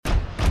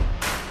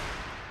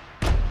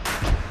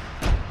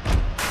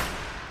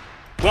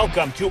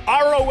Welcome to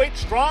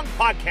ROHStrong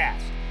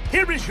Podcast.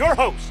 Here is your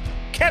host,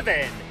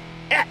 Kevin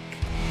Eck.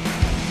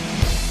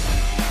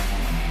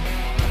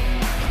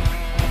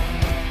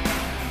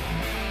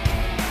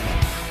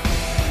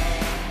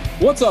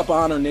 What's up,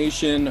 Honor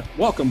Nation?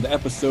 Welcome to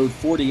episode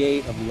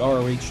 48 of the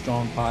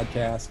ROHStrong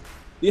Podcast,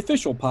 the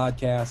official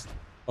podcast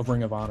of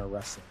Ring of Honor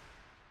Wrestling.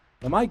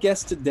 Now, my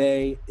guest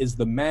today is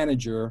the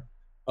manager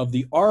of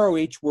the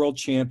ROH World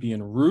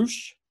Champion,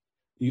 Roosh,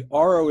 the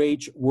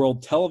ROH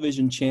World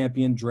Television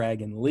Champion,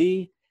 Dragon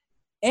Lee,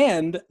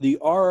 and the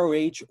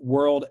ROH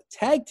World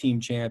Tag Team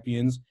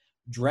Champions,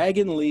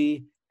 Dragon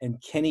Lee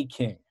and Kenny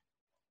King.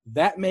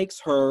 That makes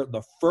her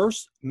the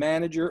first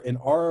manager in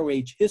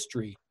ROH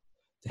history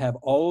to have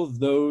all of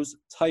those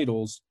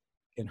titles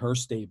in her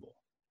stable.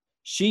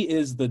 She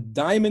is the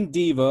Diamond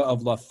Diva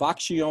of La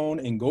Facción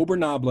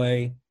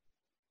Ingobernable,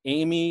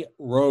 Amy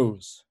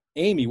Rose.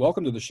 Amy,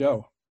 welcome to the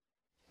show.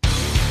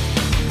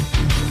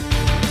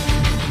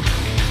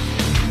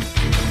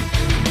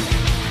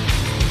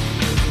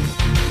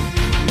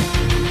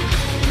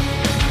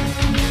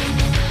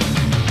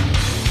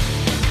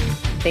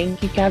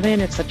 Thank you,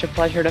 Kevin. It's such a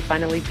pleasure to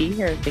finally be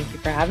here. Thank you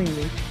for having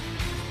me.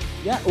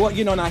 Yeah, well,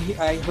 you know, and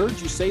I heard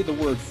you say the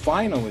word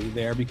finally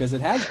there because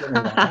it has been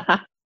a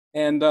while.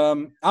 And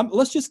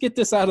let's just get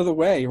this out of the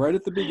way right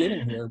at the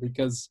beginning here,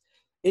 because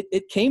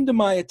it came to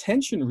my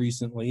attention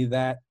recently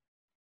that,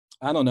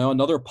 I don't know,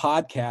 another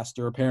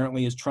podcaster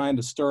apparently is trying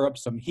to stir up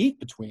some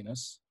heat between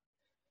us,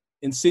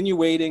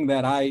 insinuating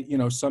that I,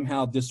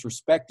 somehow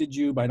disrespected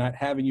you by not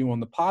having you on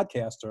the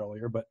podcast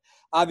earlier. But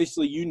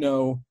obviously,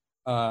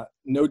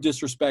 no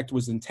disrespect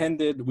was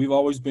intended. We've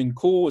always been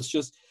cool. It's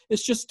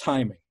just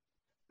timing.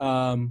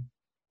 And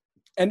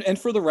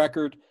for the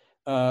record,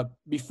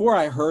 before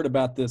I heard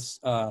about this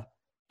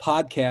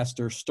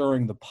podcaster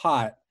stirring the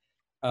pot,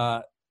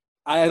 I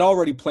had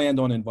already planned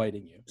on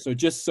inviting you. So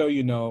just so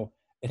you know,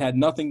 it had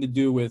nothing to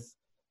do with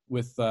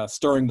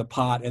stirring the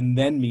pot and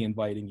then me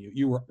inviting you.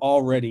 You were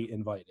already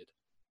invited.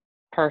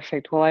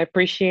 Perfect. Well, I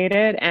appreciate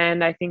it.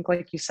 And I think,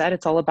 like you said,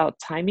 it's all about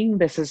timing.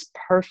 This is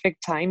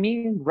perfect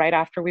timing right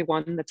after we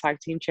won the tag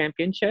team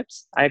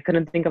championships. I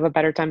couldn't think of a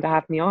better time to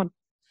have me on.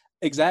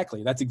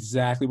 Exactly. That's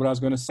exactly what I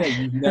was going to say.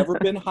 You've never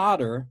been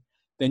hotter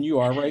than you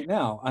are right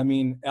now. I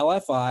mean,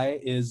 LFI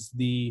is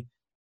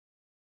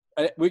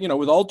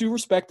with all due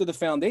respect to the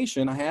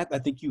foundation, I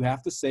think you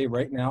have to say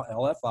right now,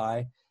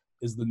 LFI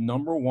is the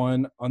number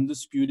one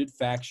undisputed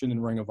faction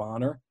in Ring of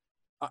Honor,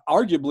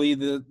 arguably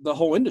the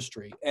whole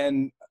industry.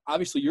 And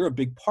obviously you're a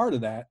big part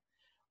of that.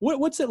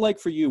 What's it like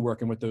for you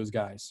working with those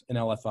guys in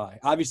LFI?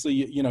 Obviously,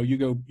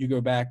 you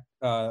go back,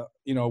 a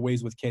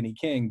ways with Kenny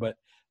King, but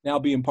now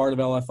being part of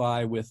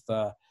LFI with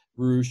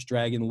Roosh,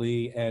 Dragon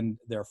Lee, and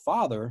their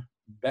father,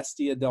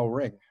 Bestia del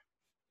Ring.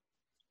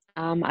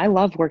 I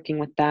love working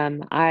with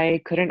them.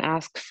 I couldn't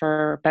ask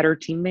for better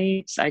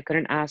teammates. I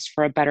couldn't ask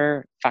for a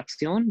better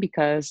faction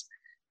because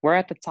we're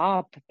at the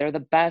top. They're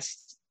the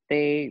best.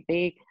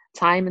 They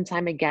time and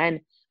time again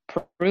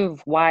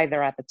prove why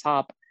they're at the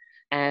top.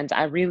 And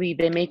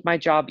they make my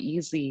job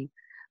easy.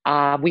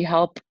 We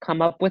help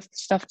come up with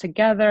stuff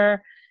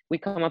together. We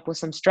come up with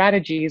some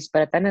strategies,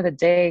 but at the end of the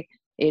day,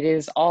 it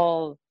is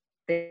all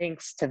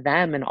thanks to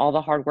them and all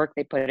the hard work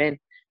they put in.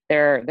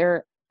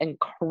 They're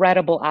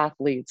incredible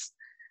athletes,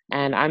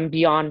 and I'm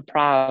beyond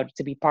proud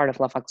to be part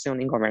of La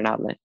Facción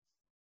Ingobernable.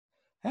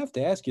 I have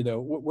to ask you, though,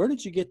 where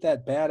did you get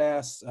that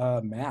badass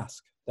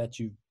mask that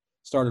you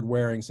started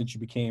wearing since you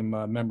became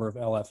a member of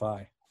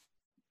LFI?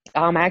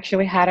 I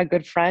actually had a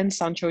good friend,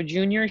 Sancho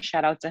Jr.,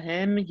 shout out to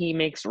him. He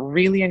makes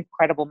really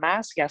incredible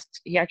masks. Yes,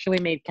 he actually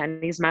made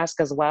Kenny's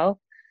mask as well.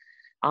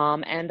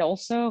 And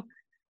also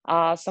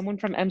someone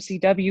from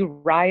MCW,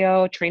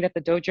 Ryo, trained at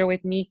the dojo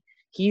with me.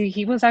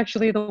 He was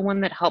actually the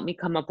one that helped me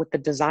come up with the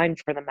design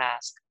for the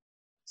mask.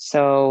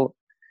 So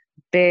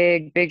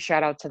big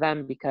shout out to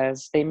them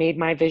because they made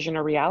my vision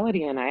a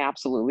reality, and I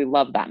absolutely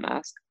love that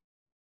mask.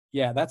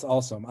 Yeah, that's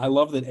awesome. I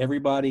love that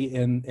everybody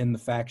in the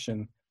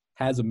faction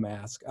has a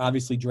mask.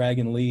 Obviously,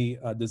 Dragon Lee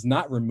does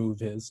not remove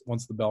his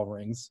once the bell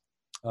rings.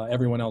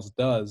 Everyone else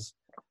does.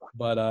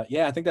 But,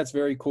 I think that's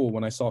very cool.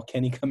 When I saw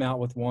Kenny come out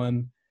with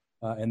one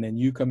and then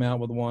you come out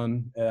with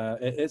one,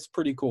 it's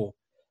pretty cool.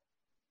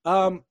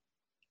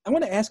 I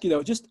want to ask you,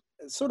 though, just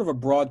sort of a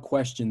broad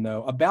question,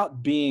 though,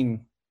 about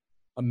being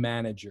a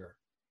manager.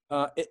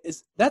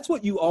 That's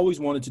what you always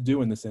wanted to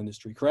do in this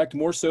industry, correct?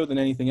 More so than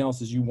anything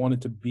else is you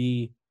wanted to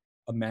be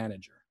a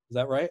manager. Is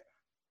that right?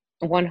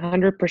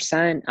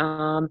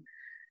 100%.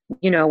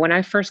 When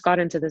I first got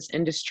into this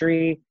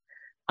industry,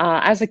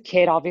 as a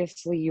kid,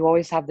 obviously you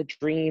always have the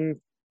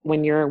dream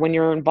when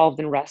you're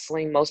involved in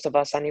wrestling. Most of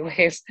us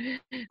anyways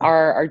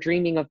are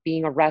dreaming of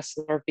being a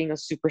wrestler, being a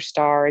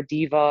superstar, a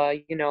diva,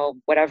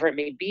 whatever it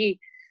may be.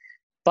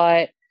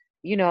 But,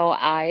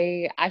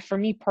 I for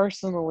me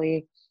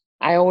personally,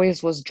 I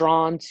always was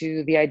drawn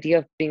to the idea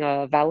of being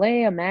a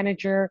valet, a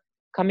manager,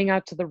 coming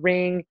out to the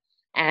ring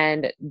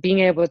and being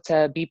able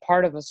to be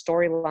part of a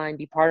storyline,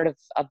 be part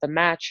of the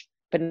match,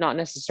 but not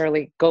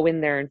necessarily go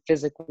in there and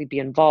physically be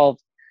involved.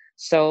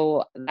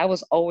 So that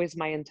was always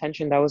my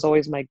intention. That was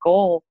always my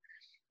goal.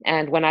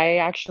 And when I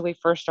actually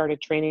first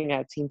started training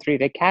at Team 3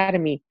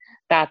 Academy,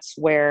 that's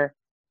where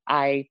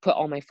I put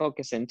all my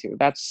focus into.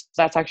 That's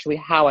actually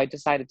how I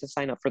decided to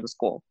sign up for the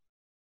school.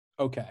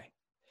 Okay.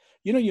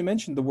 You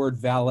mentioned the word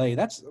valet.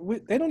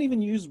 They don't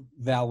even use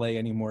valet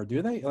anymore,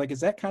 do they? Like,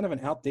 is that kind of an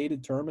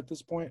outdated term at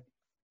this point?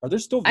 Are there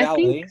still I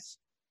think valets?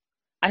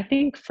 I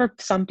think for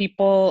some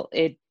people,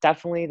 it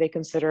definitely they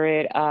consider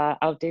it a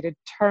outdated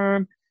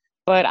term,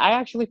 but I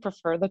actually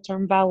prefer the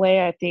term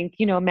valet. I think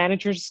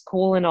manager's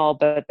cool and all,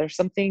 but there's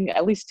something,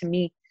 at least to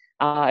me,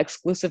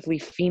 exclusively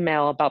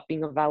female about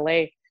being a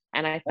valet,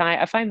 and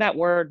I find that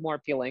word more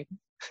appealing.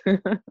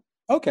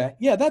 Okay.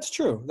 Yeah, that's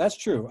true. That's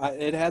true.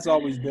 It has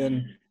always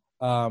been,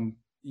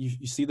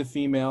 you see the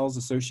females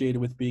associated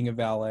with being a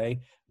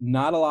valet.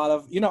 Not a lot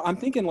of, I'm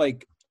thinking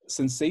like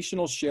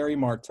sensational Sherry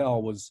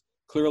Martel was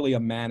clearly a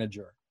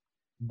manager,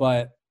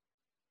 but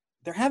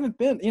there haven't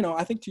been,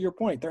 I think to your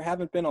point, there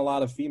haven't been a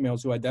lot of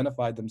females who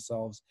identified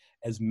themselves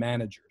as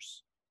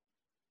managers.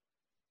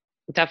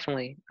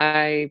 Definitely.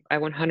 I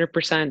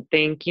 100%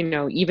 think,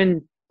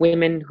 even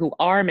women who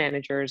are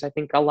managers, I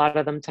think a lot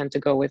of them tend to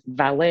go with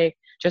valet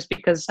just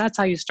because that's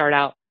how you start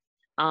out.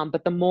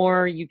 But the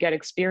more you get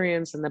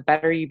experience and the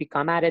better you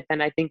become at it,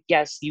 then I think,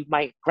 yes, you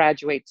might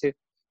graduate to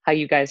how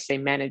you guys say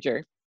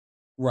manager.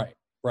 Right,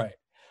 right.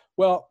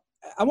 Well,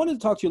 I wanted to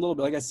talk to you a little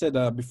bit, like I said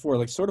before,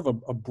 like sort of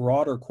a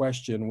broader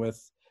question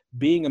with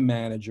being a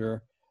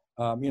manager.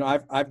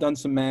 I've done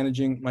some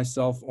managing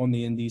myself on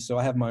the Indies, so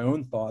I have my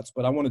own thoughts,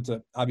 but I wanted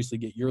to obviously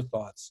get your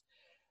thoughts.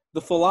 The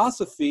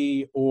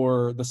philosophy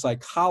or the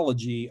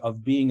psychology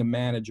of being a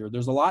manager,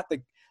 there's a lot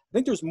that I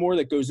think there's more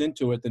that goes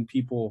into it than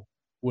people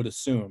would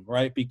assume,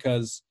 right?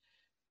 Because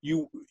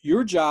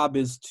your job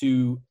is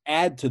to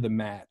add to the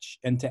match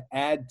and to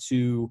add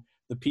to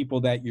the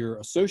people that you're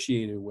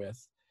associated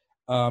with,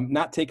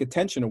 not take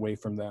attention away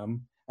from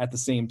them at the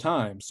same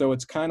time. So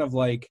it's kind of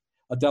like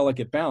a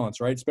delicate balance,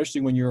 right?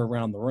 Especially when you're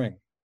around the ring.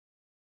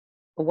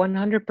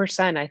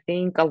 100%. I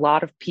think a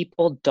lot of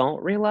people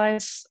don't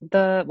realize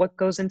the what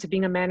goes into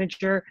being a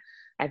manager.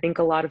 I think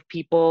a lot of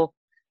people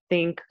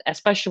think,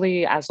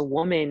 especially as a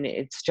woman,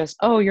 it's just,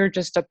 oh, you're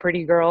just a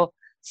pretty girl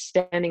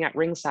standing at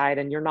ringside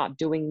and you're not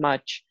doing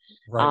much.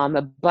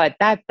 Right. But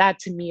that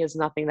to me is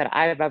nothing that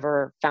I've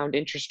ever found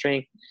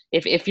interesting.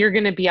 If you're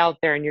going to be out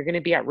there and you're going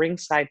to be at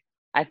ringside,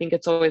 I think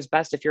it's always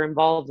best if you're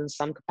involved in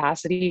some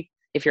capacity,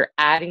 if you're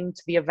adding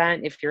to the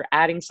event, if you're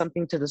adding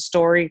something to the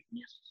story,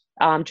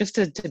 just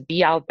to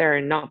be out there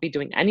and not be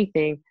doing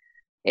anything,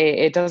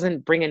 it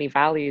doesn't bring any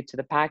value to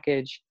the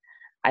package.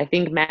 I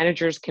think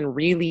managers can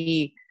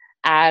really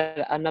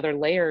add another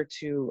layer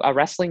to a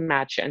wrestling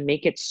match and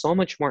make it so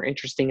much more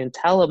interesting and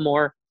tell a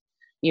more,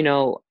 you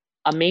know,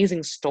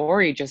 amazing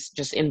story.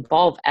 Just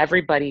involve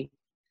everybody.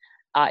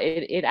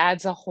 It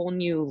adds a whole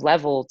new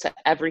level to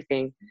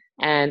everything.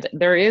 And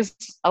there is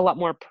a lot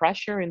more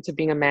pressure into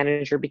being a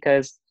manager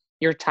because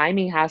your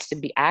timing has to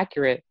be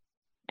accurate.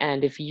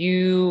 And if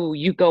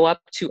you go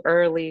up too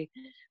early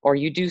or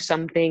you do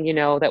something,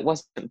 that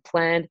wasn't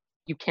planned,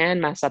 you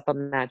can mess up a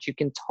match. You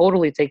can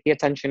totally take the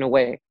attention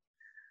away.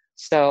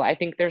 So I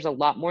think there's a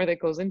lot more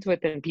that goes into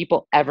it than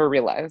people ever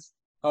realize.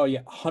 Oh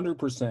yeah,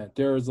 100%.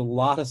 There is a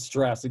lot of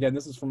stress. Again,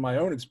 this is from my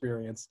own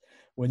experience.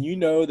 When you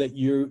know that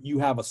you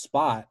have a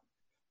spot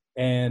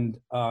and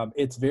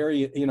it's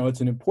very,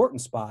 it's an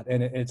important spot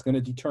and it's going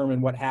to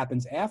determine what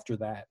happens after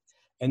that.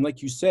 And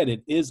like you said,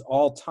 it is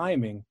all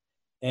timing.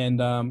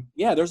 And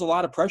yeah, there's a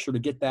lot of pressure to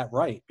get that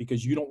right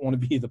because you don't want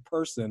to be the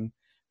person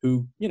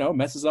who,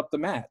 messes up the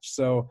match.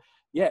 So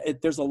yeah,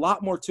 there's a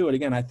lot more to it.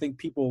 Again, I think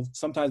people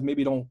sometimes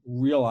maybe don't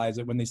realize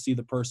it when they see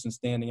the person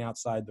standing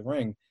outside the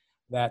ring,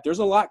 that there's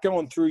a lot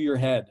going through your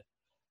head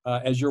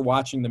as you're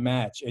watching the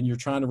match and you're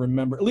trying to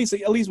remember, at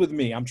least with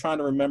me, I'm trying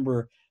to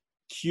remember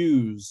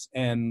cues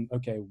and,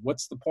 okay,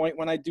 what's the point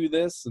when I do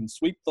this and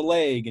sweep the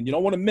leg and you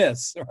don't want to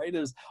miss, right?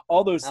 There's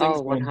all those things.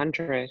 Oh,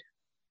 100.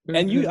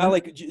 And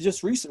Mm-hmm.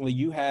 just recently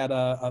you had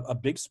a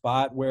big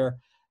spot where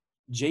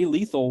Jay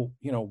Lethal,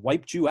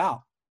 wiped you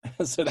out.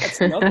 So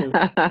that's another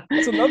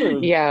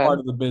Yeah, part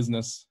of the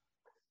business.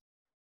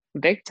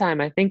 big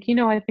time. I think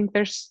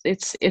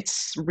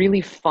it's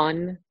really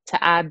fun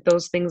to add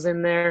those things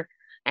in there.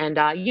 And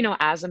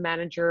as a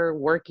manager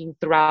working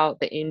throughout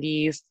the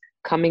indies,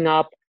 coming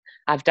up,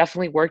 I've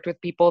definitely worked with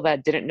people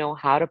that didn't know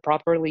how to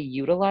properly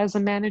utilize a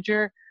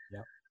manager.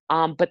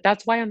 Yeah. But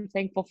that's why I'm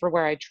thankful for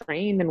where I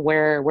trained and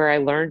where I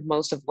learned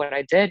most of what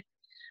I did,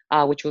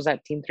 which was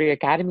at Team 3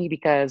 Academy,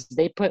 because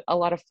they put a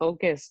lot of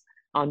focus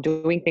on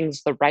doing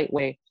things the right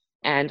way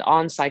and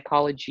on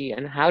psychology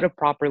and how to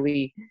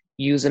properly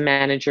use a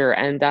manager.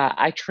 And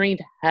I trained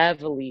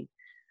heavily,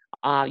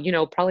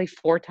 probably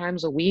 4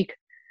 times a week.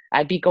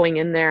 I'd be going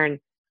in there and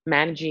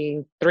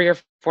managing 3 or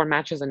 4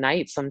 matches a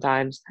night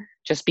sometimes,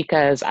 just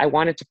because I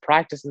wanted to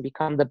practice and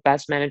become the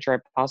best manager I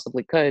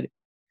possibly could.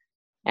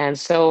 And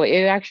so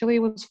it actually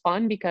was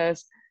fun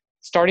because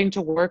starting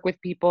to work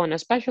with people, and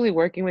especially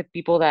working with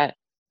people that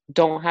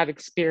don't have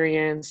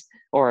experience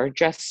or are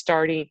just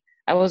starting,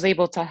 I was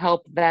able to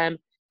help them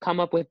come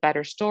up with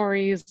better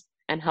stories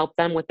and help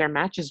them with their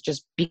matches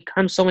just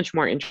become so much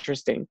more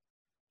interesting.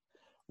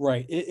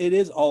 Right. It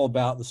is all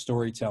about the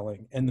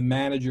storytelling, and the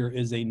manager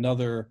is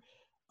another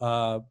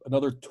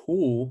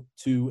tool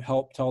to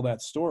help tell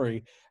that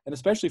story. And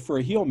especially for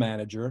a heel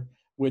manager,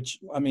 which,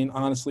 I mean,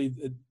 honestly,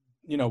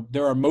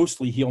 there are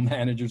mostly heel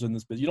managers in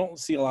this business. You don't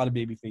see a lot of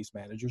babyface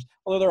managers,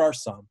 although there are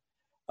some.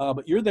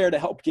 But you're there to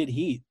help get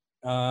heat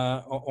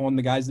on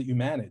the guys that you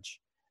manage.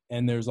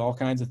 And there's all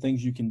kinds of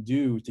things you can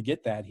do to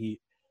get that heat.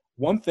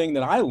 One thing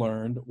that I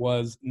learned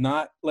was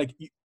not like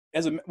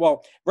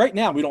right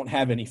now we don't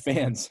have any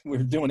fans.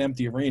 We're doing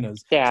empty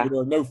arenas, so Yeah. there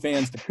are no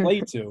fans to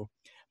play to.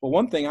 But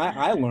one thing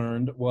I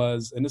learned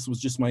was, and this was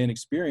just my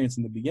inexperience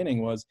in the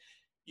beginning, was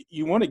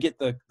you want to get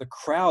the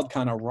crowd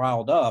kind of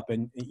riled up,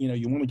 and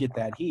you want to get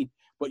that heat,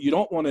 but you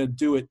don't want to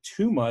do it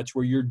too much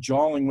where you're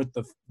jawing with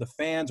the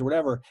fans or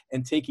whatever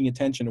and taking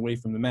attention away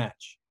from the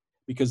match,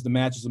 because the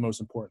match is the most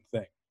important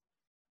thing.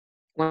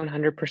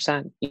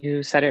 100%.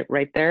 You said it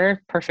right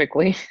there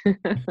perfectly.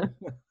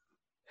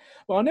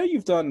 Well, I know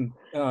you've done,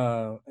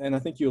 and I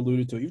think you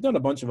alluded to it, you've done a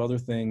bunch of other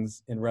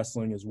things in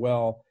wrestling as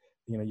well.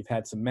 You've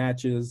had some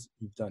matches,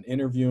 you've done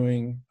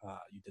interviewing,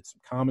 you did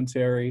some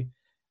commentary,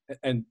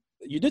 and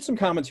you did some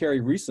commentary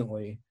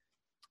recently,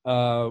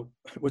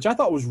 which I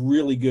thought was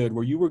really good,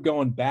 where you were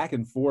going back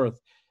and forth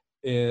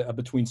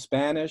between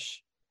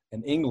Spanish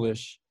and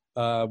English,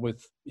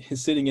 with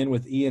sitting in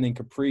with Ian and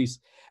Caprice.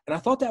 And I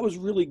thought that was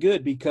really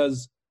good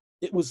because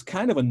it was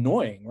kind of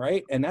annoying,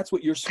 right? And that's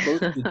what you're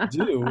supposed to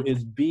do,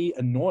 is be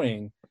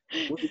annoying.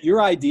 Was it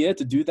your idea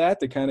to do that,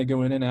 to kind of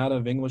go in and out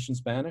of English and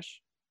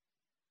Spanish?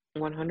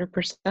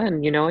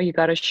 100%. You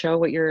got to show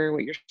what you're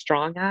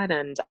strong at,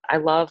 and I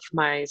love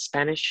my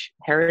Spanish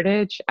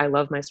heritage. I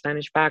love my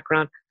Spanish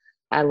background.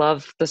 I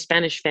love the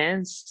Spanish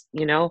fans,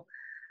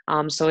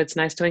 so it's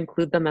nice to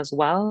include them as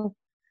well.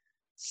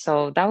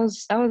 So that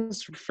was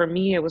for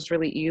me, it was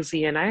really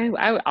easy. And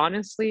I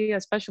honestly,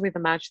 especially the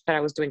match that I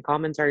was doing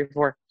commentary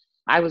for,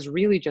 I was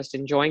really just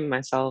enjoying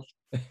myself.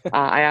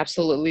 I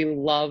absolutely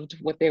loved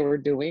what they were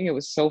doing. It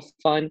was so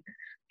fun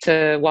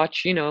to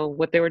watch,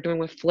 what they were doing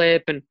with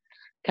Flip, and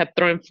kept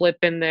throwing Flip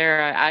in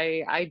there.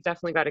 I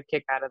definitely got a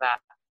kick out of that.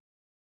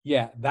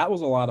 Yeah, that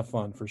was a lot of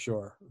fun for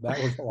sure. That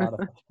was a lot of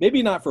fun.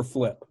 Maybe not for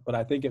Flip, but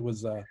I think it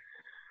was a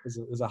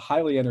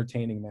highly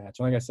entertaining match.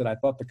 And like I said, I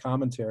thought the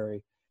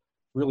commentary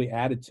really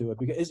added to it,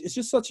 because it's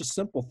just such a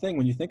simple thing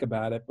when you think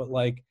about it. But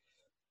like,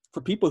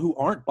 for people who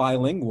aren't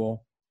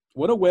bilingual,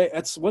 what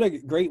a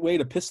great way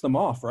to piss them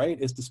off, right?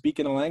 Is to speak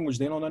in a language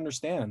they don't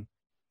understand.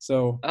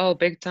 So, Oh,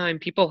 big time.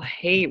 People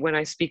hate when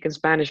I speak in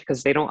Spanish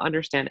because they don't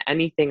understand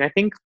anything. I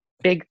think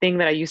big thing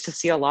that I used to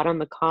see a lot on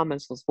the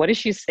comments was, what is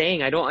she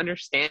saying? I don't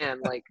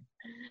understand. Like,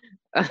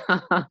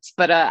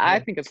 but I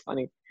think it's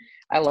funny.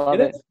 I love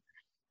it.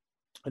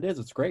 It is.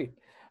 It's great.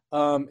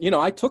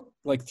 I took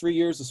like 3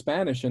 years of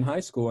Spanish in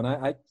high school, and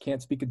I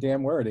can't speak a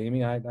damn word,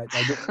 Amy. I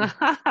didn't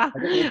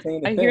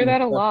retain I hear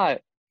that a lot.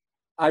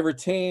 I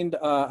retained,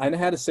 I know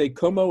how to say,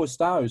 ¿Cómo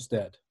está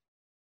usted?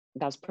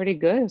 That's pretty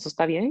good. Eso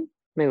está bien.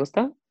 Me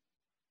gusta.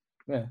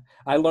 Yeah.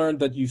 I learned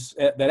that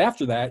that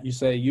after that, you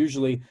say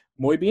usually,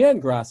 muy bien,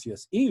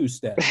 gracias, y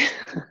usted.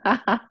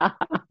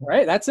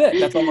 Right? That's it.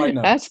 That's all I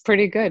know. That's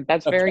pretty good.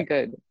 That's very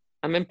good.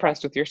 I'm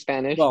impressed with your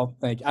Spanish. Well,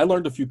 thank you. I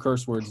learned a few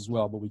curse words as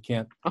well, but we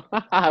can't.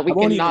 We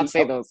cannot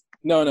say those.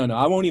 No.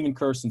 I won't even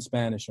curse in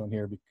Spanish on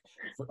here,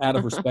 out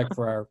of respect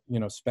for our,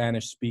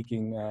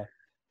 Spanish-speaking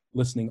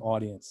listening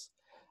audience.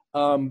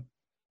 With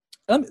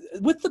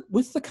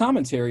the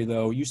commentary,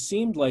 though, you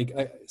seemed like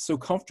so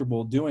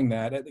comfortable doing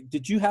that.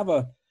 Do you have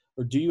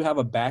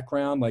a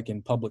background like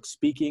in public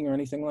speaking or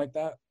anything like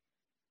that?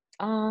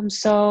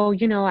 So,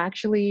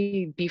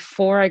 actually,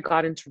 before I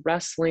got into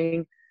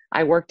wrestling,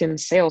 I worked in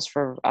sales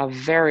for a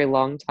very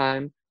long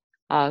time,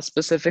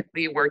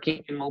 specifically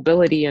working in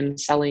mobility and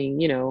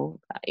selling,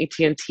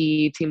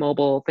 AT&T,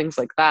 T-Mobile, things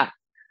like that.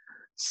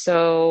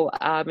 So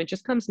it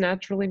just comes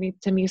naturally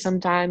to me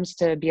sometimes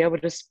to be able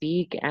to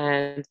speak.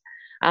 And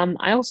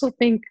I also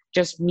think,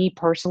 just me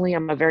personally,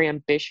 I'm a very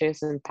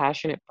ambitious and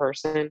passionate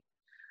person.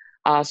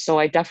 So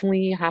I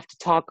definitely have to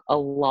talk a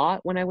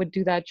lot when I would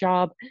do that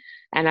job.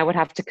 And I would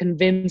have to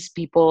convince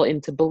people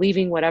into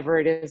believing whatever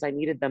it is I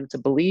needed them to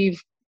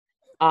believe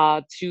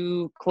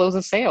to close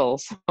a sale.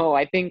 So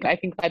I think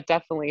that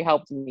definitely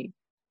helped me.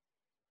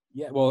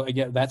 Yeah, well,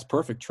 again, that's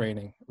perfect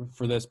training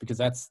for this, because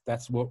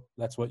that's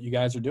what you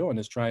guys are doing,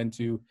 is trying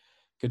to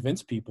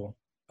convince people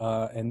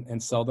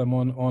and sell them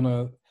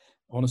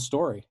on a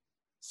story.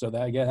 So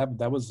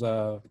that was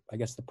I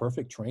guess the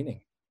perfect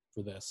training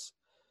for this.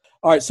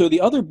 All right, so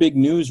the other big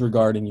news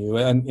regarding you,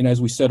 and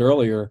as we said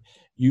earlier,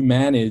 you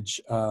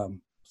manage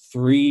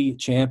 3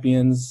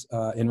 champions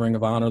in Ring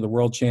of Honor: the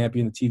world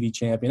champion, the TV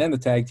champion, and the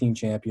tag team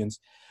champions.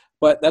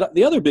 But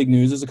the other big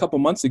news is, a couple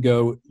months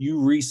ago, you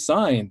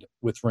re-signed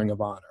with Ring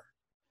of Honor.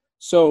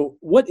 So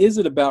what is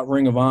it about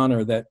Ring of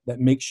Honor that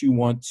makes you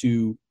want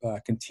to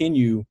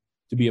continue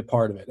to be a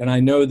part of it? And I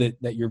know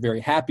that you're very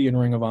happy in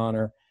Ring of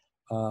Honor.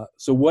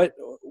 So what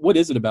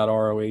is it about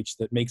ROH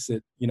that makes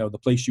it, the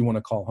place you want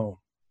to call home?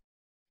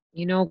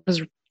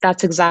 Because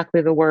that's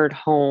exactly the word,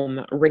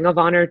 home. Ring of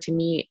Honor to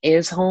me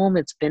is home.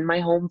 It's been my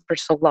home for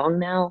so long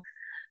now.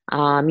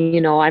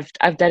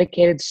 I've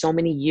dedicated so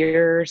many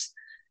years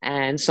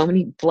and so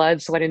many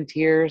blood, sweat, and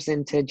tears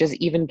into just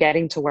even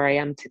getting to where I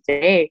am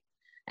today.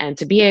 And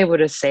to be able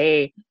to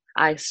say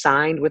I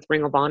signed with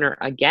Ring of Honor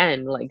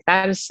again, like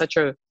that is such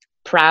a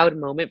proud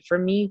moment for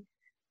me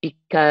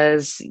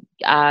because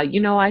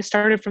I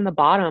started from the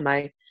bottom.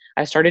 I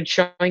started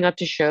showing up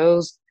to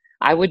shows.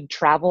 I would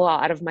travel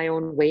out of my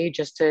own way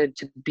just to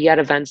be at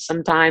events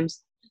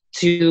sometimes,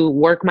 to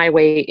work my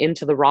way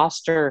into the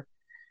roster.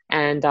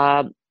 And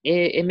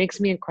it makes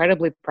me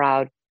incredibly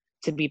proud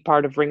to be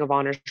part of Ring of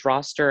Honor's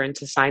roster and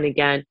to sign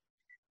again.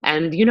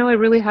 And, it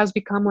really has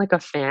become like a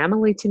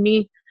family to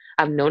me.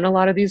 I've known a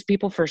lot of these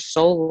people for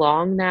so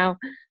long now.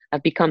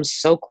 I've become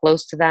so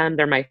close to them.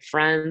 They're my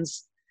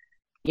friends.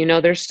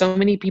 There's so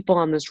many people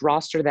on this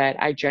roster that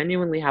I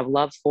genuinely have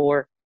love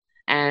for.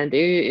 And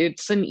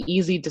it's an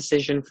easy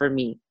decision for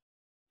me.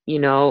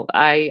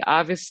 I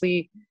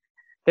obviously,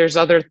 there's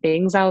other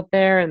things out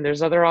there and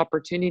there's other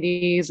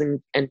opportunities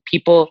and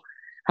people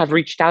have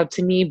reached out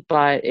to me,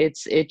 but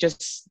it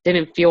just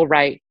didn't feel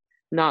right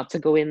not to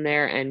go in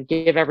there and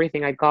give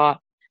everything I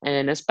got.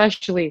 And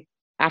especially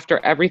after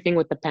everything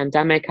with the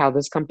pandemic, how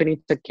this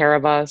company took care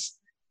of us,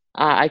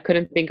 I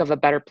couldn't think of a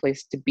better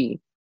place to be.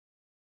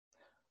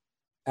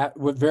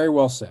 Very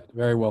well said.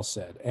 Very well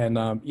said. And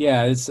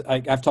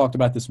I've talked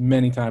about this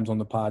many times on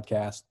the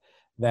podcast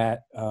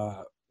that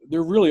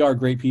there really are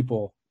great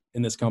people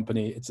in this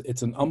company.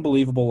 It's an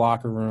unbelievable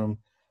locker room.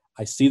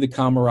 I see the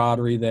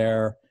camaraderie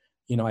there.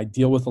 I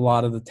deal with a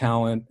lot of the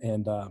talent,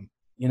 and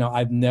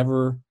I've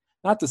never,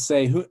 not to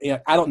say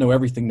I don't know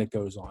everything that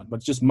goes on,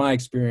 but just my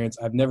experience,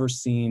 I've never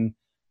seen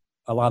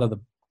a lot of the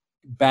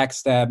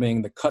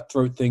backstabbing, the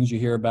cutthroat things you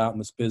hear about in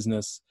this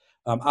business.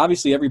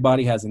 Obviously,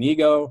 everybody has an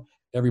ego.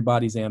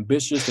 Everybody's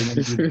ambitious. They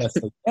want to do the best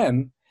they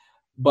can.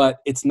 But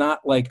it's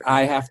not like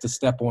I have to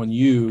step on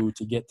you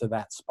to get to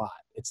that spot.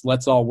 It's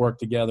let's all work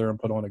together and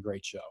put on a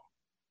great show.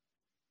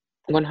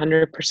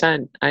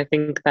 100%. I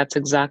think that's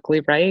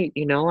exactly right.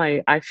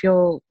 I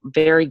feel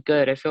very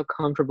good. I feel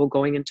comfortable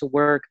going into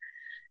work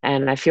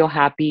and I feel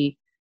happy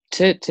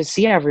to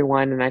see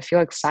everyone and I feel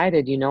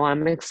excited.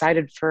 I'm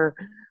excited for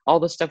all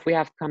the stuff we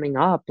have coming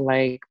up.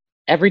 Like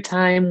every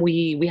time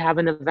we have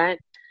an event,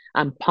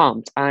 I'm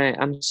pumped.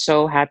 I'm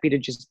so happy to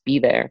just be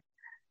there.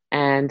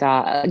 And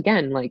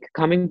again, like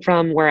coming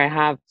from where I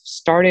have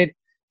started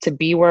to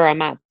be where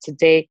I'm at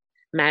today,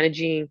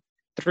 managing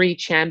 3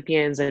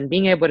 champions and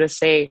being able to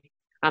say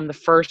I'm the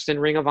first in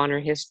Ring of Honor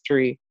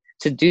history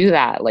to do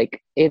that,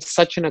 like it's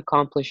such an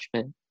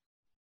accomplishment.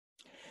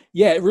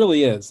 Yeah, it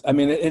really is. I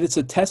mean, it's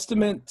a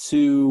testament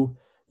to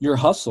your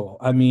hustle.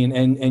 I mean,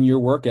 and your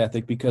work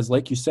ethic, because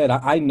like you said,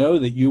 I know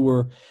that you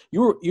were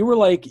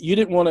like, you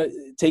didn't want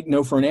to take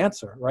no for an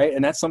answer, right?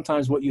 And that's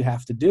sometimes what you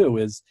have to do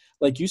is,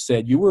 like you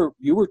said, you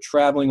were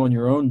traveling on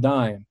your own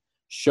dime,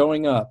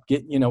 showing up,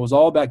 it was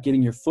all about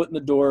getting your foot in the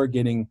door,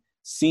 getting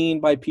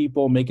seen by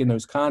people, making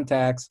those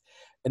contacts.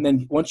 And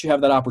then once you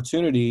have that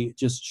opportunity,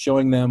 just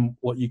showing them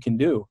what you can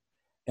do.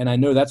 And I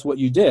know that's what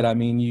you did. I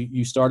mean,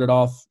 you started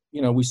off,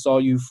 we saw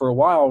you for a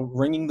while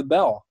ringing the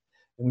bell,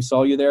 and we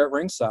saw you there at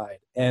ringside.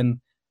 And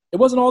it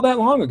wasn't all that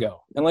long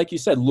ago. And like you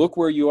said, look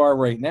where you are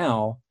right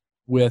now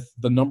with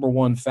the number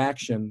one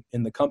faction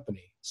in the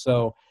company.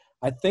 So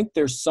I think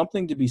there's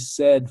something to be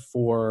said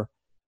for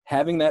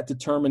having that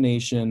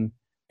determination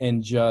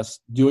and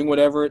just doing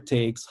whatever it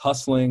takes,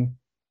 hustling,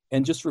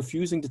 and just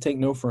refusing to take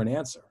no for an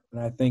answer.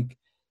 And I think,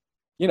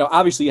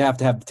 obviously you have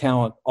to have the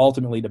talent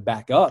ultimately to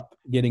back up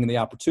getting the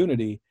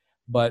opportunity,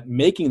 but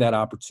making that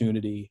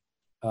opportunity,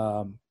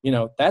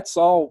 that's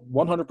all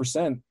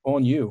 100%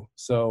 on you.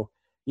 So,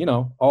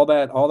 all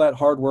that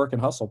hard work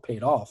and hustle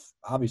paid off,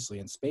 obviously,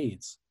 in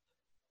spades.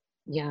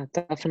 Yeah,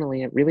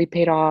 definitely. It really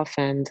paid off.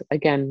 And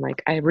again,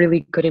 like I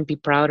really couldn't be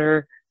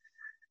prouder.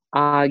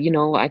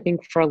 I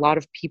think for a lot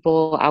of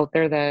people out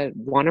there that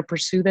want to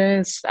pursue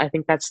this, I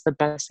think that's the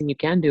best thing you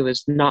can do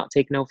is not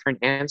take no for an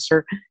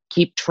answer.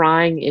 Keep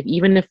trying.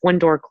 Even if one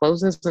door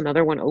closes,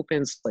 another one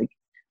opens. Like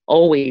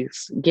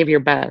always give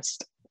your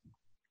best.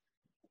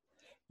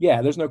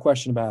 Yeah, there's no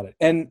question about it.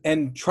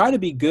 And try to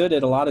be good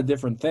at a lot of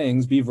different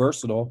things, be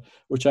versatile,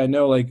 which I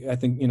know, like, I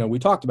think, we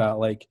talked about,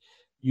 like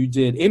you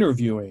did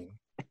interviewing,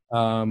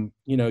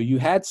 you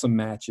had some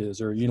matches,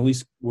 or you at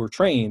least were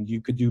trained,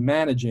 you could do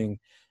managing,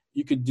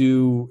 you could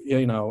do,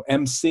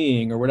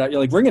 emceeing or whatever,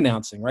 like ring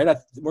announcing, right?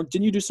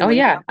 Didn't you do some Oh ring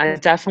yeah, I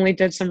announcing? definitely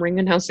did some ring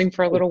announcing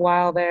for a little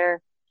while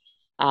there.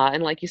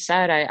 And like you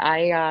said,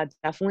 I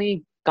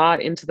definitely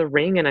got into the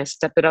ring and I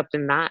stepped it up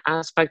in that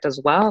aspect as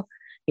well.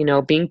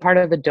 Being part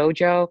of the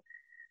dojo,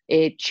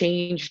 it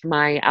changed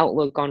my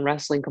outlook on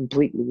wrestling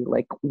completely,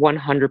 like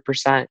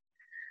 100%.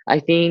 I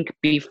think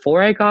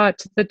before I got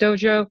to the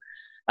dojo,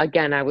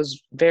 again, I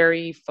was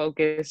very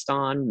focused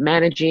on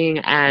managing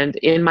and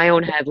in my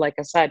own head, like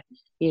I said,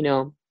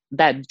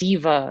 that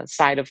diva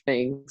side of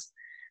things.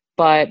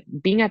 But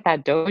being at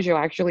that dojo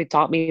actually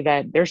taught me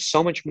that there's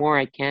so much more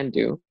I can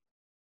do.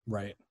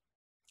 Right.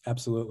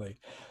 Absolutely.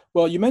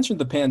 Well, you mentioned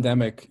the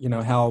pandemic,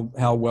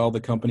 how well the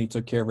company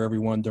took care of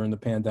everyone during the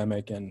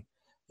pandemic. And,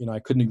 I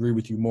couldn't agree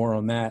with you more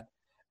on that.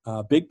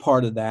 A big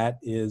part of that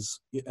is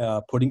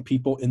putting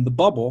people in the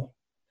bubble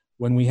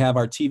when we have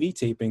our TV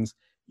tapings.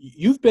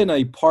 You've been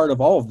a part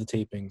of all of the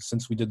tapings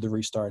since we did the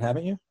restart,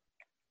 haven't you?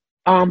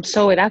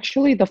 So it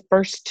actually, the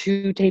first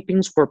two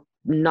tapings were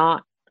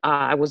not,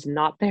 I was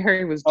not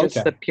there. It was just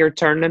the Okay. pure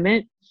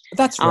tournament,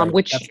 That's right.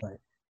 which, That's right.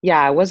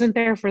 yeah, I wasn't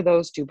there for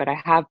those two, but I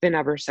have been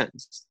ever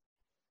since.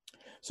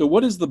 So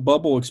what has the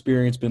bubble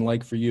experience been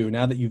like for you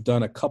now that you've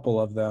done a couple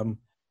of them?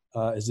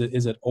 Is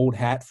it old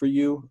hat for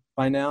you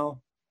by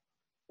now?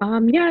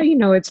 Yeah,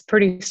 it's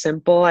pretty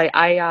simple. I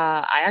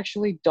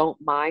actually don't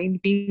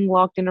mind being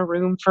locked in a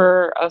room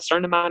for a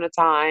certain amount of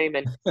time,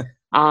 and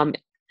um,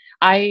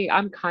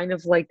 I'm kind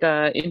of like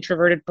a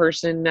introverted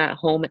person at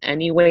home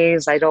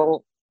anyways. I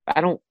don't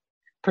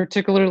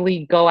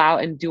particularly go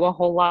out and do a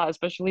whole lot,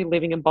 especially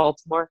living in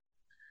Baltimore,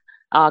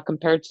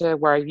 compared to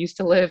where I used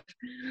to live.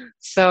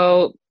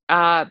 So,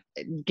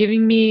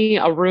 giving me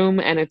a room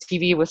and a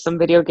TV with some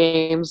video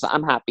games,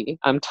 I'm happy.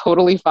 I'm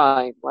totally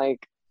fine.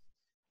 Like,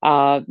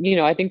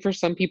 I think for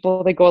some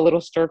people they go a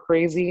little stir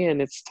crazy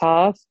and it's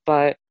tough,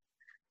 but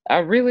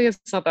really it's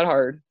not that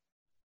hard.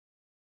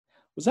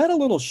 Was that a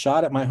little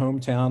shot at my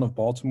hometown of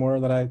Baltimore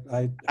that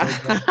I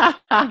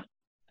heard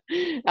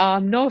there?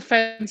 No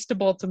offense to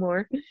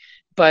Baltimore,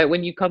 but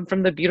when you come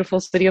from the beautiful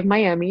city of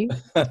Miami,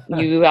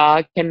 you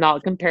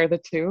cannot compare the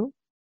two.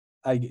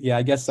 Yeah,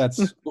 I guess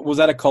was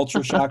that a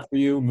culture shock for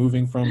you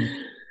moving from,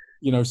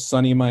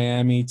 sunny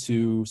Miami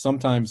to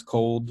sometimes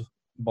cold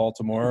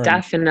Baltimore? And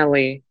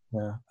Definitely.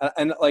 yeah,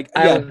 and like,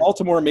 I yeah, was,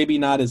 Baltimore maybe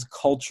not as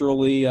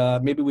culturally,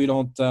 maybe we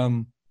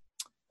don't,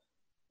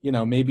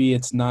 maybe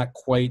it's not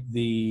quite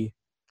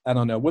I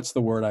don't know, what's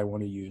the word I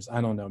want to use? I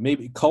don't know.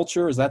 Maybe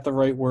culture, is that the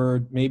right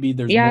word? Maybe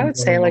there's yeah, I more would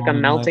say going like a on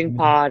in melting Miami.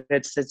 pot.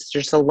 It's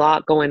just a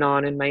lot going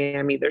on in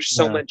Miami. There's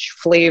so Yeah. much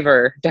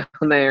flavor down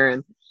there,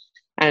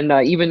 and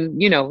even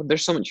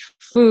there's so much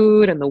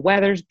food, and the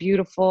weather's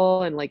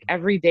beautiful, and like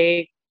every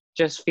day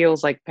just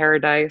feels like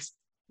paradise.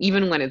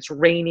 Even when it's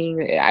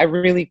raining, I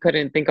really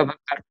couldn't think of a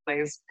better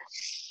place.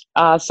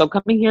 So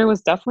coming here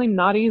was definitely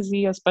not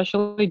easy,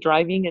 especially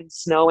driving in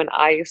snow and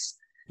ice.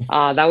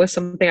 That was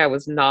something I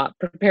was not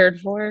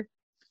prepared for.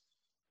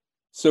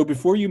 So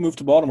before you moved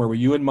to Baltimore, were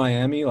you in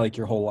Miami like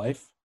your whole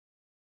life?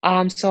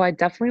 So I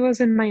definitely was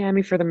in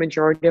Miami for the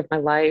majority of my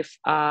life.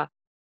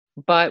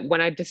 But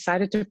when I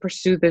decided to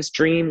pursue this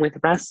dream with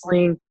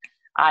wrestling,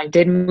 I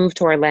did move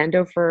to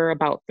Orlando for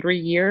about 3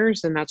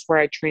 years, and that's where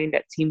I trained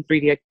at Team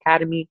 3D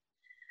Academy.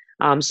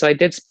 So I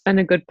did spend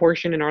a good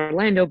portion in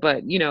Orlando,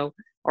 but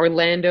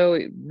Orlando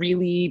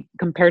really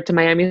compared to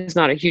Miami is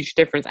not a huge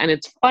difference. And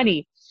it's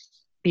funny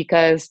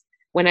because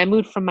when I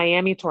moved from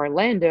Miami to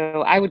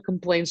Orlando, I would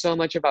complain so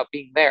much about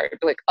being there. I'd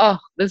be like, "Oh,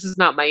 this is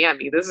not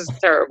Miami. This is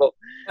terrible."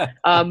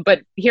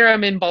 But here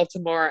I'm in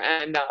Baltimore,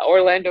 and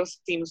Orlando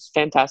seems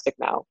fantastic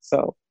now.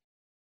 So,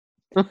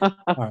 All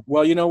right.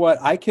 Well, you know what?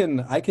 I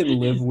can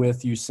live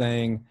with you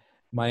saying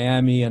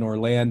Miami and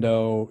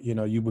Orlando,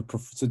 you would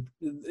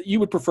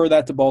prefer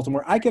that to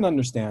Baltimore. I can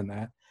understand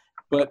that.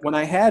 But when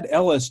I had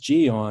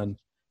LSG on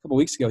a couple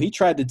weeks ago, he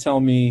tried to tell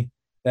me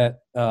that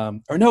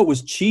or no, it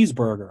was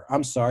Cheeseburger.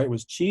 I'm sorry, it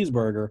was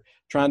Cheeseburger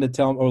trying to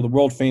tell or the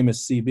world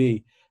famous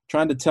CB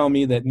trying to tell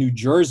me that New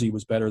Jersey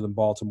was better than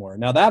Baltimore.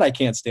 Now that I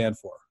can't stand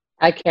for.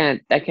 I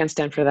can't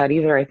stand for that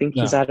either. I think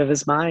he's No. out of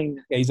his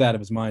mind. Yeah, he's out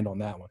of his mind on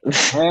that one.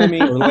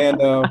 Miami,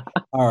 Orlando.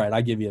 All right,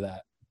 I give you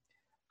that.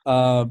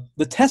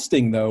 The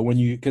testing though,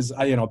 because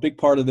a big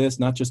part of this,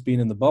 not just being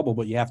in the bubble,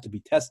 but you have to be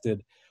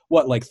tested.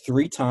 What, like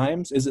 3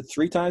 times? Is it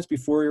 3 times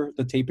before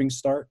the tapings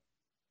start?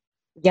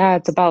 Yeah,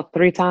 it's about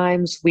 3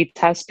 times. We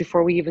test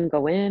before we even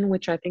go in,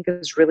 which I think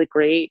is really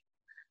great.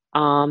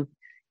 Um,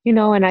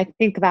 and I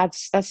think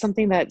that's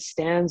something that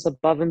stands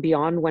above and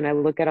beyond when I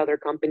look at other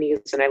companies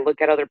and I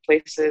look at other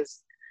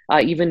places,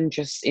 even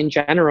just in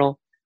general,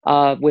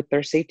 with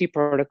their safety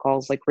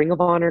protocols. Like Ring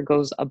of Honor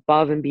goes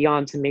above and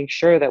beyond to make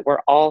sure that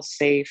we're all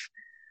safe.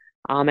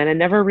 And I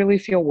never really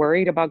feel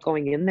worried about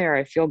going in there.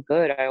 I feel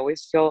good. I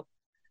always feel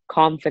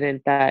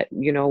confident that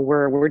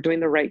we're doing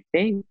the right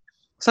thing.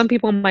 Some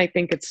people might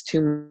think it's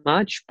too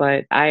much,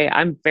 but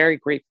I'm very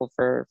grateful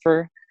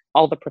for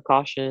all the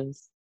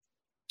precautions.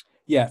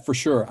 Yeah, for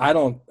sure.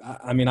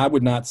 I mean, I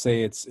would not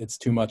say it's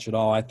too much at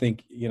all. I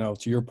think,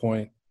 to your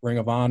point, Ring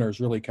of Honor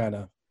is really kind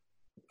of,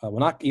 well,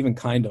 not even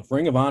kind of.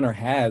 Ring of Honor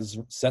has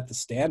set the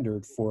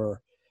standard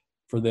for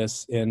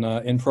this in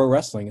pro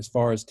wrestling as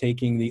far as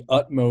taking the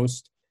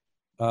utmost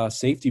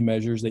safety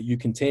measures that you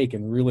can take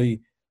and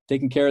really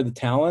taking care of the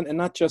talent, and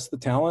not just the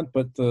talent,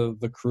 but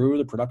the crew,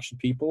 the production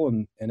people,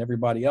 and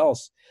everybody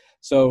else.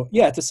 So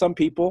yeah, to some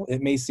people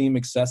it may seem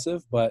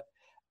excessive, but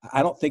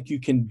I don't think you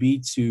can be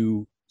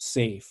too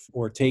safe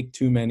or take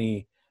too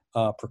many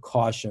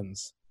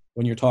precautions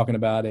when you're talking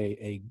about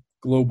a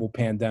global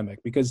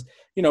pandemic, because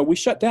we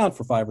shut down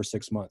for 5 or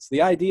 6 months.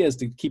 The idea is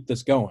to keep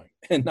this going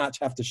and not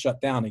have to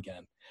shut down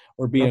again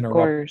or be Of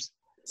interrupted. course.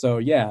 So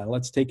yeah,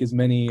 let's take as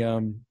many,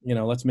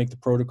 let's make the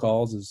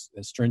protocols as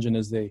stringent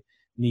as they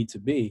need to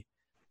be.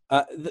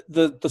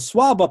 The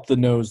swab up the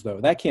nose,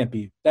 though, that can't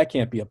be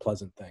a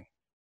pleasant thing.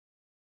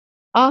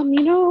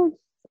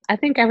 I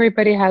think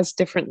everybody has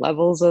different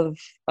levels of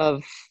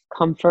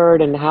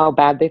comfort and how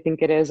bad they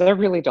think it is. I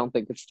really don't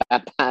think it's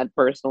that bad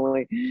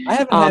personally. I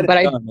haven't had But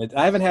it done.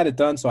 I haven't had it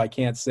done, so I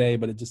can't say.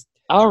 But it just.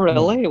 Oh,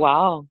 really?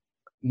 Wow.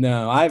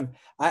 No,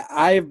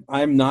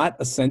 I'm not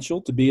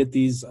essential to be at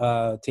these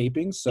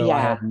tapings, so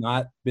I have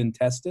not been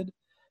tested.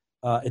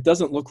 It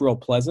doesn't look real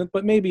pleasant,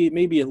 but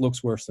maybe it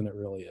looks worse than it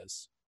really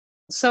is.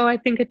 So I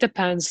think it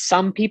depends.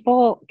 Some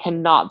people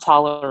cannot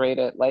tolerate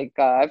it. Like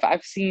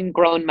I've seen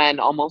grown men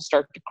almost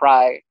start to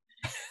cry,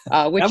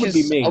 which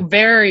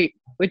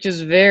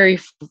is very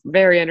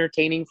very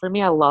entertaining for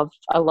me. I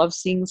love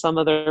seeing some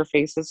of their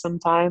faces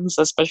sometimes,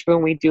 especially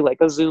when we do like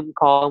a Zoom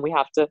call and we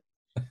have to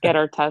get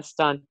our tests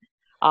done.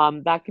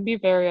 That can be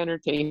very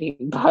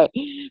entertaining, but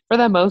for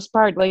the most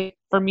part, like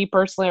for me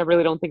personally, I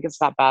really don't think it's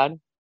that bad.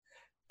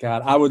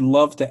 God, I would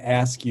love to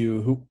ask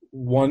you who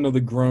one of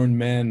the grown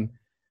men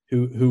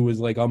who was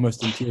like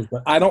almost in tears,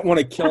 but I don't want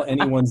to kill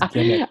anyone's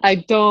gimmick. I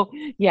don't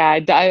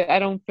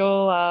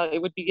feel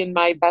it would be in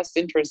my best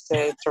interest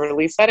to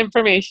release that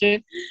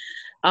information.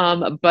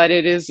 But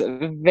it is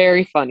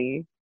very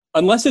funny.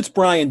 Unless it's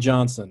Brian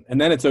Johnson, and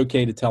then it's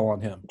okay to tell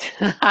on him.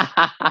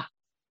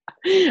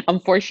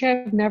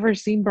 Unfortunately, I've never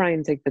seen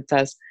Brian take the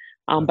test.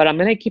 But I'm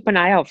gonna keep an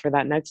eye out for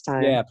that next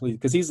time. Yeah, please,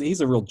 because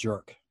he's a real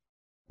jerk.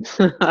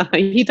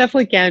 He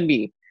definitely can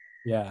be.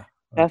 Yeah.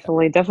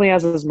 Okay. Definitely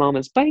has his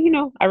moments, but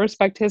I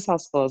respect his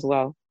hustle as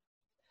well.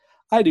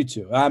 I do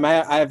too. I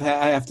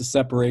have to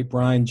separate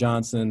Brian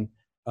Johnson,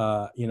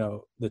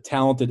 the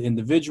talented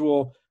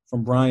individual,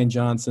 from Brian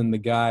Johnson, the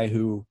guy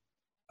who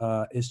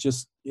is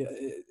just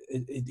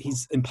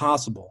he's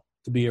impossible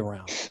to be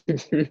around.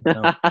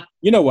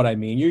 You know what I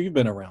mean? You've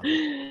been around.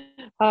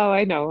 Oh,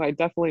 I know. I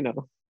definitely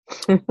know.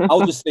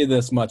 I'll just say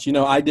this much.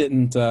 I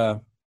didn't.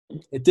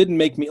 It didn't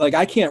make me like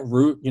I can't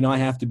root. I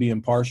have to be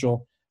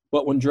impartial.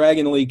 But when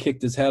Dragon Lee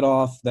kicked his head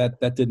off, that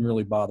didn't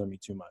really bother me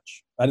too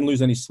much. I didn't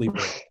lose any sleep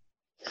over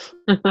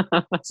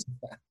it.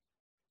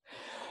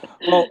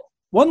 Well,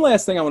 one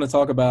last thing I want to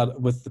talk about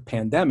with the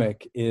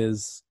pandemic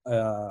is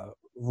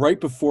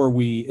right before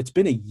it's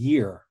been a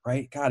year,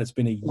 right? God, it's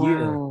been a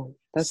year. Wow,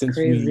 that's since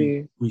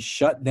crazy. We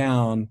shut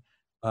down.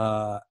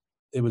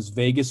 It was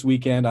Vegas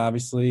weekend,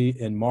 obviously,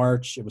 in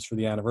March. It was for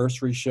the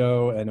anniversary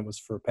show, and it was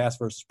for Past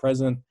versus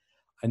Present.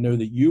 I know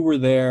that you were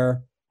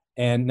there.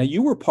 And now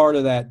you were part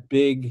of that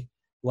big,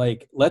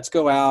 like, let's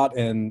go out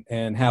and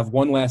have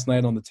one last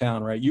night on the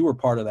town, right? You were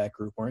part of that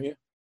group, weren't you?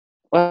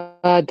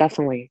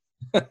 Definitely.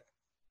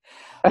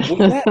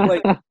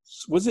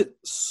 Was it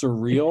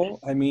surreal?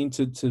 I mean,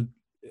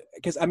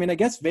 because I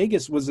guess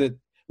Vegas, was it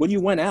when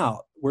you went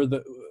out? Were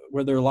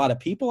there a lot of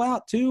people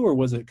out too, or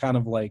was it kind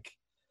of like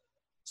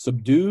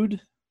subdued?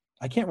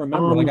 I can't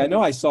remember. I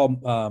know I saw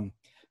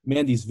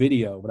Mandy's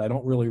video, but I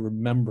don't really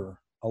remember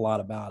a lot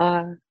about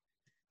it.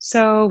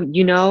 So,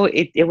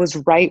 it was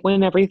right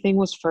when everything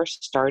was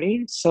first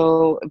starting.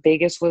 So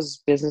Vegas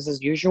was business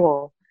as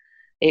usual.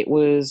 It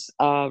was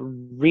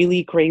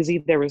really crazy.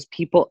 There was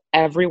people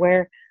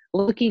everywhere.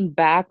 Looking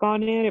back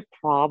on it, it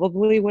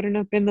probably wouldn't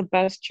have been the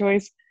best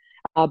choice.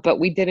 But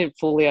we didn't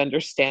fully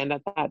understand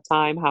at that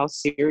time how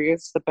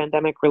serious the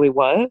pandemic really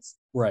was.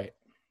 Right.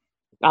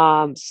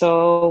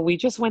 So we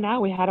just went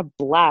out. We had a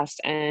blast.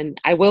 And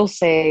I will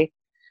say,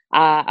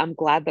 I'm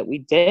glad that we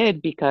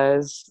did,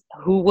 because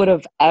who would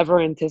have ever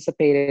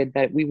anticipated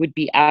that we would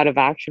be out of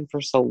action for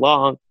so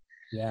long?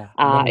 Yeah.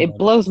 It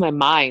blows my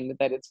mind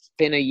that it's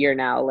been a year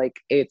now. Like,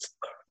 it's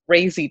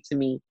crazy to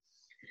me.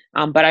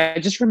 But I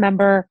just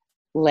remember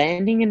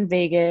landing in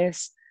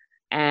Vegas,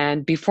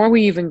 and before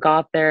we even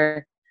got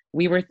there,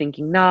 we were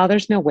thinking, no,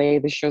 there's no way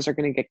the shows are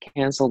going to get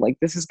canceled. Like,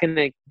 this is going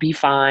to be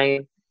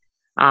fine.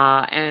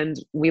 And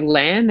we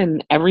land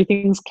and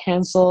everything's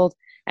canceled.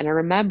 And I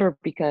remember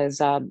because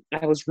I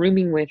was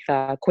rooming with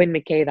Quinn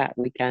McKay that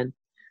weekend,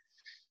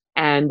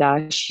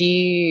 and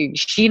she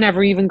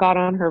never even got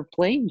on her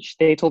plane.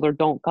 They told her,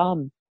 don't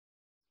come.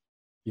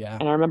 Yeah.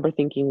 And I remember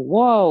thinking,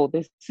 whoa,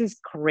 this is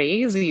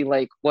crazy.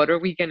 Like, what are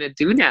we going to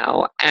do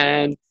now?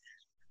 And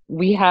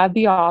we had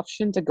the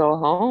option to go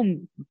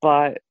home,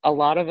 but a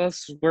lot of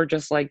us were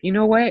just like, you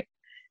know what?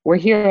 We're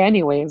here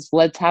anyways.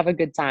 Let's have a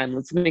good time.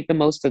 Let's make the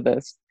most of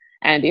this.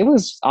 And it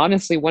was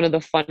honestly one of the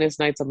funnest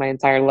nights of my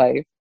entire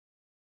life.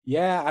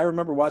 Yeah, I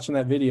remember watching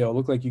that video. It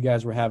looked like you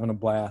guys were having a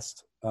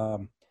blast.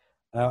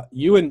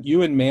 You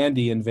and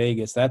Mandy in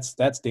Vegas,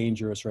 that's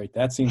dangerous, right?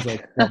 That seems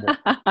like trouble.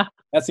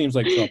 That seems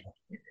like trouble.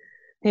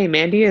 Hey,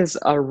 Mandy is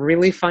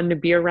really fun to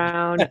be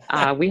around.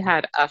 We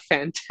had a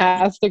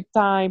fantastic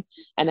time.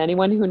 And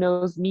anyone who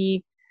knows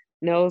me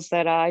knows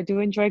that I do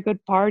enjoy a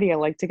good party. I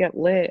like to get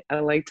lit. I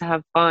like to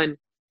have fun.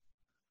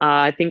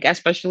 I think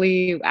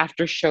especially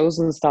after shows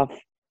and stuff,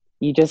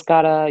 you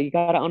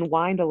gotta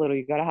unwind a little.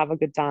 You gotta have a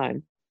good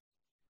time.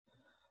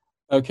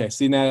 Okay,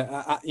 see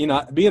now,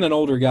 being an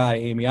older guy,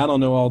 Amy, I don't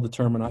know all the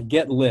terminology.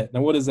 Get lit.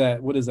 Now, what is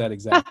that? What is that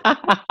exactly?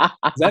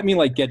 Does that mean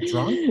like get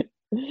drunk?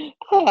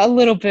 A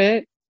little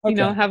bit.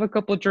 Okay. have a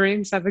couple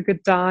drinks, have a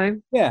good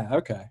time. Yeah.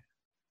 Okay.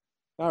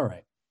 All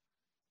right.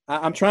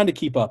 I'm trying to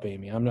keep up,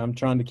 Amy. I'm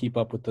trying to keep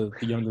up with the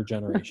younger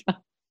generation.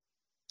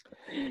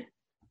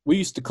 We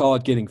used to call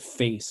it getting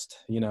faced,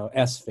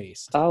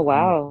 S-faced. Oh,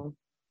 wow.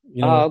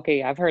 You know Oh, what?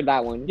 okay. I've heard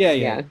that one. Yeah,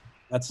 yeah, yeah. Yeah.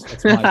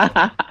 That's my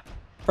thing.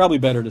 Probably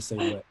better to say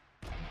lit.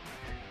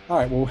 All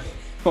right, well,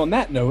 on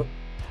that note,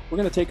 we're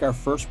going to take our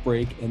first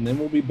break, and then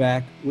we'll be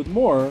back with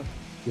more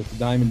with the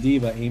Diamond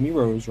Diva, Amy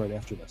Rose, right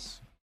after this.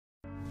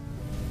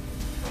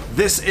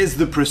 This is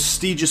the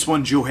prestigious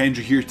one, Joe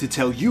Hendry here to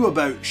tell you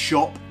about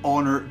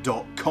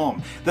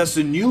shophonor.com. That's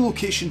the new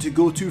location to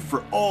go to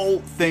for all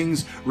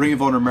things Ring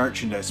of Honor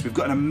merchandise. We've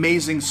got an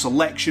amazing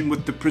selection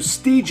with the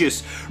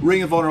prestigious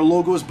Ring of Honor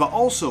logos, but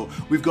also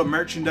we've got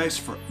merchandise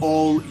for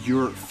all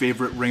your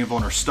favorite Ring of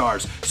Honor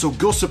stars. So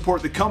go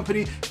support the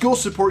company, go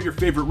support your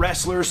favorite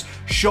wrestlers,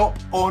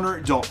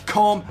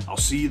 shophonor.com. I'll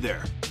see you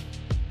there.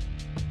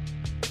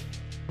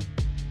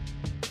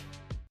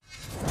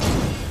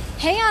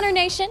 Hey Honor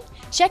Nation!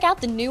 Check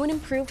out the new and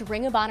improved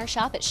Ring of Honor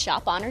shop at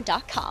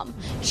shophonor.com.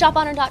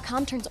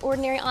 Shophonor.com turns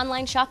ordinary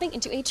online shopping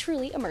into a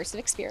truly immersive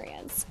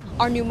experience.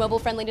 Our new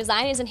mobile-friendly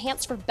design is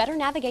enhanced for better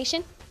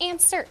navigation and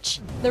search.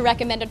 The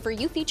Recommended For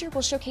You feature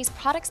will showcase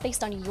products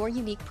based on your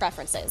unique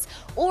preferences,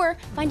 or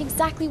find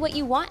exactly what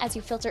you want as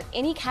you filter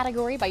any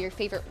category by your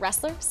favorite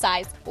wrestler,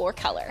 size, or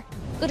color.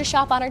 Go to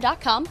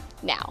shophonor.com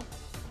now.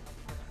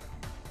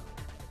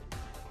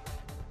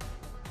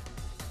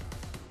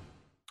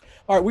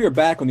 All right, we are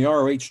back on the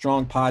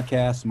ROHStrong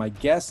podcast. My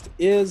guest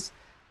is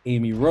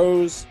Amy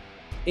Rose.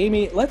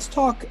 Amy, let's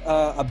talk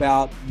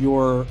about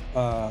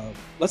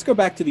let's go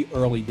back to the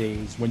early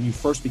days when you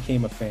first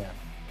became a fan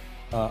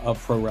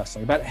of pro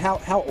wrestling. About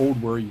how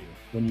old were you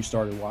when you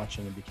started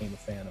watching and became a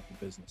fan of the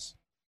business?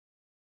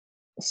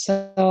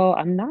 So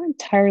I'm not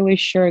entirely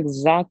sure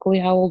exactly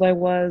how old I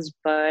was,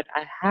 but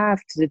I have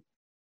to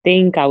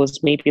think I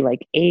was maybe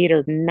like 8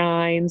 or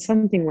 9,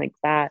 something like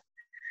that.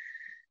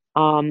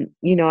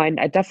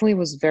 I definitely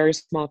was a very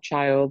small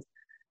child,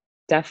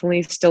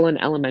 definitely still in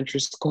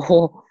elementary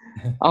school.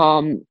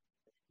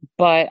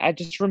 But I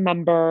just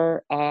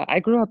remember I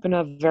grew up in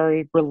a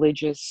very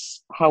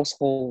religious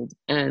household.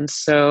 And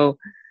so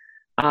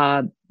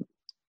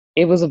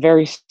it was a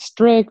very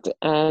strict,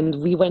 and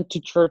we went to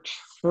church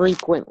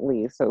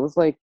frequently. So it was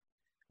like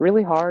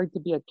really hard to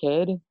be a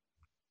kid.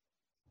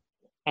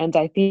 And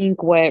I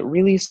think what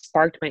really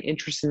sparked my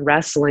interest in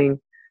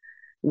wrestling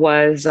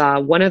was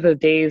one of the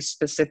days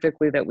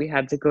specifically that we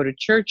had to go to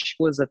church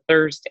was a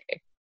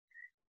Thursday.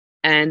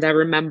 And I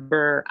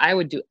remember I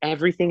would do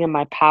everything in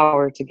my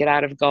power to get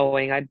out of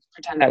going. I'd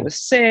pretend I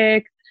was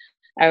sick.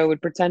 I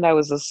would pretend I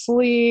was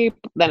asleep.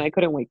 Then I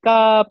couldn't wake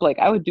up. Like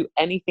I would do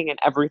anything and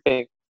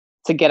everything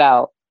to get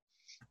out.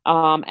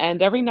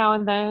 And every now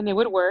and then it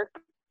would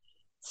work.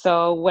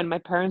 So when my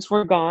parents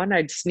were gone,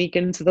 I'd sneak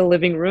into the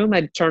living room.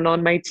 I'd turn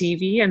on my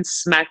TV and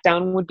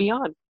SmackDown would be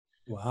on.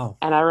 Wow.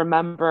 And I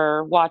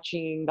remember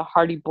watching the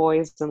Hardy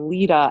Boys and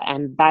Lita,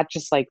 and that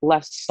just like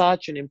left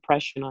such an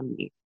impression on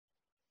me.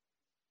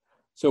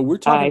 So are we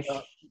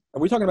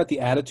talking about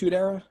the Attitude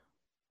Era?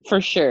 For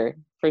sure.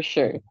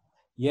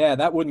 Yeah,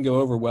 that wouldn't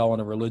go over well in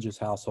a religious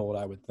household,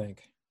 I would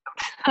think.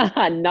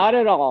 Not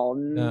at all.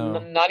 No.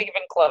 Not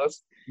even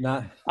close.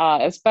 Not.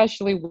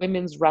 Especially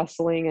women's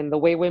wrestling and the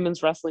way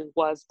women's wrestling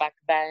was back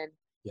then.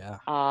 Yeah.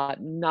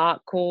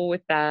 Not cool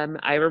with them.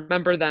 I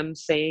remember them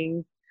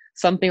saying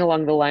something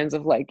along the lines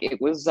of like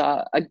it was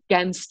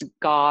against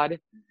God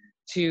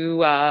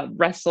to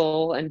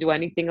wrestle and do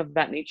anything of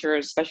that nature,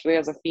 especially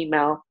as a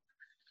female.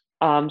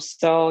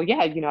 So yeah,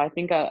 I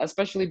think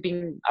especially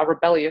being a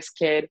rebellious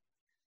kid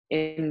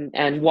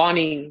and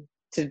wanting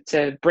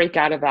to break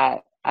out of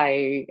that,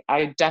 I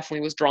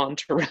definitely was drawn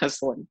to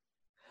wrestling.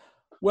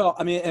 Well,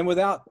 I mean, and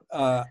without,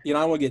 I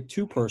don't want to get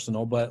too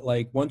personal, but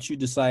like once you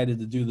decided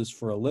to do this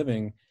for a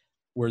living,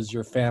 was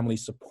your family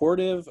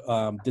supportive?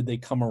 Did they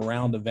come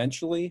around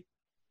eventually,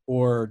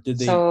 or did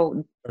they?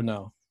 Or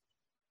no?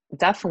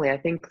 Definitely, I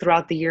think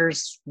throughout the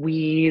years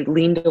we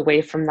leaned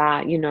away from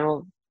that.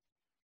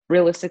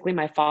 Realistically,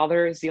 my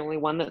father is the only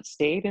one that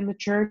stayed in the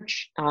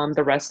church.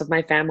 The rest of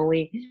my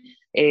family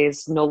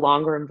is no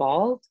longer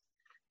involved,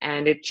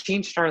 and it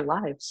changed our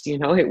lives.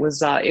 It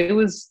was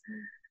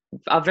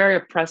a very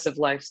oppressive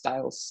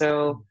lifestyle.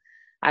 So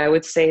I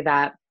would say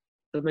that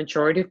the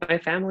majority of my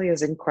family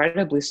is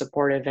incredibly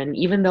supportive. And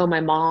even though my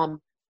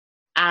mom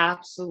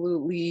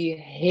absolutely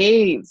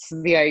hates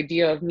the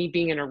idea of me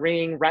being in a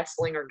ring,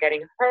 wrestling, or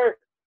getting hurt,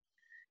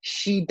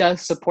 she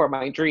does support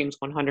my dreams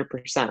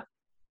 100%.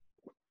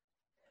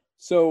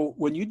 So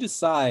when you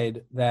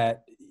decide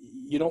that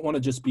you don't want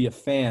to just be a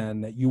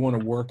fan, that you want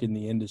to work in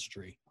the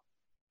industry,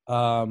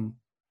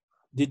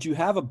 did you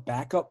have a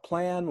backup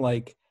plan?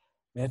 Like,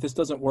 man, if this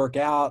doesn't work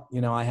out,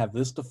 I have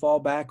this to fall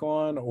back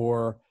on,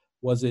 or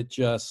was it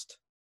just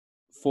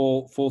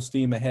full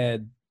steam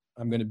ahead?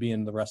 I'm going to be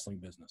in the wrestling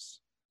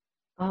business.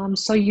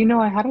 So,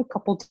 I had a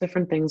couple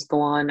different things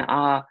go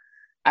on.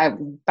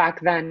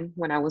 Back then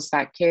when I was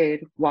that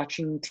kid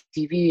watching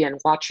TV and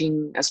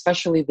watching,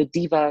 especially the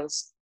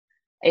divas,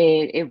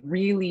 it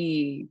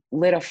really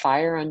lit a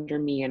fire under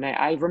me. And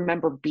I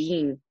remember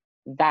being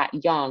that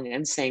young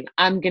and saying,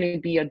 I'm going to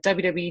be a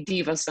WWE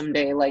diva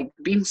someday, like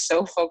being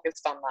so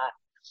focused on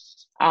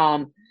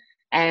that.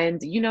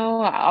 And, you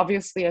know,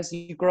 obviously as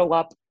you grow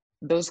up,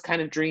 those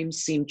kind of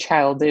dreams seem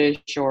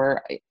childish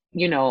or,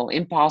 you know,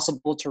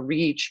 impossible to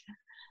reach.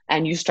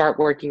 And you start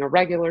working a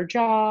regular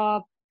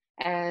job.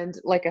 And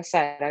like I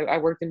said, I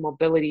worked in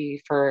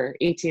mobility for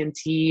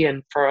AT&T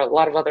and for a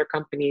lot of other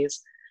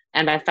companies.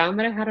 And I found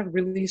that I had a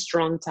really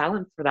strong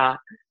talent for that.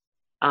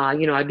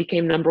 You know, I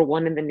became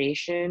 #1 in the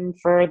nation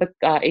for the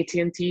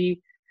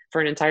AT&T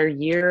for an entire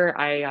year.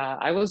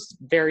 I was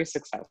very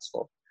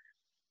successful.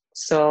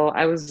 So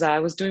I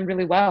was doing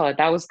really well.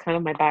 That was kind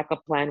of my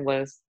backup plan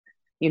was,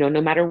 you know,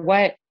 no matter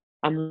what,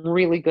 I'm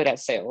really good at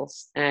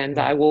sales and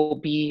I will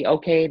be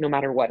okay no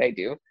matter what I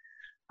do.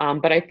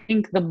 But I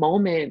think the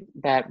moment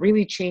that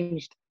really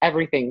changed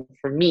everything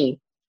for me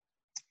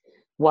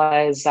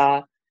was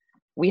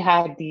we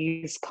had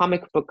these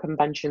comic book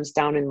conventions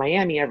down in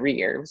Miami every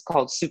year. It was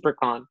called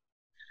SuperCon.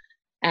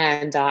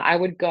 And I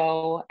would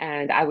go,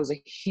 and I was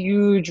a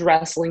huge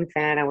wrestling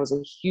fan.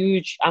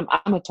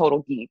 I'm a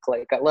total geek.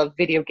 Like, I love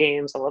video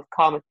games. I love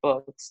comic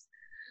books.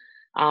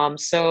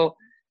 So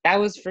that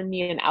was for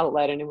me an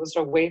outlet, and it was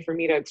a way for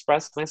me to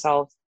express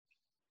myself.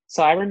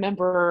 So I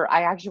remember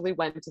I actually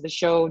went to the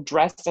show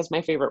dressed as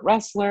my favorite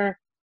wrestler.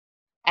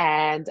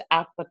 And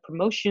at the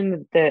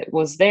promotion that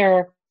was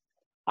there,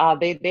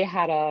 they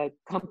had a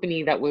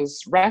company that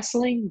was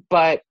wrestling,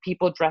 but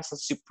people dressed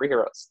as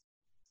superheroes.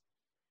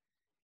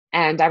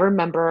 And I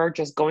remember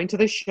just going to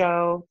the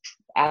show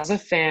as a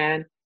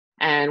fan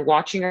and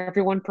watching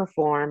everyone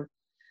perform.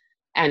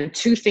 And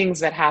two things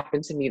that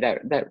happened to me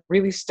that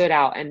really stood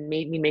out and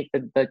made me make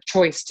the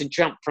choice to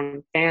jump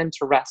from fan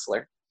to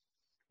wrestler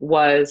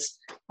was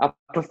a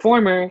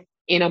performer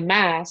in a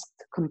mask,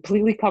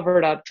 completely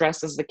covered up,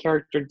 dressed as the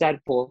character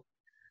Deadpool.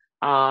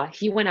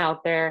 He went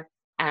out there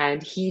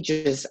and he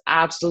just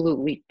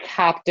absolutely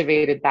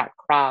captivated that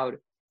crowd.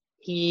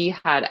 He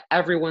had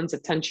everyone's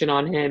attention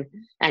on him,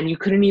 and you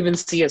couldn't even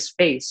see his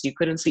face. You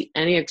couldn't see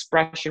any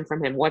expression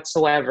from him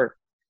whatsoever.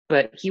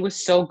 But he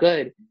was so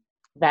good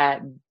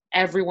that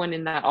everyone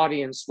in that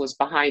audience was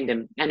behind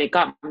him, and it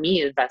got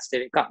me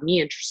invested. It got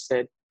me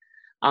interested.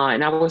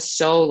 And I was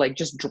so like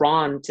just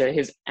drawn to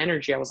his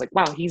energy. I was like,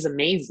 wow, he's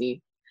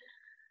amazing.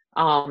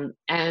 And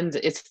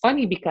it's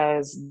funny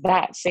because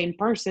that same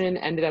person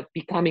ended up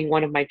becoming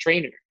one of my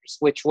trainers,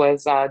 which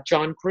was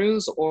John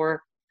Cruz,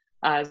 or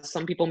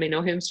some people may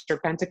know him,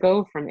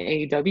 Serpentico from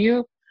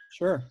AEW.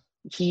 Sure.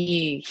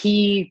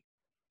 He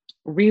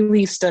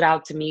really stood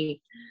out to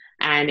me,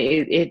 and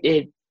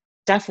it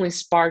definitely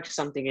sparked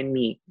something in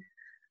me.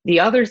 The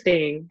other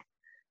thing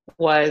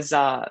was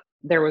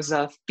there was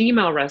a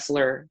female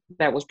wrestler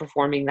that was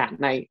performing that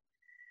night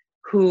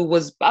who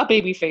was a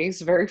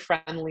babyface, very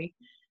friendly.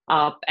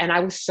 And I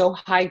was so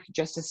hyped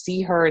just to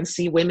see her and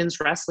see women's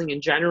wrestling in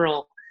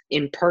general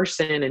in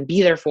person and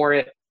be there for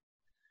it.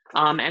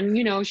 And,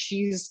 you know,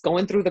 she's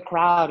going through the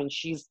crowd and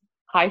she's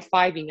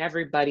high-fiving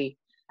everybody.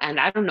 And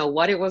I don't know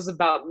what it was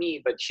about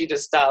me, but she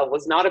just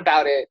was not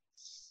about it.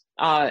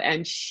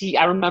 And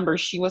I remember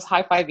she was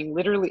high-fiving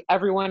literally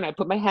everyone. I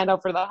put my hand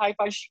out for the high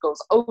five. She goes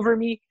over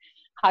me,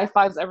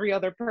 high-fives every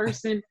other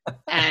person.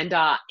 And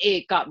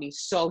it got me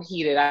so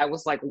heated. I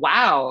was like,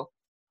 wow,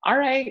 all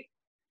right.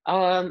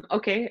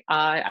 Okay,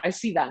 I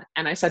see that.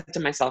 And I said to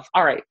myself,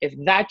 all right, if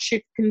that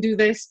chick can do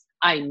this,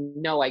 I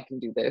know I can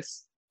do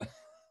this.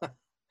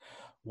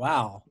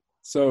 Wow.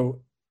 So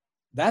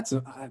that's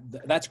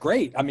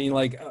great. I mean,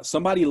 like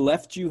somebody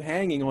left you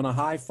hanging on a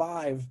high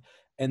five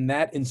and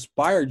that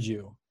inspired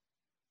you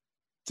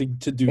to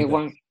do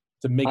that,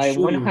 to make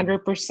sure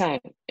 100%.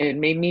 It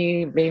made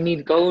me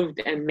go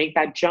and make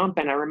that jump.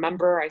 And I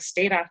remember I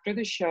stayed after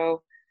the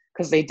show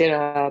because they did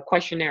a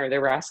questionnaire. They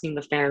were asking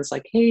the fans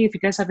like, hey, if you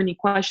guys have any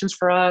questions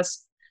for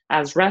us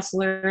as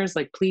wrestlers,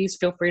 like, please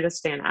feel free to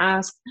stay and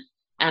ask.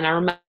 And I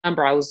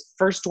remember I was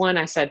first one.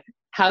 I said,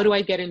 how do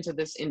I get into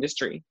this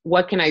industry?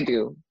 What can I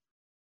do?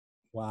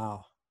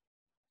 Wow.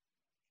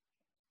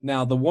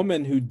 Now, the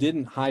woman who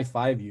didn't high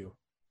five you,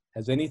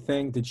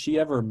 did she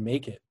ever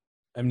make it?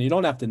 I mean, you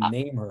don't have to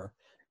name her,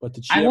 but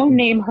did she I won't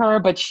name her,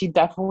 but she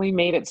definitely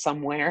made it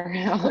somewhere.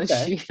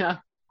 Okay.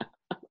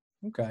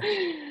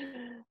 Okay.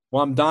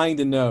 Well, I'm dying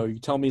to know. You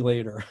tell me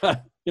later.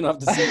 You don't have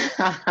to say.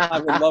 I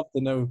would love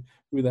to know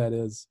who that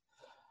is.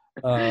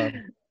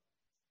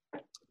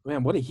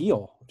 Man, what a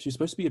heel. She's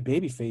supposed to be a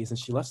baby face, and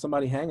she left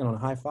somebody hanging on a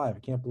high five. I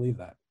can't believe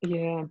that.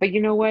 Yeah, but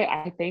you know what?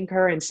 I thank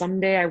her, and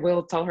someday I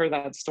will tell her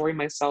that story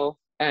myself,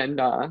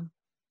 and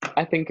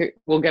I think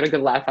we'll get a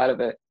good laugh out of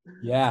it.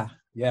 Yeah.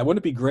 Wouldn't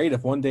it be great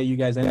if one day you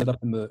guys ended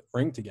up in the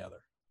ring together?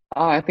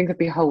 Oh, I think it'd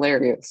be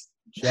hilarious.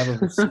 She'd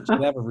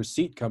have a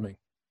receipt coming.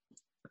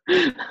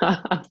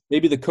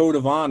 Maybe the code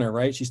of honor,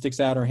 right? She sticks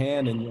out her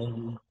hand and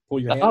you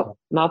pull your hand up.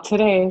 Not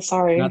today.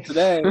 Sorry. Not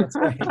today. That's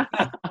right.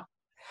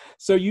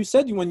 So you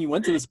said when you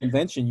went to this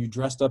convention, you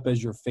dressed up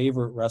as your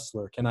favorite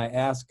wrestler. Can I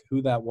ask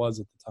who that was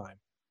at the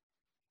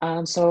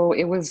time? So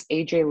it was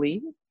AJ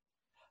Lee.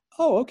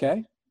 Oh,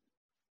 okay.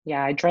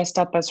 Yeah, I dressed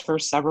up as her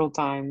several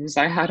times.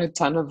 I had a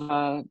ton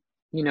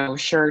of,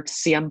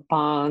 shirts, CM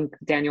Punk,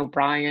 Daniel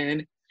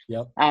Bryan.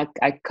 Yep.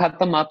 I cut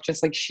them up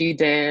just like she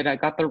did. I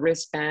got the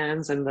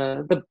wristbands and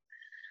the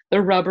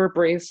rubber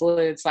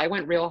bracelets. I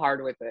went real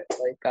hard with it.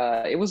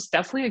 It was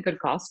definitely a good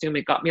costume.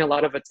 It got me a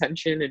lot of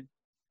attention and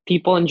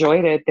people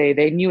enjoyed it.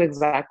 They knew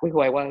exactly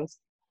who I was.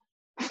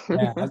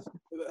 Yeah, I was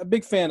a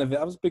big fan of it.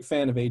 I was a big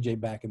fan of AJ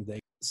back in the day.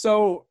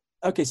 So,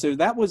 okay, so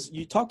that was,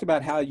 you talked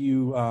about how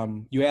you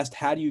asked,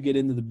 how do you get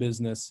into the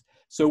business?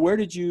 So where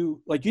did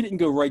you, like, you didn't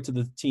go right to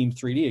the Team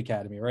 3D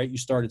Academy, right? You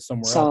started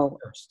somewhere else So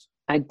first.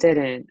 I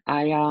didn't.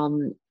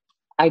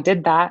 I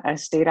did that. I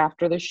stayed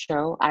after the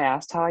show. I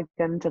asked how I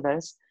get into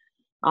this.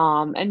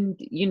 And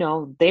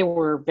they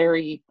were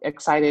very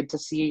excited to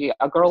see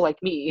a girl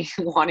like me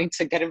wanting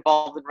to get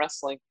involved in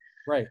wrestling.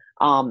 Right.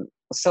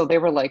 So they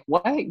were like,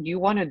 what, you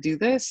want to do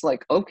this?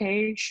 Like,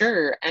 okay,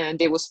 sure.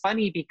 And it was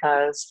funny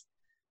because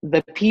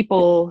the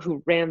people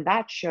who ran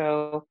that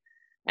show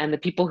and the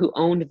people who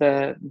owned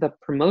the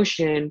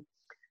promotion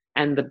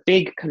and the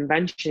big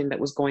convention that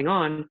was going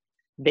on,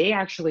 they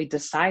actually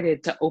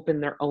decided to open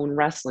their own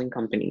wrestling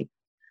company.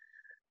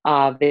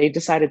 They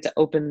decided to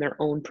open their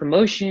own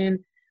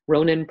promotion.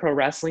 Ronin Pro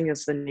Wrestling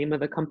is the name of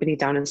the company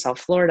down in South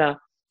Florida.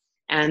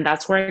 And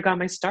that's where I got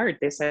my start.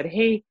 They said,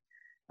 hey,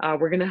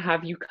 we're going to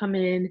have you come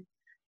in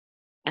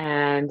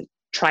and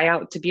try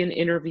out to be an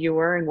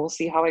interviewer and we'll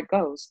see how it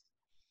goes.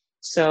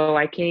 So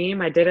I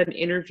came, I did an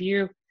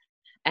interview,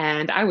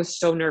 and I was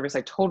so nervous.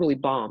 I totally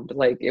bombed.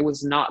 Like, it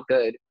was not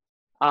good.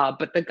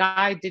 But the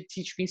guy did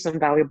teach me some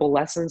valuable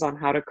lessons on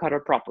how to cut a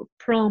proper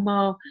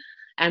promo.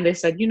 And they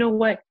said, you know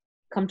what?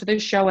 Come to the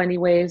show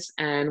anyways,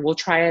 and we'll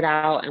try it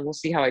out and we'll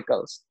see how it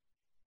goes.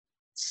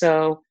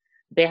 So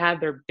they had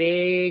their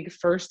big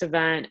first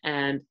event,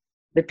 and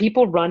the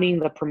people running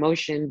the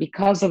promotion,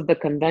 because of the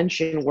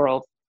convention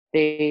world,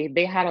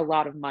 they had a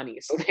lot of money.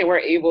 So they were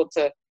able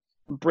to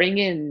bring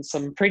in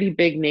some pretty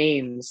big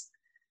names.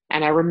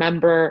 And I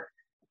remember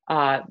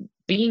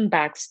being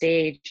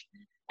backstage,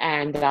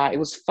 and it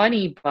was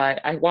funny,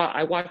 but I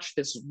watched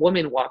this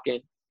woman walk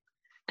in,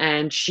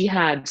 and she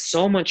had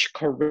so much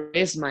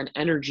charisma and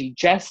energy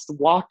just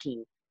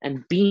walking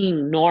and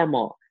being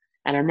normal.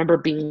 And I remember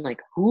being like,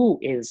 who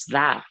is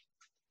that?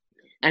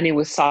 And it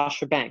was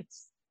Sasha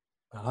Banks.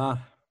 Uh-huh.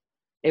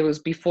 It was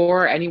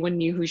before anyone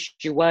knew who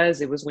she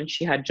was. It was when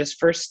she had just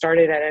first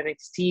started at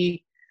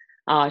NXT.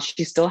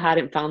 She still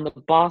hadn't found the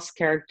boss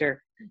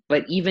character.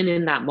 But even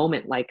in that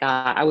moment,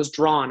 I was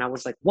drawn. I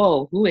was like,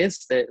 whoa, who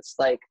is this?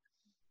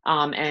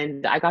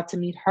 And I got to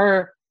meet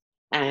her,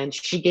 and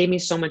she gave me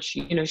so much,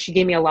 she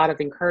gave me a lot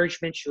of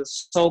encouragement. She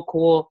was so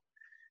cool.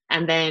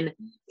 And then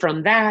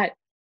from that,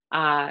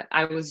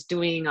 I was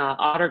doing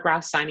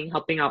autograph signing,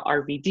 helping out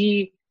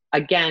RVD.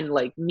 Again,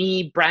 like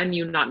me, brand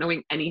new, not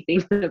knowing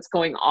anything that's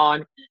going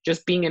on,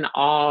 just being in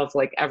awe of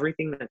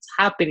everything that's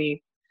happening.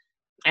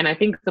 And I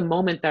think the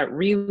moment that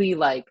really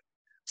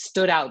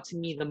stood out to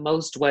me the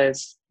most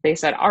was they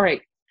said, all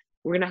right,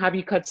 we're going to have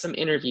you cut some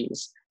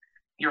interviews.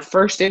 Your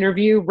first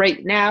interview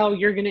right now,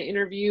 you're going to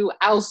interview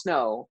Al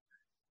Snow.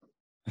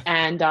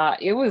 And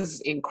it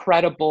was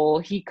incredible.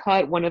 He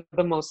cut one of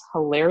the most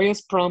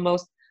hilarious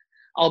promos,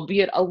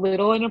 albeit a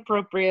little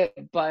inappropriate,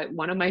 but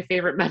one of my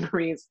favorite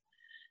memories.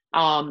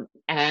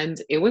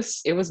 And it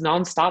was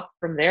nonstop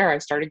from there. I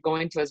started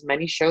going to as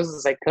many shows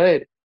as I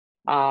could.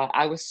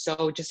 I was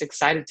so just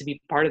excited to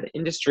be part of the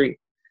industry,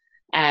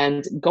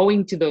 and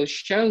going to those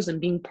shows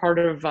and being part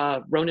of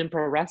Ronin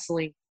Pro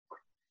Wrestling.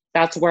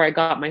 That's where I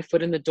got my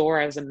foot in the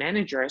door as a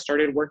manager. I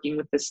started working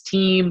with this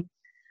team.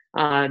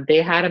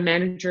 They had a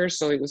manager,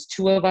 so it was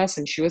two of us,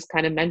 and she was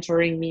kind of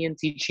mentoring me and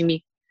teaching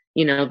me,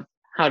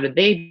 how did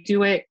they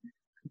do it.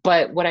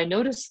 But what I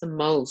noticed the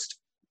most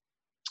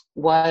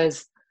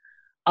was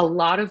a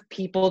lot of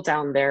people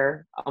down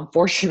there,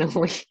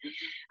 unfortunately,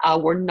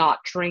 were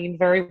not trained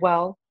very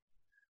well.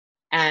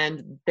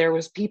 And there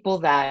was people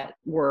that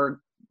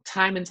were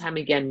time and time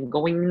again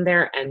going in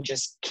there and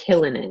just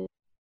killing it.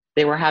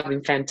 They were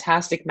having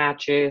fantastic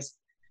matches.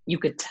 You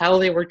could tell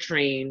they were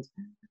trained,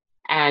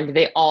 and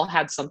they all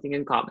had something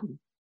in common.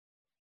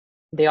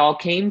 They all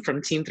came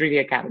from Team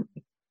 3D Academy.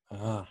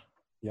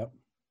 Yep.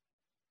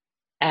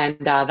 And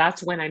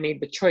that's when I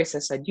made the choice. I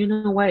said, you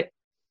know what?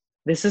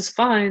 This is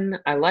fun.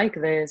 I like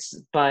this.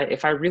 But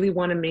if I really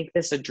want to make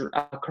this a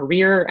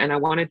career and I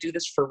want to do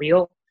this for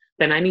real,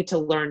 then I need to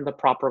learn the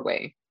proper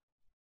way.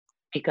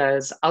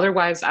 Because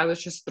otherwise I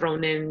was just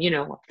thrown in,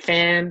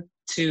 fan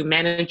to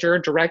manager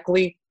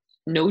directly,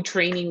 no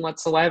training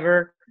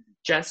whatsoever,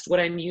 just what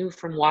I knew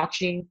from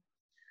watching.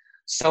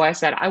 So I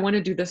said, I want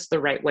to do this the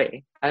right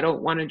way. I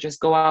don't want to just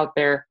go out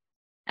there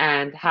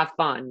and have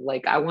fun.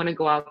 I want to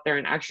go out there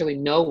and actually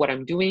know what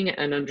I'm doing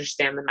and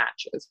understand the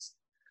matches.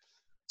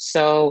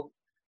 So,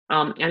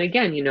 and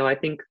again, I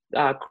think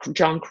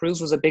John Cruz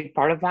was a big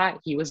part of that.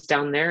 He was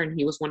down there, and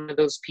he was one of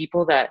those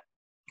people that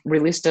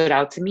really stood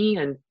out to me.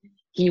 And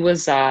he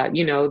was,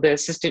 the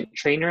assistant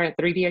trainer at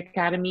 3D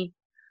Academy.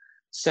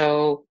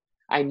 So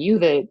I knew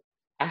that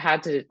I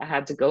had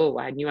to go.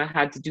 I knew I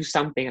had to do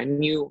something. I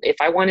knew if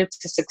I wanted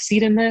to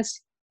succeed in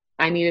this,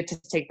 I needed to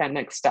take that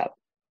next step.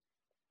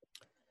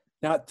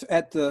 Now,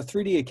 at the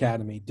 3D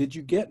Academy, did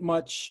you get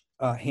much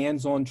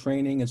hands-on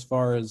training as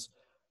far as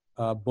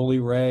Bully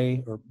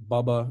Ray or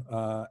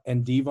Bubba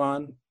and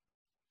Devon?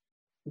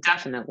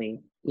 Definitely.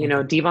 You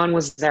know, Devon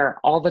was there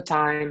all the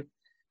time.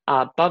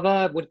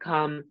 Bubba would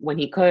come when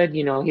he could.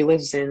 You know, he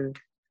lives in,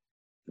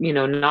 he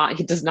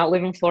does not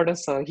live in Florida,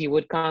 so he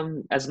would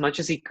come as much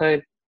as he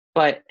could.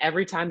 But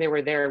every time they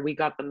were there, we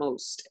got the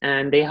most,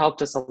 and they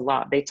helped us a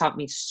lot. They taught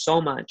me so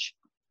much.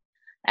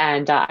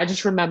 And I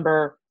just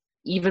remember,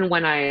 even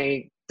when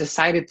I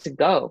decided to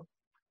go,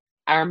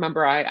 I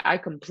remember I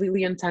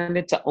completely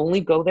intended to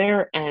only go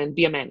there and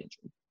be a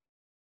manager.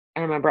 I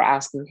remember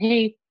asking,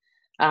 hey,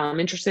 I'm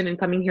interested in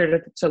coming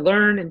here to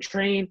learn and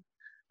train,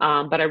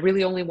 but I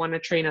really only want to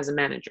train as a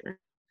manager.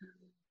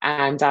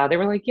 And they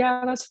were like,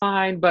 yeah, that's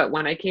fine. But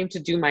when I came to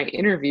do my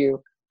interview,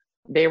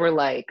 they were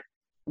like,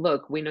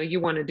 look, we know you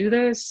want to do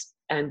this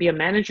and be a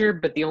manager,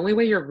 but the only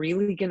way you're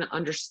really going to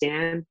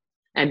understand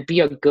and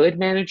be a good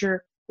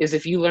manager is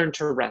if you learn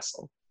to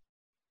wrestle.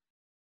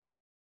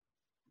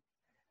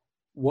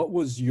 What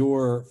was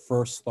your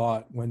first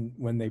thought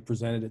when they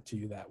presented it to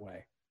you that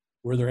way?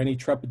 Were there any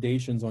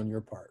trepidations on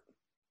your part?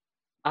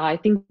 I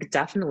think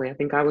definitely. I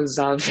think I was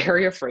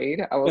very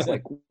afraid. I was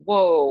like,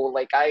 whoa,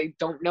 like, I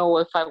don't know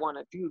if I want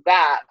to do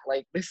that.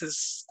 Like, this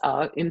is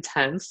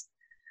intense.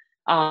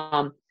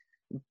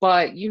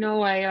 But, you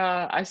know,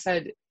 I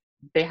said,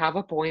 they have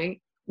a point.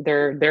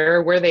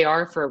 They're where they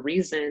are for a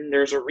reason.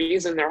 There's a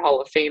reason they're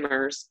Hall of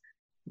Famers.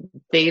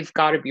 They've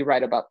got to be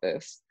right about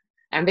this.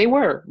 And they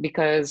were,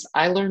 because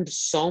I learned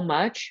so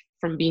much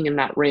from being in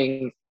that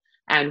ring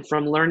and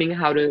from learning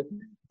how to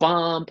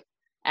bump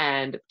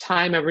and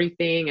time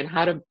everything and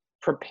how to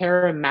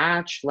prepare a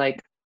match.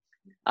 Like,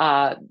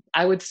 I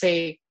would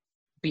say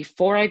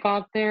before I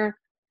got there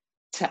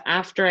to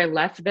after I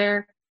left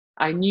there,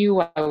 I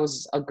knew I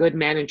was a good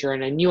manager,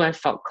 and I knew I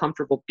felt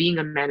comfortable being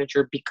a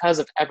manager because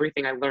of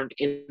everything I learned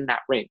in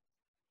that ring.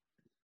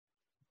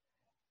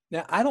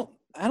 Now, I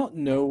don't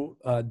know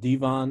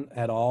Devon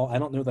at all. I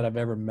don't know that I've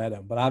ever met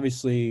him, but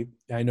obviously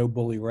I know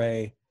Bully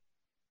Ray.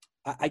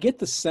 I get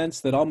the sense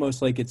that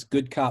almost like it's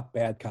good cop,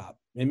 bad cop.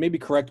 And maybe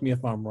correct me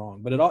if I'm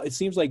wrong, but it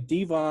seems like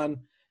Devon,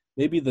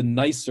 maybe the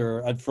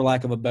nicer, for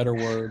lack of a better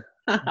word,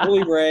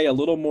 Bully Ray, a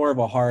little more of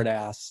a hard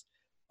ass.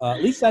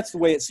 At least that's the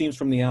way it seems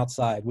from the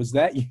outside. Was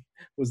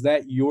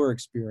that your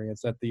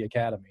experience at the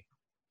academy?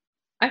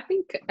 I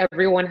think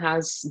everyone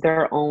has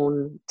their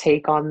own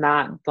take on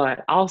that,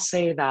 but I'll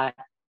say that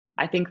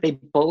I think they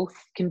both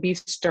can be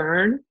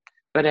stern,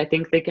 but I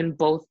think they can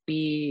both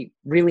be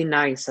really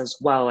nice as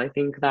well. I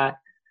think that,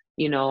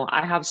 you know,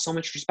 I have so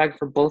much respect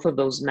for both of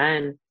those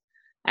men,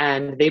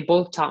 and they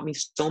both taught me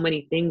so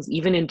many things,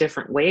 even in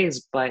different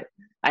ways. But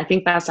I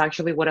think that's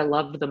actually what I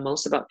love the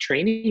most about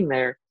training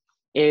there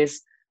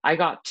is I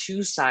got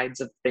two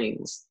sides of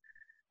things.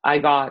 I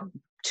got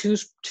two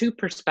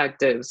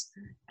perspectives,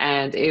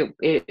 and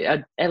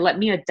it let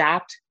me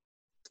adapt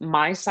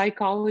my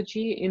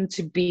psychology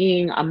into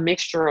being a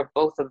mixture of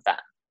both of them.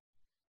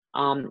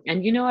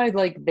 And you know,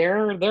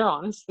 they're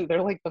honestly,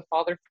 they're like the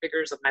father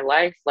figures of my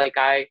life. Like,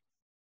 I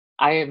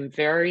am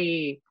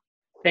very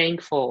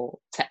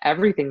thankful to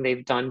everything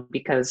they've done,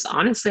 because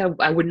honestly,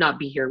 I would not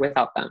be here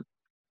without them.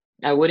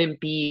 I wouldn't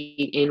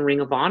be in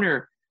Ring of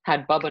Honor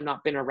had Bubba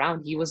not been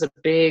around. He was a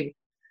big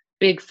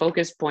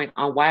focus point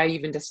on why I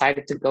even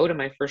decided to go to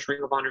my first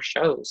Ring of Honor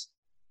shows.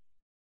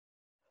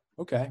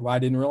 Okay. Well, I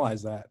didn't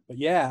realize that. But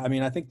yeah, I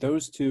mean, I think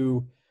those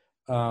two,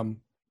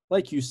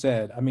 like you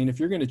said, I mean, if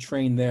you're going to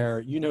train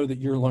there, you know that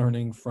you're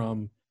learning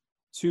from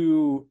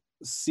two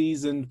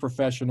seasoned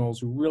professionals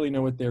who really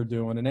know what they're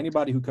doing, and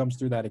anybody who comes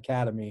through that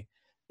academy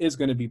is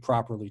going to be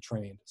properly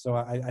trained. So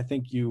I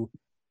think you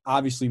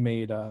obviously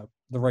made the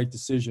right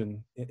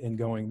decision in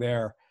going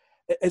there.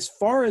 As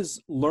far as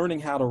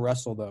learning how to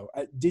wrestle, though,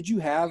 did you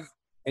have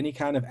any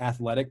kind of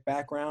athletic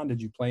background? Did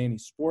you play any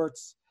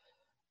sports?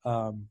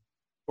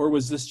 Or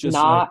was this just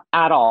not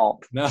at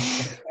all? No.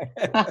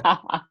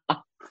 I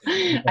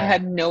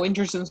had no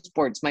interest in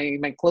sports.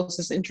 My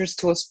closest interest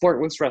to a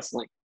sport was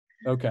wrestling.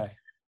 Okay.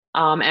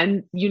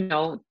 And you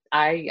know,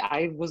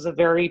 I was a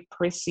very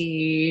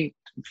prissy,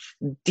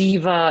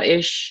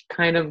 diva-ish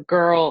kind of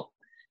girl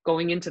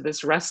going into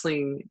this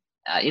wrestling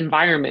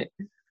environment.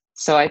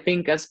 So I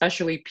think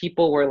especially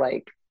people were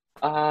like,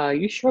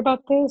 you sure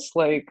about this?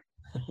 Like,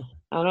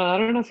 I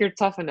don't know if you're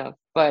tough enough.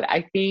 But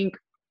I think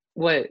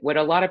what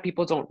a lot of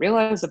people don't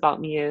realize about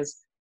me is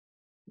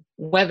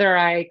whether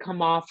I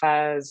come off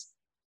as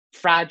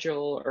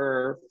fragile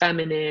or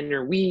feminine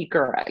or weak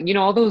or, you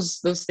know, all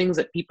those things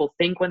that people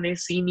think when they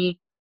see me,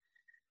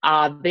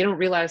 they don't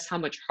realize how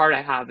much heart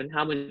I have and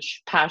how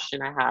much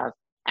passion I have.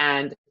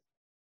 And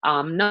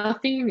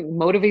nothing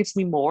motivates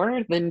me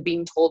more than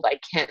being told I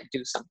can't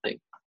do something.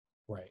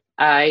 Right.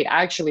 I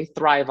actually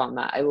thrive on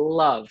that. I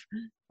love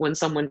when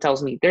someone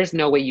tells me there's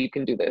no way you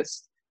can do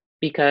this,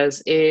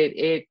 because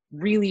it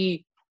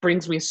really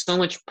brings me so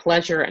much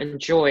pleasure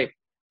and joy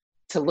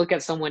to look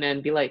at someone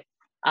and be like,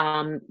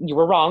 you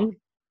were wrong.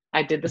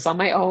 I did this on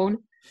my own.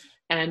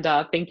 And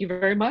thank you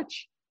very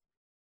much.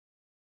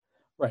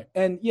 Right.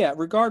 And yeah,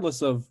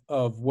 regardless of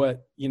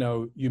what,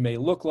 you may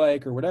look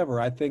like or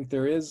whatever, I think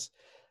there is,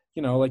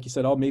 like you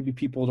said, oh, maybe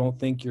people don't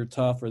think you're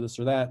tough or this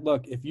or that.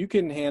 Look, if you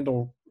can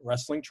handle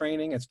wrestling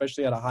training,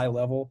 especially at a high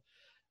level,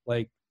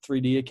 like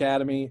 3D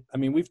Academy, I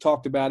mean, we've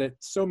talked about it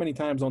so many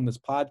times on this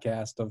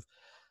podcast of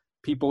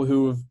people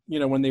who have,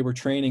 when they were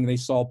training, they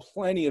saw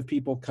plenty of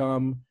people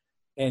come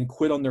and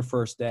quit on their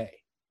first day,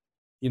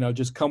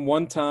 just come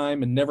one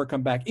time and never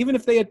come back. Even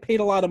if they had paid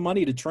a lot of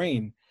money to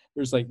train,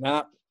 there's like,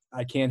 nah,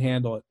 I can't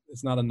handle it.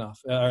 It's not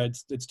enough.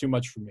 It's too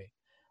much for me.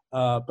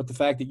 But the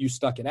fact that you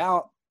stuck it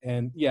out,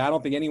 and yeah, I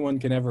don't think anyone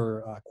can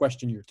ever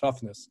question your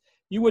toughness.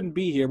 You wouldn't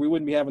be here. We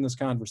wouldn't be having this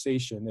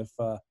conversation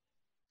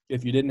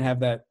if you didn't have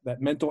that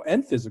mental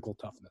and physical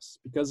toughness,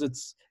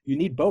 because you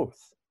need both.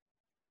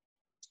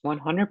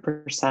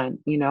 100%,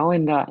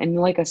 and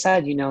like I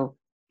said,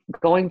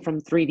 going from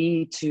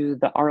 3D to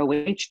the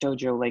ROH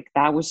dojo, like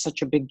that was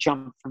such a big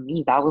jump for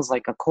me. That was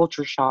like a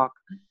culture shock.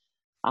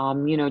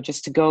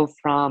 Just to go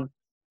from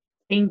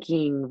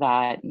thinking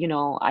that,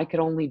 I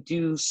could only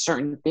do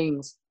certain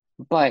things,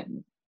 but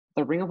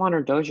the Ring of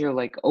Honor dojo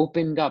like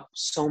opened up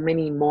so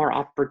many more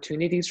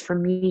opportunities for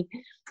me,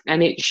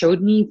 and it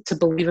showed me to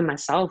believe in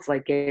myself.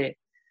 Like it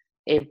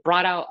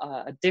brought out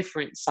a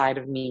different side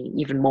of me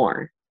even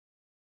more.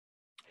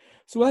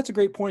 So that's a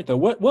great point, though.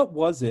 What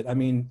was it? I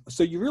mean,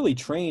 so you really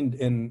trained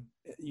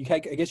I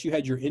guess you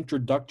had your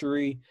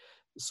introductory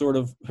sort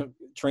of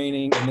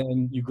training, and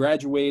then you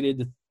graduated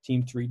to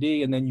Team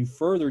 3D, and then you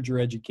furthered your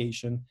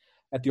education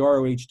at the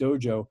ROH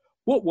dojo.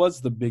 What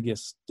was the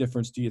biggest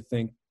difference, do you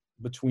think,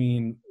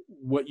 between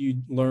what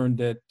you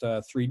learned at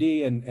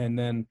 3D and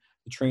then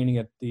the training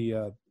at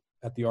the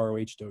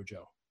ROH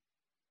dojo?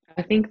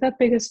 I think the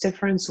biggest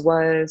difference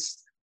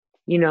was,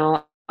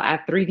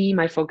 at 3D,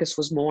 my focus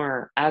was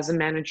more as a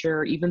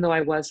manager, even though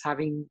I was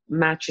having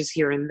matches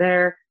here and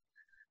there.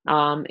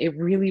 It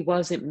really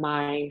wasn't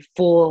my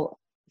full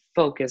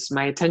focus.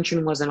 My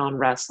attention wasn't on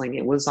wrestling.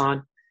 It was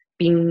on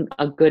being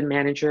a good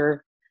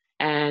manager.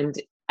 And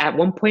at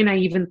one point, I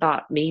even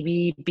thought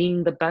maybe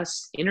being the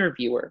best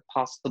interviewer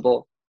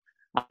possible.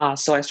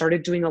 So I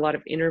started doing a lot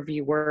of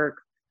interview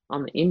work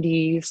on the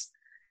indies,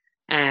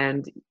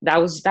 and that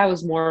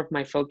was more of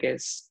my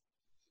focus.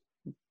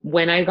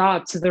 When I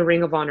got to the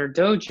Ring of Honor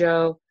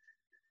dojo,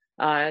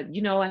 at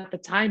the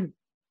time,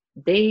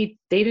 they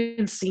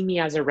didn't see me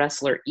as a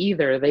wrestler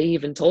either. They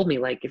even told me,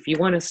 like, if you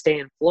want to stay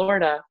in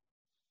Florida,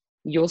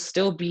 you'll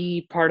still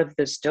be part of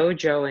this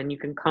dojo, and you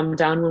can come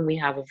down when we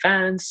have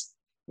events,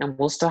 and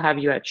we'll still have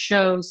you at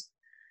shows.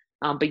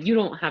 But you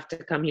don't have to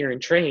come here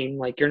and train.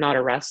 Like, you're not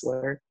a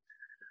wrestler.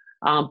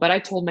 But I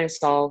told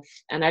myself,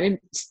 and that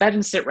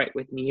didn't sit right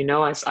with me.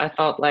 I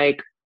felt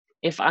like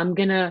if I'm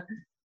gonna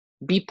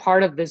be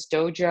part of this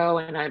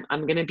dojo and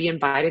I'm gonna be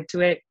invited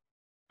to it,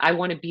 I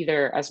want to be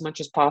there as much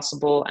as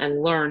possible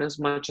and learn as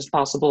much as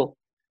possible,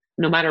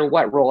 no matter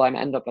what role I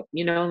end up,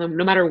 no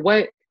matter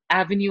what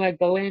avenue I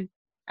go in,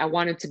 I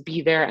wanted to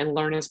be there and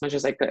learn as much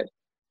as I could.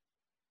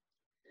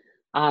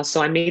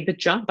 So I made the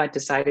jump. I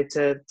decided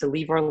to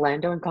leave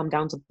Orlando and come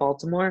down to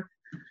Baltimore.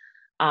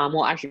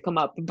 Well, actually come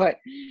up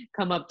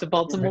to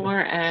Baltimore.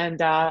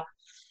 And, I'm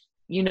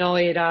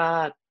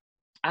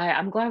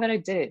glad that I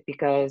did it,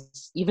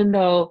 because even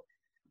though,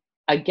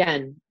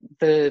 again,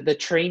 the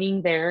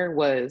training there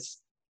was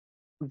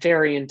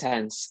very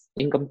intense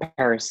in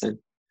comparison.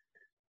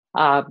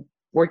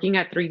 Working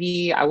at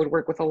 3D, I would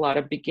work with a lot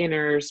of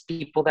beginners,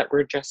 people that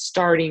were just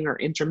starting or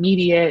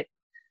intermediate,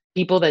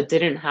 people that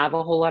didn't have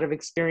a whole lot of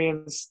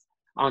experience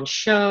on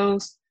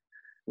shows,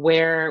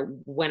 where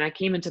when I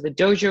came into the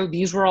dojo,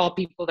 these were all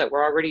people that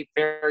were already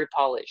very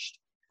polished.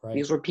 Right.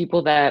 These were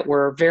people that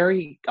were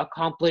very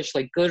accomplished,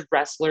 like good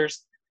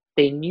wrestlers.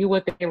 They knew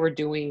what they were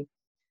doing.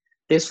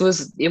 It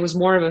was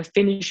more of a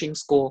finishing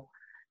school,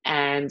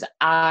 and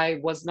I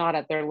was not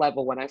at their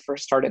level when I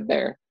first started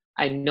there.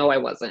 I know I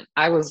wasn't.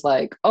 I was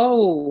like,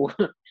 oh,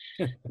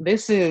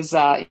 this is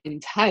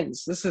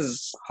intense. This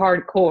is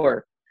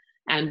hardcore.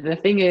 And the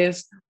thing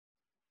is,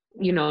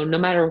 no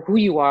matter who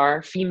you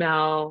are,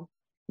 female,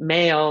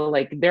 male,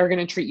 like, they're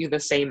going to treat you the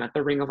same at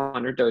the Ring of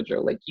Honor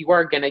dojo. Like, you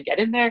are going to get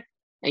in there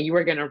and you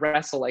are going to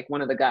wrestle like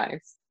one of the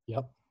guys.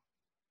 Yep.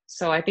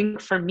 So I think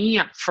for me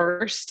at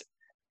first,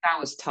 that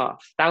was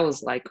tough. That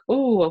was like,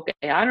 oh,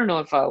 okay, I don't know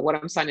if what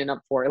I'm signing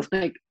up for.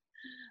 Like,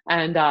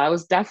 and I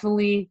was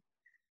definitely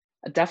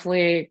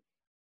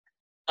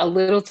a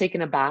little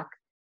taken aback.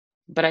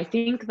 But I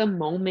think the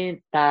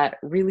moment that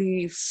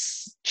really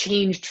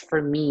changed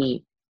for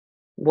me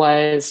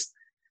was,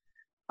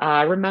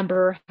 I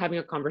remember having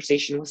a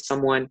conversation with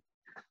someone,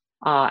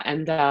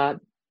 and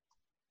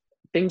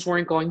things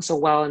weren't going so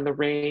well in the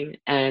ring.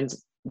 And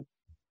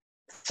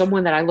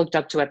someone that I looked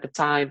up to at the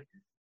time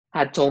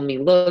had told me,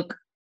 look,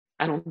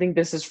 I don't think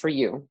this is for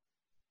you.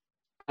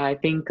 I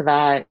think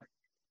that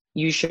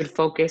you should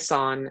focus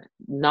on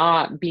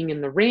not being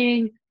in the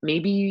ring,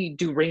 maybe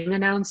do ring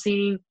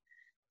announcing,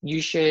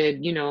 you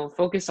should,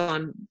 focus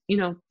on,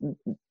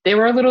 they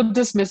were a little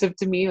dismissive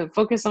to me,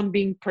 focus on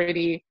being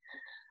pretty.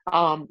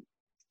 And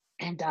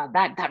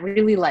that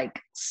really like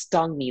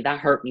stung me. That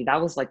hurt me.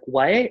 That was like,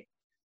 what?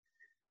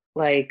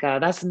 Like,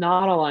 that's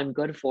not all I'm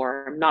good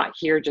for. I'm not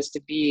here just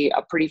to be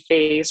a pretty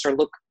face or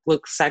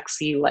look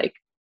sexy. Like,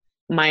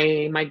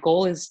 my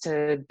goal is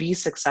to be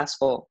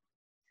successful.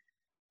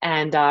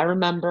 And I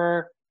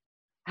remember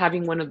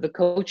having one of the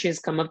coaches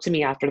come up to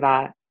me after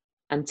that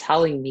and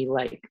telling me,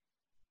 like,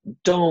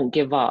 don't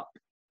give up.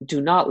 Do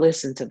not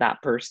listen to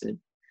that person.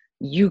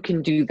 You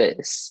can do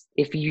this.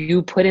 If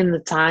you put in the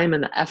time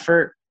and the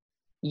effort,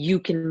 you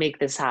can make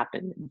this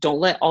happen. Don't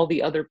let all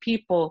the other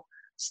people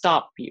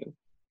stop you.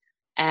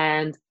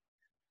 And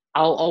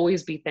I'll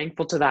always be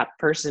thankful to that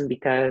person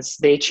because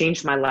they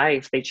changed my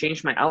life. They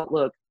changed my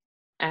outlook.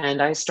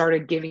 And I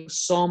started giving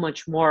so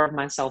much more of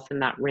myself in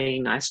that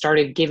ring. I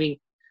started giving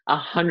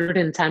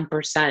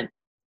 110%.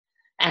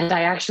 And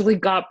I actually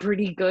got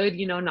pretty good,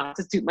 not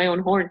to toot my own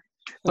horn,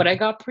 but I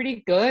got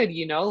pretty good,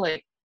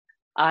 like,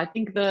 I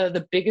think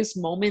the biggest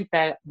moment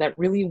that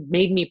really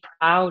made me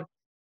proud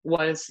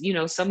was,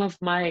 some of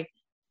my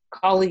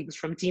colleagues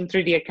from Team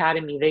 3D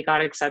Academy, they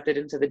got accepted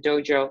into the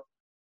dojo.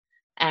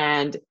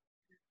 And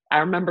I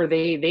remember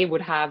they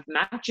would have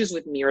matches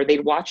with me, or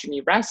they'd watch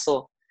me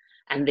wrestle,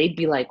 and they'd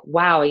be like,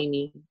 wow,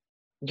 Amy,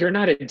 you're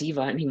not a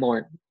diva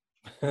anymore.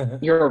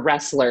 You're a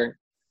wrestler.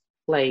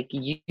 Like,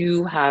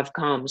 you have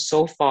come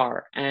so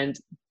far. And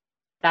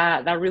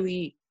that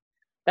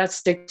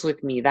sticks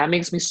with me. That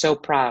makes me so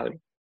proud.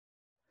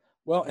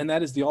 Well, and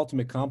that is the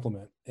ultimate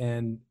compliment.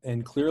 And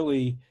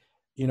clearly,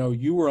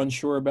 you were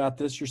unsure about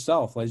this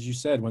yourself, as you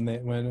said, when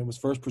it was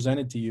first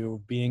presented to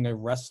you, being a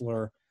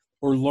wrestler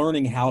or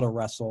learning how to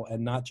wrestle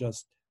and not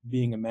just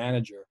being a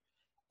manager.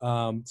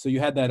 So you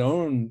had that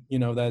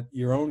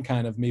your own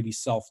kind of maybe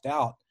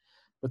self-doubt,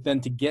 but then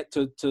to get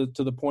to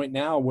the point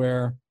now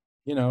where,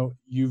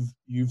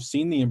 you've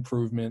seen the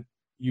improvement,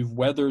 you've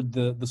weathered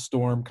the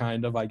storm,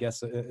 kind of, I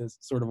guess is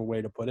sort of a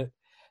way to put it.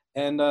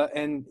 And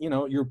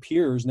your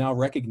peers now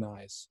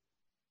recognize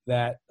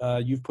that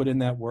you've put in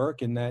that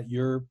work and that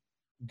you're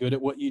good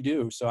at what you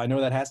do. So I know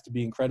that has to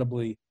be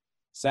incredibly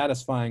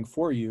satisfying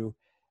for you.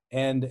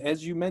 And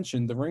as you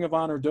mentioned, the Ring of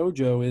Honor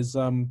Dojo is,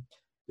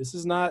 this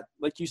is not,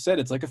 like you said,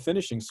 it's like a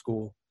finishing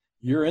school.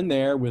 You're in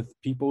there with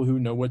people who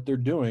know what they're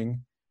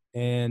doing.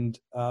 And,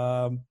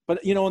 but,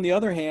 on the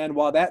other hand,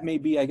 while that may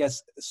be, I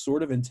guess,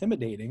 sort of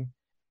intimidating,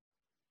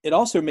 it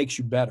also makes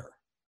you better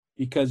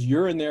because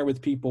you're in there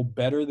with people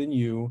better than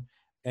you.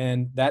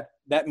 And that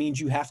means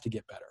you have to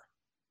get better.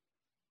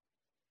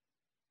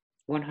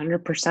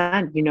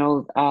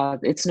 100%.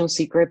 It's no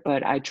secret,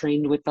 but I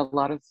trained with a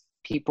lot of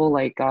people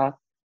like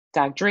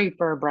Doug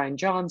Draper, Brian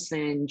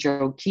Johnson,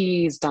 Joe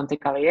Keys, Dante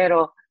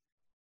Caballero.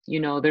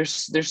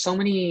 There's so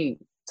many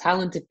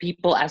talented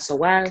people,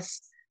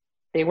 SOS.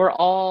 They were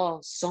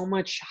all so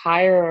much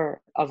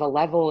higher of a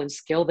level and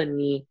skill than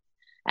me.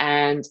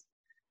 And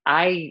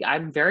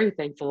I'm very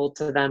thankful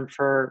to them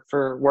for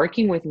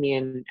working with me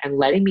and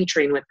letting me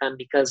train with them,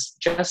 because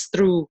just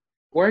through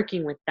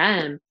working with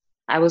them,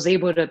 I was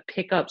able to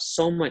pick up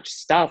so much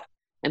stuff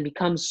and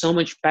become so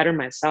much better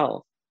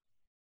myself.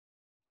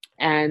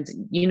 And,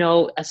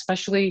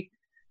 especially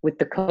with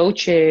the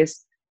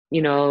coaches,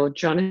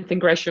 Jonathan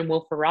Gresham,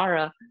 Will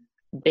Ferrara,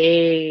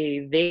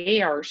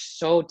 they are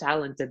so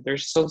talented. They're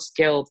so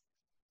skilled.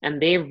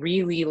 And they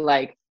really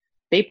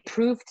they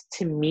proved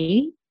to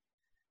me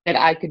that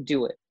I could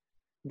do it.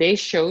 They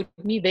showed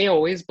me, they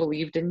always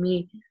believed in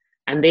me,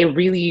 and they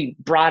really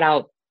brought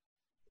out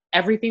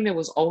everything that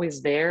was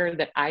always there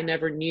that I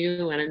never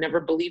knew and I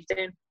never believed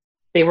in.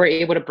 They were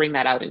able to bring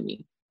that out in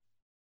me.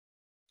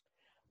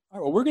 All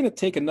right, well, we're going to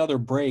take another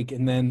break,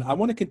 and then I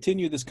want to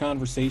continue this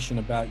conversation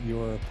about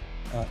your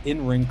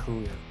in-ring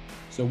career.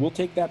 So we'll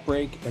take that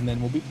break, and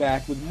then we'll be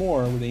back with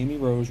more with Amy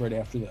Rose right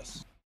after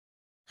this.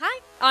 Hi,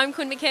 I'm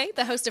Quinn McKay,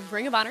 the host of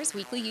Ring of Honor's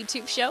weekly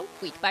YouTube show,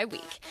 Week by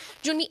Week.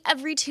 Join me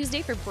every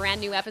Tuesday for brand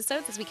new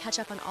episodes as we catch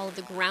up on all of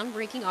the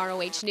groundbreaking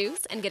ROH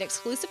news and get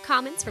exclusive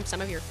comments from some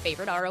of your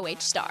favorite ROH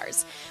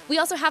stars. We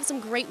also have some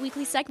great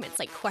weekly segments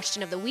like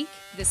Question of the Week,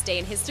 This Day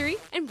in History,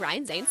 and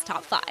Brian Zane's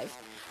Top 5.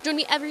 Join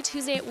me every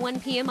Tuesday at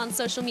 1 p.m. on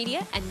social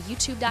media and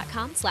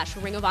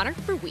youtube.com/Ring of Honor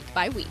for Week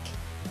by Week.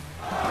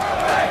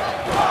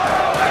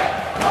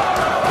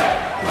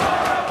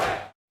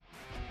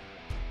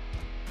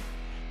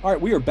 All right,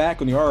 we are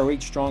back on the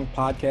ROHStrong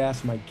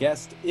podcast. My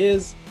guest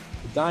is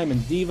the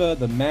Diamond Diva,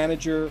 the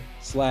manager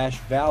 /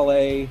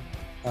 valet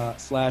 /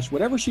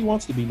 whatever she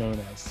wants to be known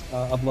as,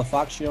 of La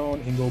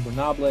Facción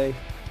Ingobernable,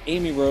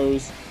 Amy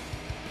Rose.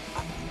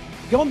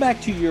 Going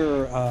back to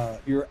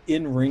your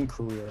in-ring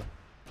career,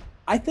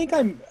 I think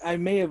I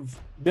may have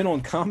been on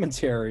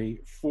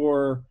commentary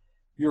for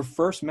your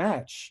first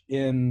match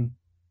in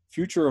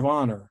Future of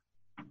Honor.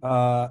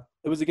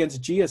 It was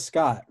against Gia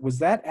Scott. Was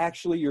that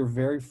actually your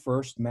very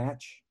first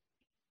match?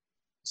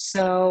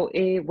 So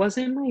it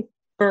wasn't my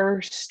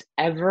first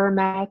ever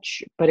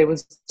match, but it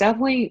was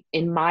definitely,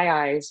 in my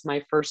eyes,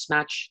 my first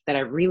match that I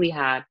really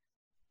had,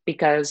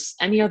 because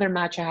any other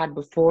match I had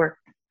before,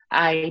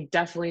 I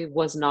definitely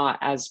was not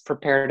as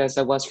prepared as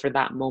I was for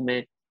that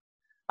moment.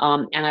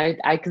 And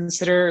I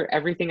consider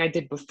everything I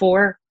did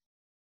before,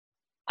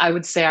 I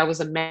would say I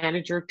was a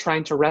manager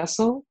trying to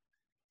wrestle,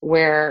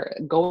 where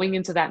going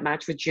into that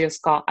match with Gia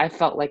Scott, I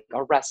felt like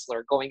a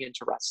wrestler going into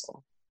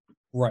wrestle.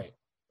 Right,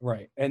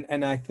 right.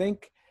 And I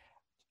think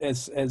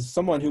as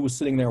someone who was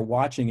sitting there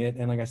watching it,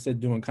 and like I said,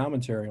 doing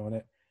commentary on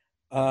it,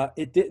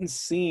 it didn't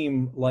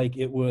seem like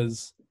it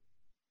was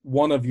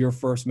one of your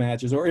first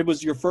matches, or it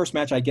was your first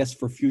match, I guess,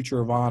 for Future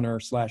of Honor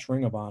 /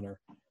 Ring of Honor.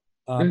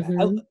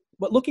 Mm-hmm.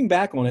 But looking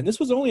back on it, this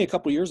was only a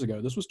couple years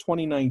ago. This was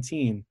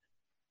 2019.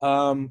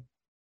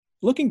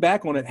 Looking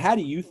back on it, how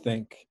do you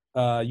think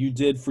you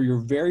did for your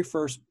very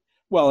first?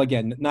 Well,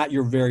 again, not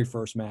your very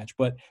first match,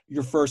 but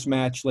your first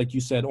match, like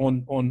you said,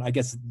 on I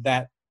guess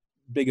that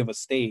big of a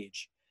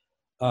stage.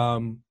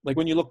 Like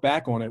when you look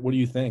back on it, what do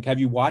you think? Have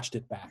you watched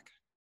it back?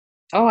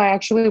 Oh, I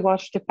actually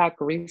watched it back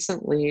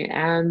recently,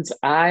 and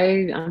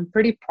I'm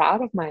pretty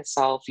proud of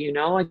myself.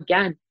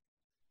 Again,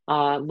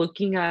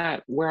 looking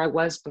at where I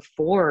was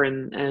before,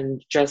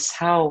 and just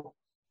how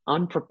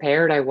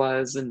unprepared I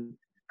was, and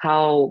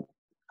how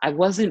I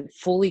wasn't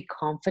fully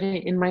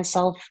confident in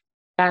myself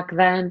back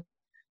then.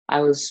 I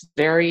was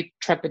very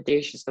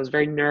trepidatious. I was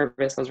very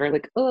nervous. I was very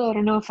like, oh, I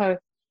don't know if I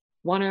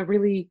want to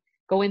really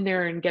go in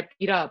there and get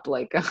beat up.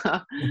 Like,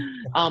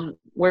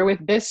 where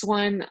with this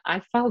one,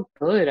 I felt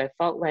good. I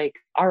felt like,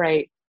 all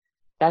right,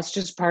 that's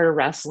just part of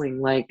wrestling.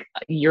 Like,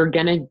 you're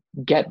going to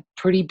get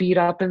pretty beat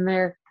up in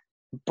there,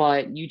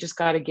 but you just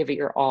got to give it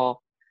your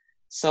all.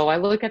 So I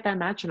look at that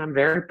match and I'm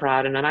very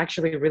proud. And I'm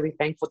actually really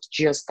thankful to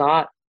Gia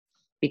Scott,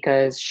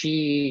 because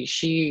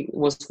she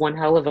was one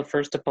hell of a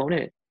first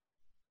opponent.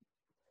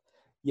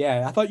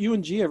 Yeah, I thought you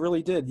and Gia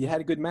really did. You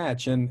had a good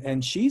match,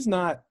 and she's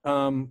not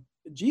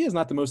Gia is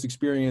not the most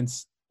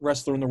experienced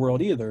wrestler in the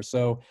world either.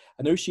 So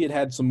I know she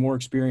had some more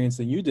experience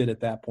than you did at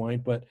that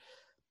point, but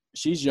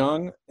she's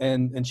young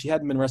and she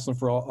hadn't been wrestling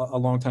for a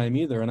long time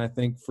either. And I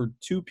think for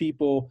two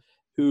people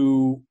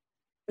who,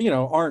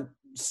 aren't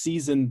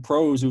seasoned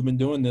pros who've been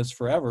doing this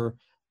forever,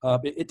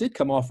 it did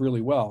come off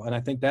really well. And I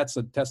think that's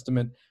a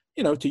testament,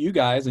 to you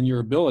guys and your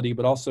ability,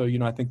 but also,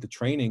 I think the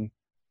training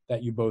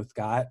that you both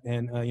got.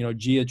 And,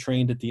 Gia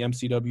trained at the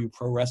MCW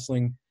Pro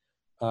Wrestling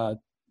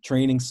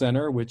Training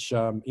Center, which,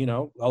 a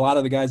lot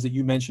of the guys that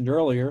you mentioned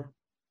earlier,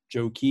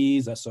 Joe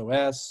Keys,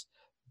 SOS,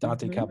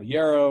 Dante Mm-hmm.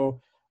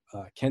 Caballero,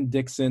 Ken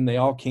Dixon, they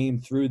all came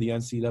through the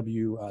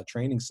NCW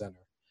Training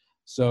Center.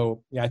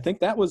 So, yeah, I think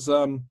that was,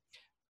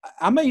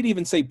 I might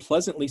even say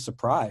pleasantly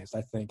surprised,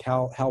 I think,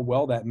 how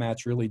well that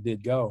match really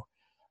did go.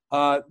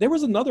 There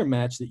was another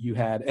match that you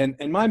had,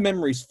 and my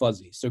memory's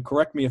fuzzy, so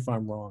correct me if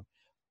I'm wrong.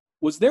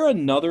 Was there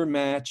another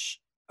match,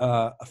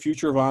 a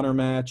Future of Honor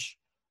match,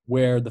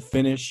 where the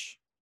finish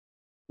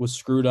was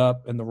screwed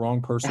up and the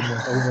wrong person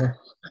went over?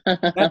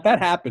 That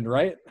happened,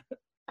 right?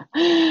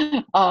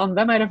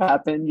 That might have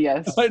happened,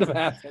 yes. That might have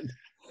happened.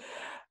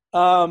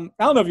 I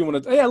don't know if you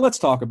want to. Yeah, let's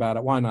talk about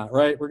it. Why not?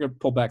 Right? We're gonna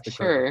pull back the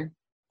curtain.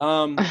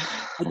 Sure.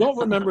 I don't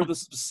remember the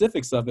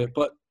specifics of it,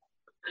 but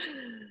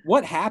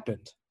what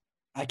happened?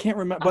 I can't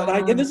remember.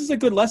 But and this is a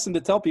good lesson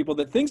to tell people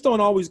that things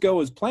don't always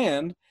go as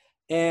planned.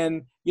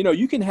 And,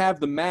 you can have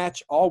the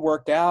match all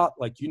worked out,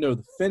 like,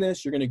 the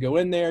finish, you're going to go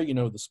in there,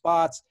 the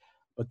spots,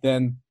 but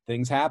then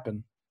things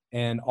happen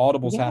and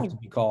audibles have to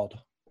be called.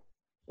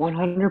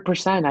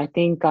 100%. I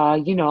think,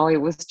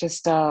 it was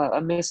just a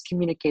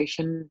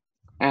miscommunication,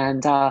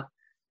 and the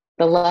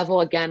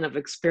level, again, of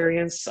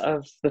experience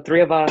of the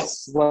three of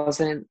us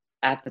wasn't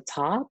at the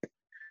top.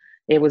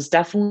 It was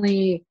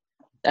definitely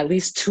at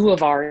least two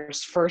of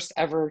ours first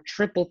ever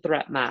triple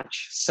threat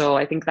match. So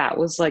I think that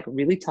was like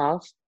really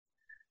tough.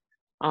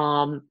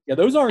 Yeah,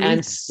 those aren't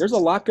easy. There's a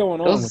lot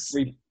going on with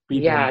three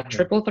people. Yeah,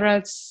 triple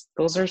threats,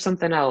 those are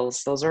something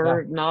else. Those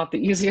are not the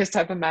easiest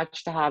type of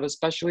match to have,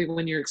 especially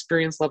when your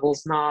experience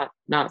level's not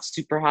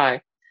super high.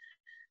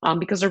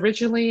 Because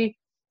originally,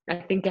 I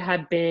think it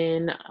had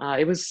been,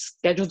 it was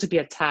scheduled to be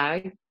a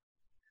tag.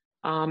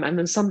 And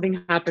then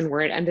something happened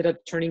where it ended up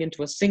turning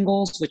into a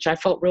singles, which I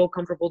felt real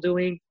comfortable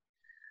doing.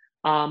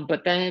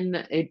 But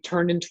then it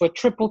turned into a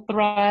triple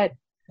threat,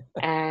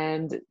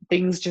 and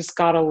things just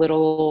got a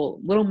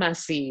little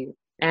messy.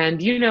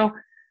 And,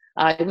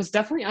 it was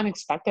definitely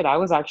unexpected. I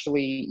was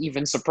actually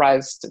even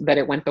surprised that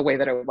it went the way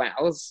that it went.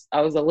 I was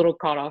a little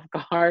caught off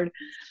guard.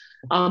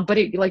 But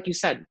it, like you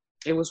said,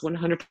 it was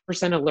 100%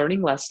 a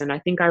learning lesson. I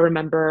think I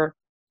remember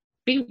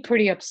being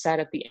pretty upset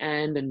at the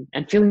end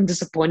and feeling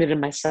disappointed in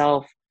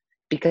myself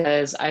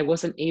because I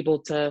wasn't able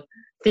to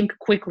think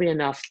quickly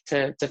enough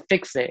to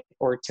fix it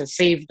or to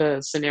save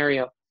the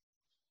scenario.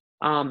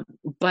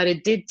 But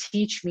it did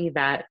teach me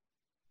that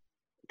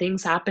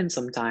things happen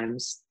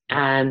sometimes,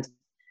 and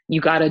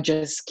you gotta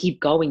just keep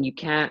going. You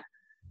can't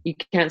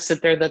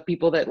sit there. The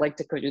people that like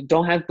to coach,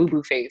 don't have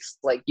boo-boo face.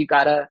 Like you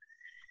gotta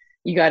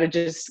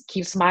just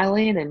keep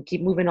smiling and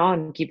keep moving on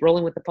and keep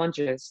rolling with the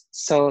punches.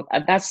 So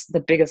that's the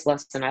biggest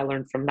lesson I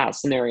learned from that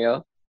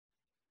scenario.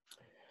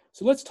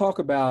 So let's talk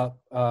about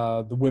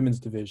the women's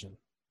division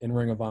in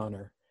Ring of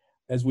Honor.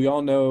 as we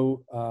all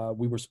know,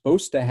 we were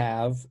supposed to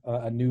have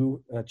a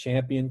new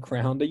champion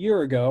crowned a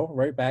year ago,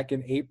 right back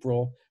in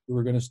April. We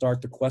were going to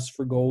start the Quest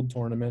for Gold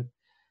tournament,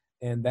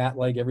 and that,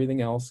 like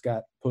everything else,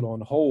 got put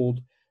on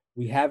hold.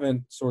 We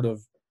haven't sort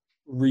of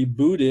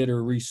rebooted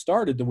or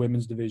restarted the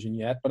women's division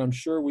yet, but I'm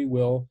sure we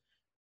will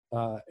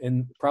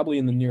probably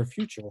in the near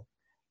future.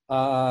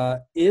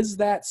 Is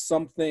that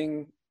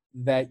something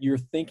that you're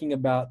thinking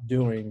about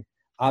doing?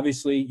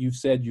 Obviously, you've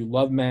said you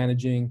love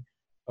managing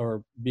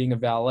or being a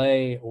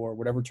valet or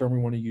whatever term we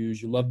want to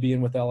use. You love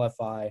being with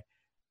LFI.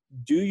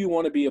 Do you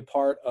want to be a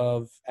part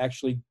of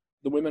actually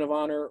the Women of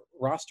Honor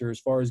roster as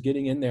far as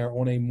getting in there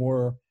on a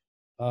more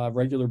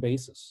regular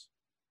basis?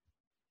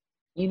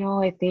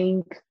 I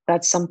think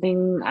that's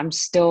something I'm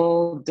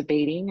still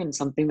debating and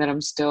something that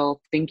I'm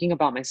still thinking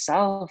about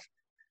myself.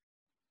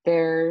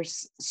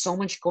 There's so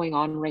much going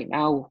on right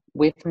now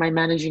with my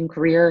managing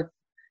career,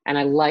 and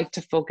I like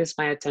to focus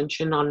my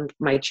attention on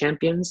my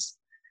champions.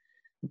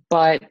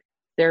 But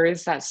there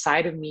is that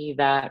side of me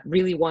that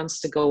really wants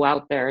to go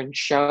out there and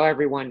show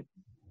everyone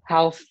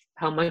how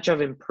much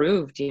I've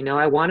improved.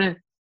 I want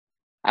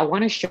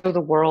to show the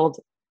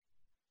world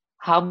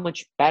how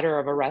much better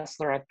of a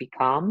wrestler I've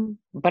become,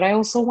 but I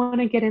also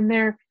want to get in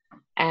there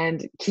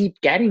and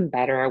keep getting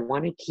better. I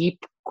want to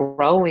keep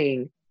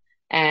growing.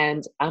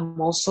 And I'm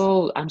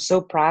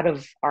so proud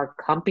of our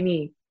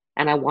company,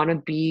 and I want to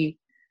be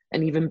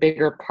an even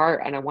bigger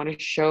part. And I want to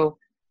show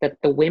that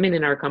the women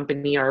in our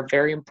company are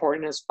very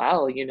important as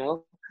well.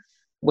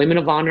 Women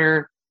of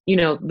Honor,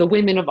 the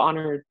Women of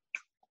Honor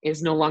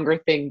is no longer a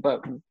thing,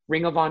 but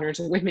Ring of Honor's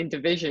women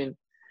division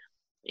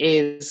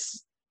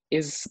is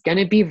going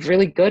to be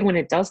really good when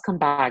it does come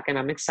back. And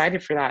I'm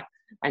excited for that.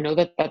 I know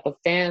that the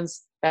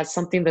fans, that's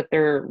something that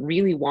they're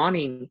really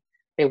wanting.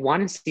 They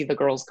want to see the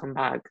girls come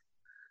back.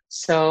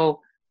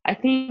 So I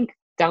think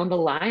down the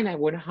line, I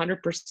would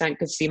 100%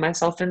 could see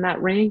myself in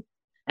that ring.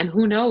 And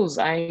who knows,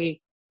 I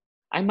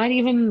might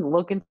even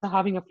look into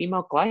having a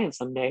female client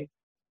someday.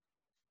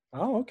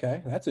 Oh,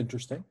 okay. That's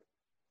interesting.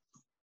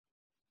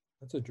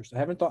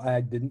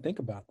 I didn't think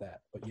about that,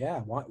 but yeah,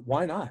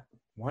 why not?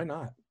 Why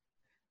not?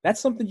 That's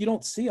something you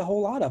don't see a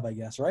whole lot of, I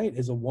guess, right?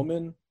 Is a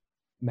woman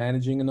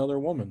managing another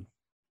woman.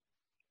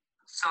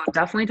 So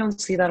definitely don't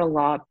see that a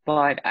lot,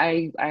 but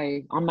I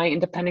on my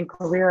independent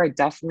career, I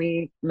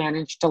definitely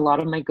managed a lot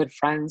of my good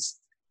friends.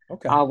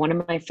 Okay. One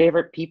of my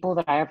favorite people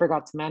that I ever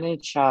got to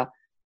manage,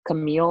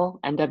 Camille,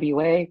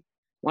 NWA,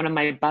 one of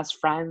my best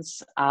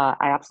friends. I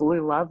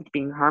absolutely loved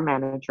being her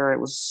manager. It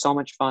was so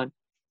much fun.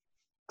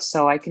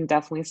 So I can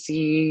definitely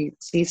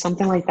see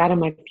something like that in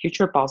my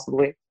future,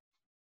 possibly.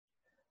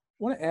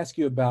 I want to ask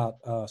you about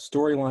a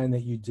storyline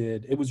that you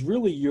did. It was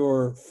really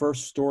your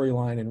first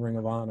storyline in Ring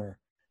of Honor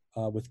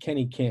with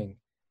Kenny King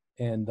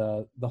and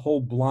the whole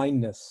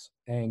blindness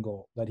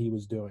angle that he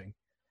was doing.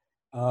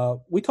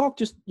 We talked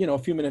just, a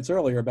few minutes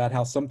earlier about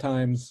how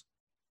sometimes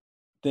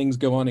things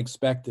go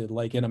unexpected,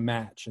 like in a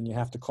match, and you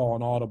have to call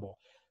an audible.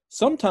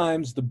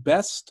 Sometimes the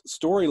best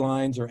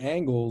storylines or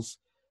angles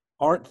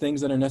aren't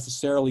things that are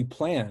necessarily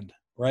planned,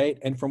 right?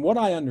 And from what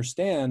I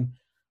understand,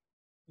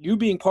 you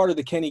being part of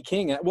the Kenny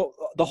King, well,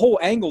 the whole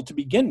angle to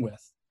begin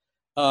with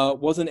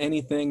wasn't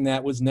anything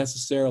that was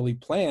necessarily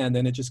planned,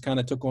 and it just kind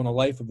of took on a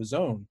life of its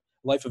own.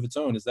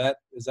 Is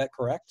that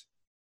correct?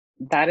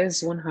 That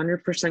is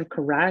 100%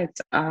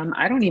 correct.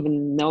 I don't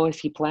even know if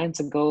he planned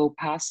to go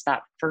past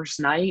that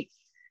first night.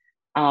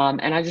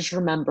 And I just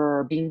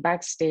remember being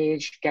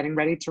backstage, getting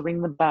ready to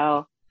ring the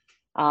bell,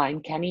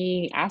 and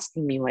Kenny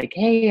asking me like,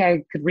 hey,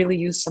 I could really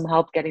use some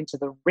help getting to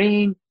the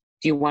ring.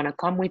 Do you want to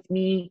come with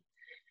me?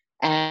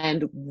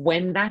 And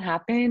when that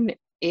happened,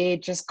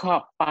 it just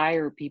caught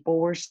fire. People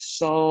were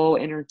so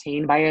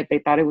entertained by it. They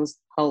thought it was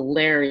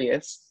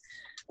hilarious.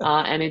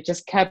 And it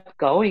just kept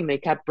going. They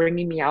kept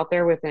bringing me out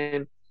there with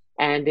him,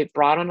 and it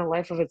brought on a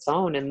life of its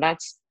own. And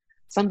that's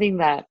something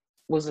that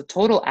was a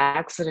total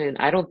accident.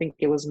 I don't think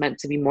it was meant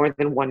to be more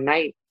than one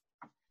night.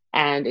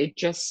 And it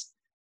just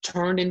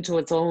turned into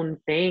its own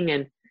thing.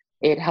 And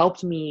it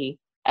helped me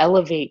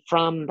elevate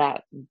from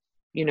that,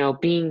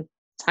 being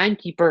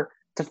timekeeper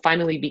to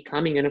finally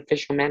becoming an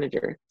official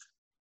manager.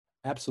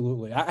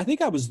 Absolutely. I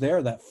think I was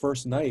there that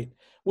first night.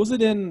 Was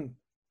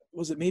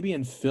it maybe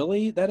in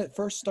Philly that it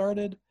first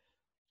started?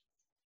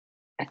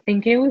 I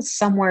think it was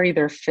somewhere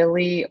either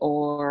Philly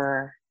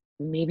or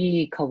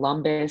maybe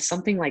Columbus,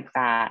 something like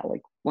that.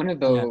 Like one of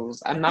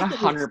those. Yeah, I'm not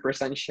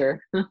 100%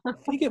 sure. I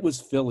think it was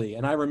Philly.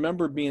 And I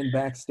remember being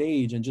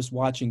backstage and just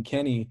watching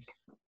Kenny,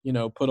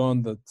 put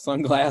on the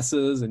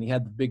sunglasses, and he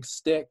had the big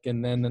stick.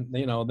 And then,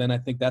 then I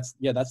think that's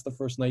the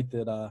first night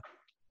that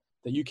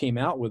you came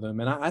out with him.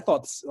 And I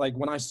thought, like,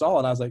 when I saw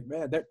it, I was like,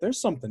 man, there's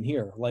something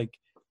here. Like,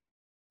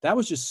 that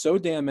was just so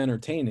damn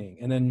entertaining.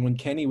 And then when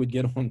Kenny would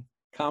get on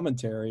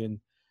commentary, and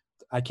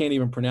I can't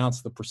even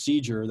pronounce the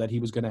procedure that he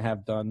was going to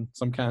have done,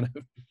 some kind of,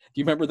 do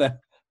you remember that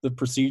the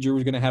procedure he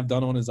was going to have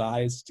done on his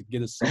eyes to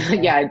get his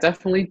Yeah, I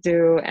definitely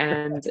do.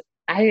 And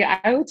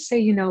I would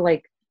say,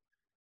 like,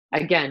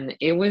 again,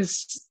 it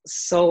was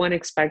so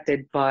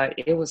unexpected, but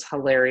it was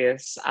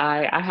hilarious.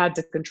 I had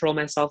to control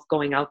myself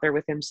going out there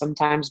with him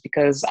sometimes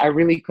because I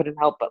really couldn't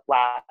help but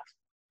laugh.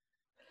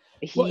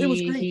 Well, it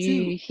was great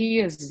too. He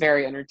is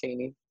very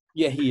entertaining.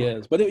 Yeah, he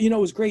is. But it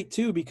was great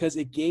too because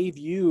it gave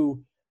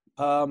you,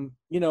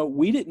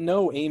 we didn't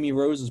know Amy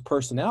Rose's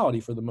personality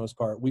for the most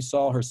part. We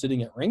saw her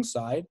sitting at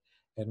ringside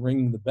and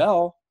ringing the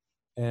bell,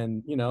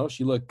 and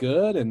she looked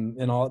good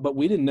and all, but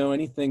we didn't know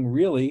anything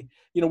really.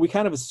 We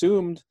kind of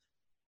assumed,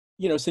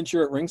 since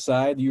you're at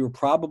ringside, you were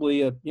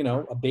probably a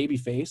baby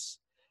face,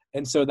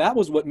 and so that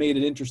was what made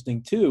it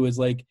interesting too. Is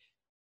like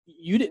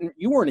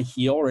you weren't a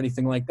heel or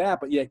anything like that,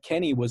 but yet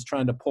Kenny was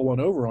trying to pull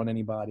one over on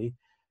anybody.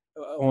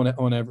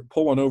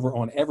 Pull one over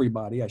on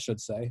everybody, I should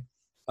say.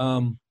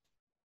 And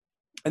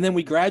then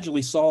we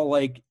gradually saw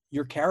like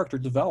your character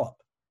develop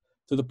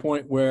to the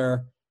point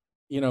where,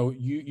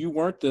 you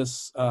weren't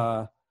this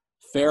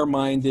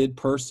fair-minded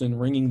person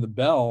ringing the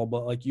bell,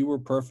 but like you were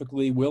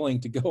perfectly willing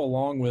to go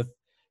along with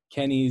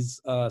Kenny's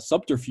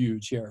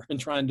subterfuge here and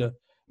trying to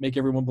make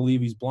everyone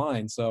believe he's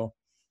blind. So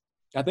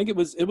I think it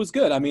was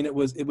good. I mean, it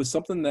was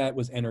something that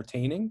was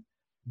entertaining,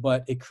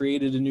 but it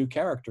created a new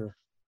character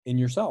in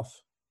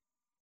yourself.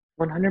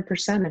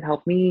 100%. It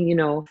helped me,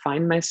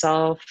 find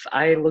myself.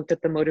 I looked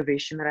at the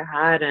motivation that I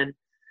had, and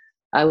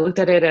I looked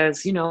at it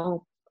as,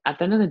 at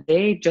the end of the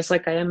day, just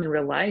like I am in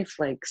real life,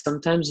 like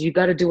sometimes you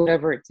got to do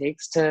whatever it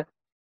takes to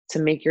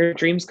make your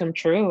dreams come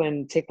true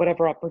and take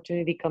whatever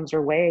opportunity comes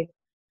your way.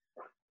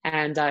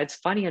 And it's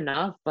funny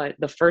enough, but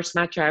the first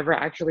match I ever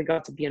actually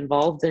got to be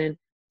involved in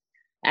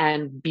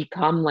and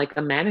become like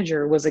a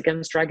manager was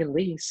against Dragon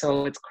Lee.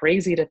 So it's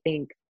crazy to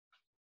think,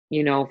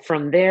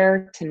 from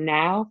there to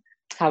now,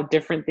 how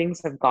different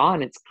things have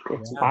gone. It's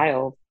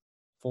wild.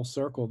 Full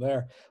circle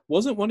there.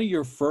 Wasn't one of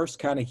your first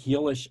kind of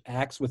heelish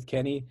acts with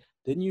Kenny?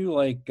 Didn't you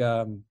like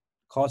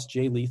cost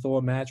Jay Lethal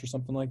a match or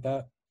something like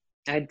that?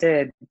 I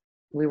did.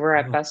 We were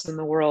at Best in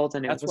the World,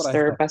 and it was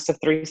their best of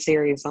 3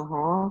 series.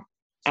 So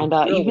and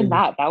even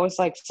that was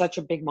like such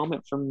a big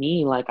moment for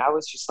me. Like I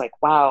was just like,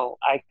 wow,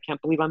 I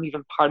can't believe I'm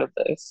even part of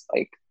this.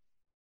 Like,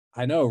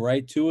 I know,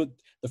 right? Two of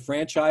the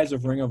franchise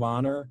of Ring of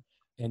Honor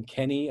and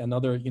Kenny,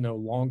 another,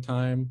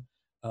 longtime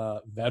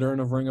veteran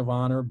of Ring of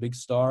Honor, big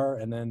star.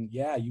 And then,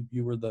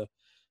 you were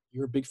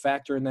a big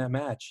factor in that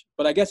match.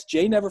 But I guess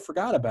Jay never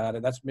forgot about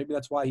it. Maybe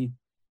that's why he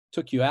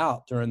took you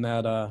out during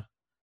that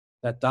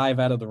dive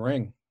out of the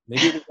ring.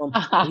 Maybe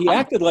he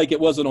acted like it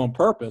wasn't on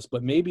purpose,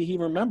 but maybe he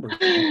remembered.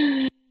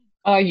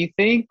 Oh, you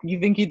think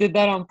he did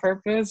that on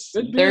purpose?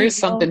 There is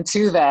something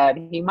to that.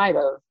 He might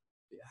have.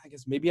 Yeah, I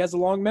guess maybe he has a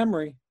long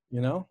memory,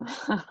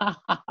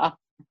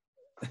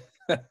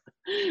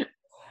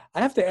 I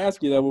have to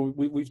ask you, though,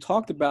 we've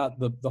talked about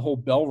the whole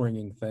bell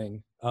ringing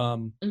thing.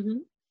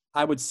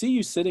 I would see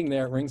you sitting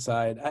there at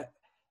ringside.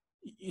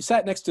 You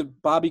sat next to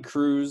Bobby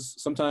Cruz.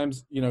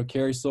 Sometimes,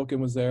 Carrie Silken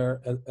was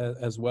there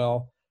as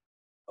well.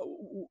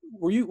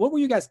 What were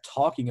you guys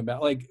talking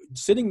about? Like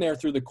sitting there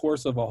through the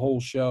course of a whole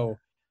show,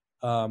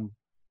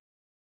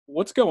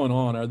 what's going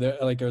on? Are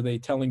they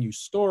telling you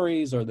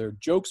stories? Are there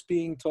jokes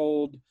being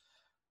told?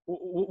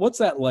 What's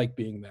that like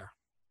being there?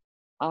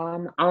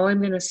 All I'm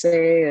going to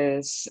say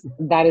is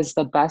that is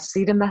the best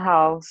seat in the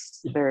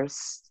house.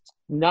 There's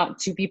not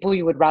 2 people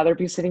you would rather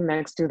be sitting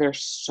next to. They're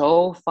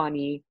so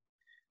funny.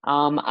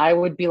 I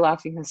would be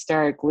laughing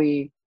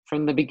hysterically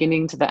from the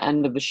beginning to the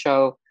end of the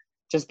show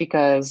just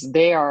because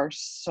they are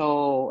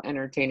so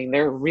entertaining.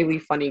 They're really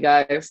funny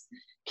guys.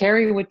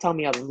 Carrie would tell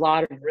me a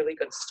lot of really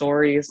good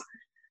stories,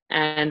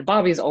 and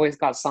Bobby's always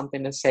got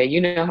something to say.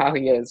 You know how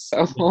he is.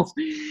 So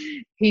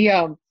he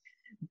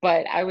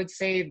but I would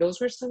say those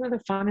were some of the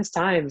funnest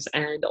times,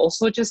 and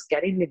also just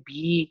getting to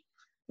be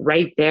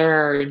right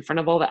there in front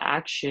of all the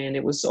action.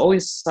 It was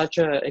always such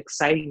a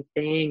exciting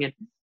thing,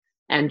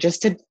 and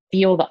just to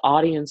feel the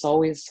audience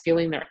always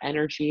feeling their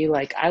energy.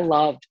 Like I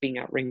loved being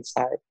at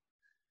ringside,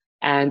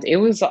 and it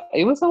was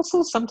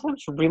also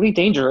sometimes really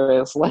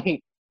dangerous.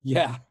 Like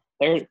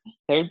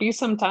there'd be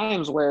some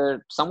times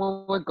where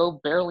someone would go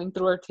barreling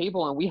through our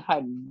table and we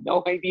had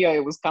no idea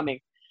it was coming,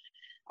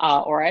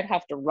 or I'd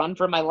have to run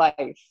for my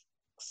life.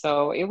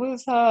 So it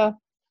was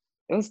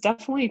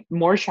definitely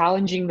more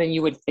challenging than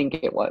you would think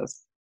it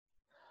was.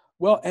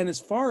 Well, and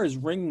as far as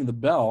ringing the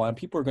bell, and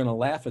people are going to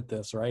laugh at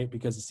this, right?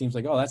 Because it seems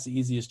like, oh, that's the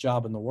easiest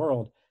job in the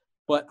world.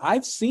 But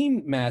I've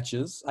seen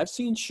matches, I've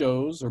seen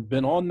shows or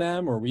been on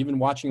them or even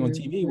watching on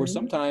TV where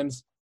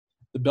sometimes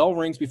the bell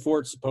rings before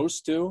it's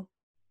supposed to.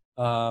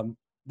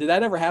 Did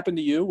that ever happen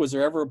to you? Was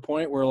there ever a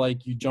point where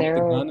like you jumped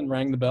the gun and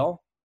rang the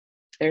bell?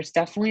 There's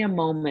definitely a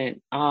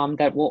moment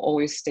that will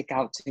always stick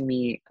out to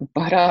me.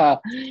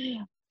 But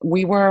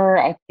we were,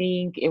 I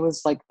think it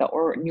was like the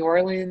New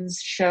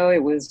Orleans show.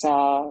 It was,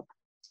 I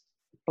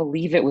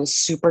believe it was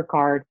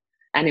Supercard,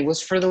 and it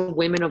was for the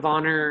Women of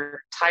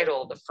Honor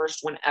title, the first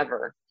one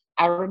ever.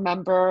 I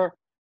remember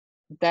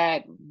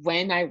that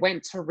when I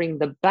went to ring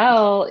the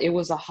bell, it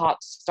was a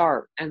hot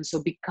start. And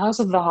so because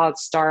of the hot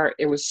start,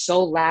 it was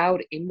so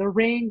loud in the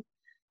ring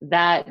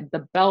that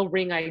the bell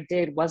ring I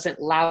did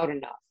wasn't loud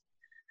enough.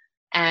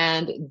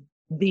 And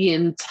the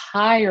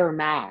entire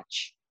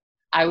match,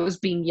 I was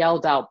being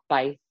yelled out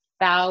by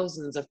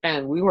thousands of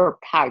fans. We were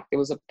packed. It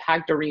was a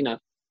packed arena.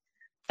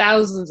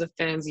 Thousands of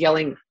fans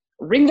yelling,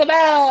 "Ring the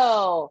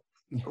bell!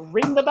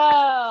 Ring the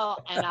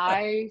bell!" And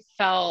I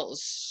felt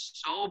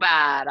so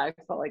bad. I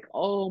felt like,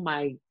 oh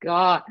my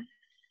God.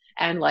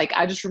 And like,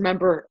 I just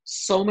remember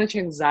so much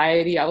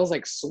anxiety. I was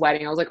like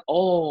sweating. I was like,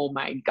 oh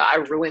my God, I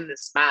ruined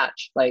this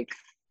match. Like,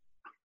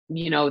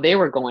 they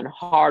were going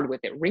hard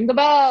with it. Ring the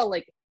bell,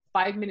 like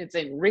 5 minutes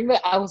in,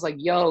 I was like,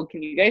 yo,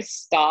 can you guys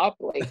stop?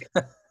 Like,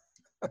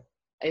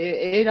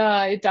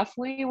 it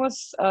definitely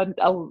was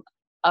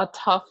a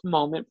tough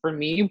moment for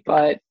me,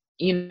 but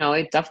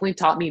it definitely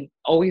taught me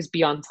always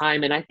be on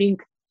time. And I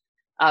think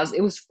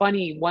it was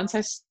funny, once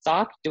I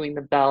stopped doing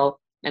the bell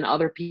and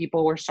other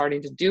people were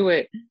starting to do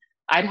it,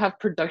 I'd have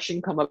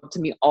production come up to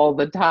me all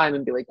the time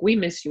and be like, we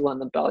miss you on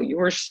the bell. You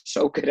were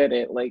so good at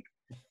it. Like,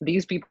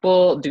 these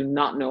people do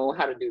not know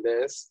how to do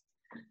this.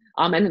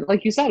 And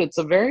like you said, it's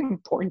a very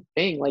important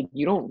thing. Like,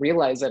 you don't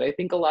realize it. I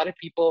think a lot of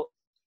people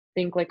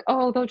think like,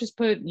 oh, they'll just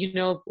put,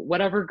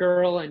 whatever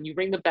girl, and you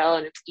ring the bell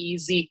and it's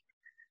easy.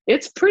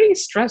 It's pretty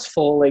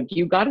stressful. Like,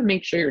 you got to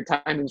make sure your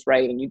timing's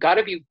right, and you got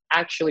to be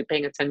actually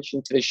paying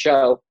attention to the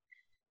show,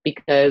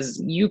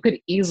 because you could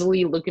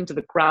easily look into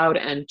the crowd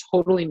and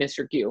totally miss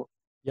your cue.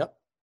 Yep,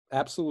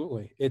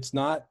 absolutely. It's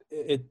not,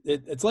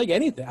 it's like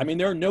anything. I mean,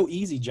 there are no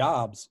easy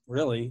jobs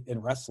really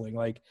in wrestling.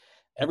 Like,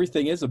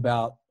 everything is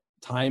about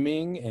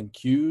timing and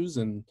cues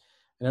and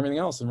everything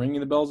else. And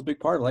ringing the bell is a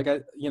big part. Like,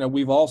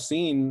 we've all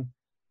seen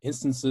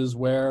instances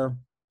where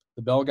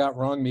the bell got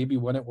rung maybe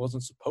when it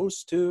wasn't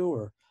supposed to,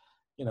 or,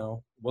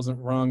 wasn't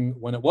rung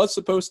when it was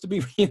supposed to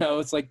be.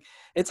 It's like,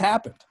 it's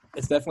happened.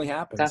 It's definitely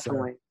happened.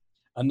 Definitely.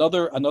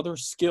 So another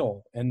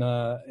skill, and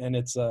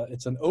it's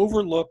an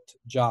overlooked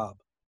job.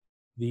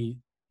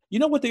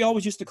 What they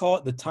always used to call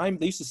it?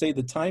 They used to say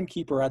the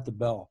timekeeper at the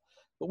bell.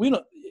 But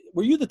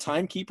were you the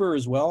timekeeper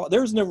as well?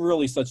 There's never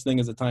really such thing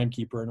as a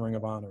timekeeper in Ring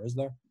of Honor, is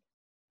there?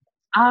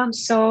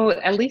 So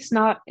at least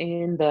not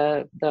in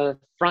the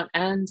front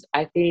end.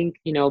 I think,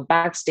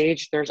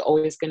 backstage, there's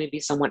always going to be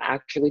someone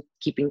actually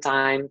keeping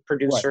time,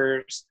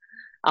 producers.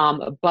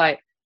 Right. But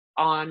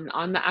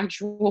on the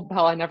actual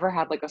bell, I never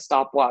had like a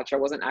stopwatch. I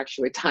wasn't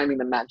actually timing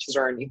the matches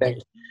or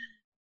anything.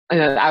 Right.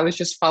 I was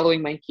just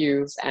following my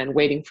cues and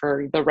waiting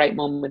for the right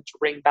moment to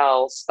ring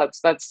bells.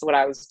 That's what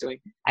I was doing.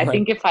 I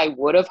think if I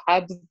would have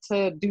had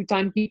to do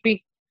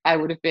timekeeping, I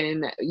would have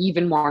been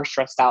even more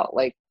stressed out.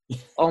 Like,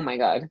 oh my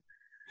God.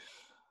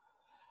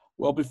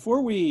 Well,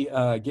 before we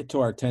get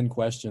to our 10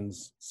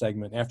 questions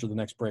segment after the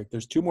next break,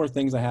 there's two more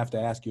things I have to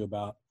ask you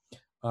about,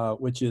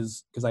 which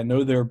is, because I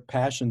know they're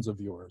passions of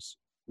yours,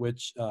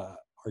 which are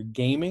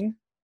gaming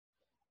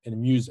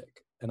and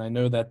music. And I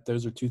know that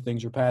those are two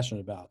things you're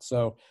passionate about.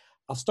 So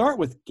I'll start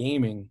with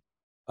gaming,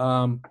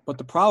 but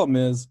the problem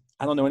is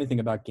I don't know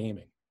anything about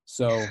gaming.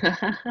 So,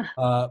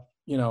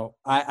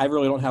 I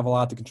really don't have a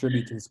lot to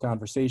contribute to this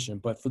conversation.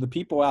 But for the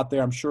people out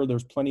there, I'm sure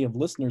there's plenty of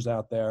listeners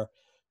out there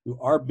who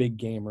are big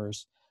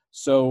gamers.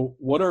 So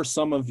what are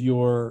some of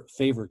your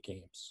favorite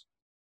games?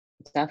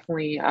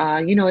 Definitely.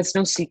 It's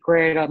no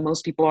secret.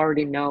 Most people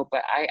already know,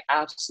 but I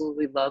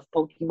absolutely love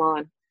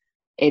Pokemon.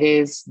 It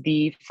is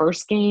the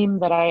first game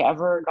that I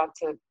ever got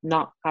to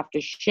not have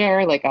to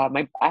share. Like,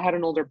 I had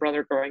an older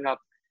brother growing up,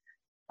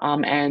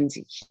 and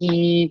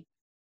he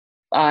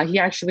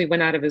actually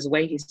went out of his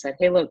way. He said,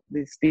 "Hey, look,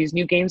 these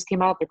new games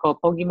came out. They're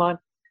called Pokemon.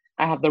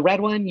 I have the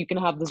red one. You can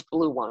have this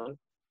blue one."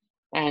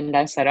 And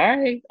I said, all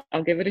right,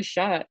 I'll give it a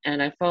shot.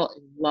 And I fell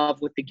in love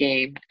with the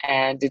game.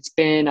 And it's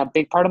been a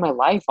big part of my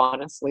life,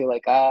 honestly.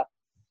 Like,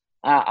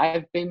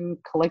 I've been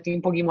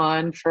collecting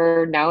Pokemon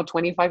for now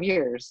 25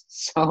 years.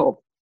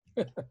 So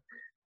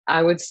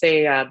I would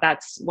say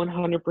that's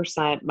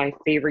 100% my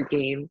favorite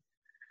game.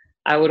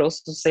 I would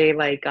also say,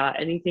 like,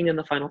 anything in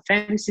the Final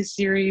Fantasy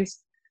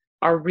series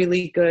are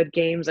really good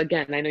games.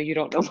 Again, I know you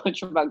don't know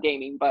much about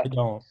gaming, but I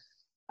don't.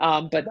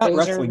 But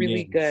those are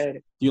really good.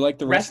 Do you like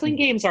the wrestling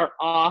games? Are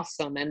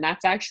awesome, and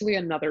that's actually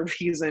another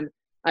reason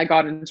I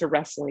got into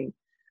wrestling.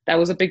 That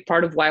was a big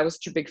part of why I was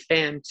such a big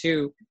fan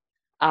too.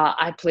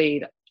 I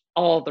played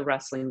all the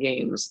wrestling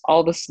games,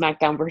 all the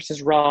SmackDown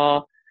versus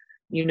Raw,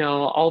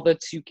 all the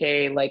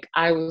 2K. Like,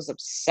 I was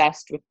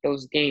obsessed with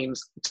those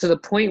games to the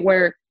point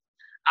where,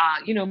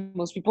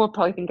 most people would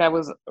probably think I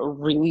was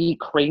really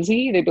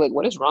crazy. They'd be like,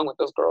 "What is wrong with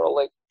this girl?"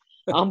 Like,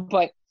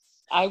 but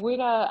I would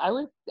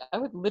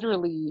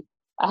literally.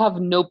 I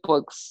have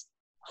notebooks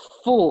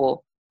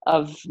full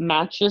of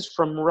matches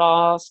from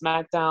Raw,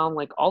 SmackDown,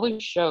 like all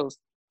these shows.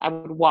 I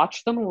would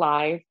watch them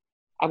live.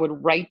 I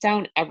would write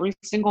down every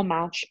single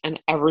match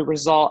and every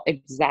result,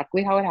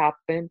 exactly how it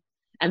happened.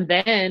 And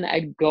then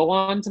I'd go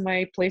on to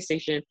my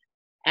PlayStation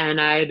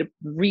and I'd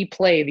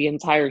replay the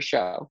entire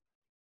show.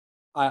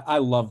 I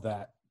love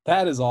that.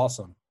 That is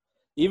awesome.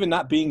 Even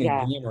not being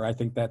a gamer, I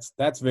think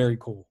that's very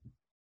cool.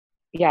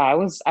 Yeah, I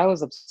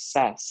was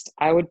obsessed.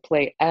 I would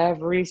play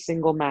every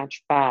single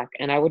match back,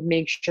 and I would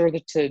make sure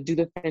to do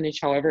the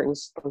finish however it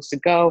was supposed to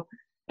go.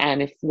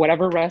 And if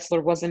whatever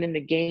wrestler wasn't in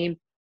the game,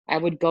 I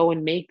would go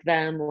and make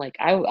them. Like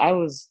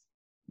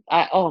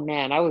oh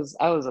man, I was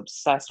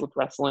obsessed with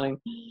wrestling.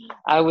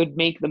 I would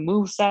make the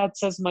move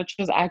sets as much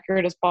as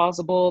accurate as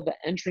possible, the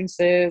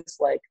entrances,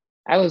 like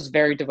I was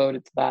very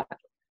devoted to that.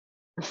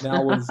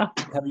 Now,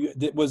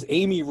 was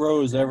Amy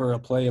Rose ever a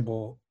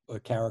playable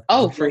character?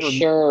 Oh, for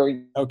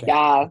sure. Okay.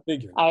 Yeah.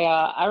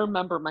 I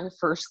remember my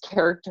first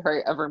character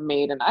I ever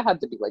made, and I had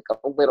to be like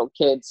a little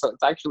kid, so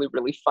it's actually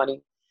really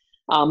funny.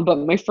 But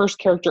my first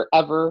character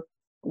ever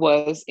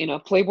was in a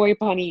Playboy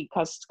bunny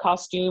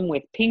costume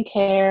with pink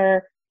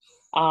hair.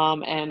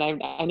 And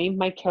I named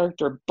my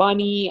character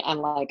Bunny, and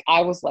like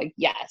I was like,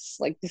 yes,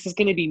 like this is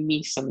gonna be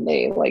me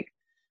someday. Like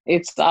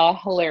it's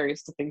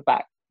hilarious to think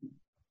back.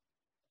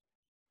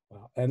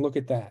 Wow. And look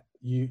at that.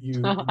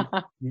 You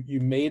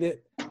made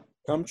it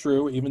come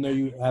true, even though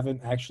you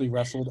haven't actually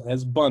wrestled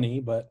as Bunny,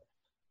 but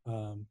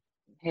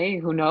hey,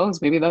 who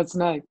knows? Maybe that's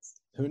next.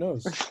 Who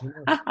knows?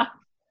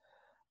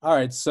 All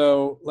right,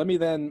 so let me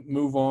then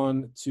move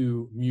on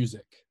to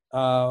music.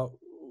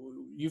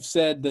 You've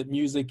said that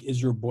music is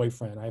your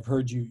boyfriend. I've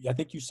heard you, I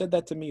think you said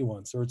that to me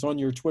once, or it's on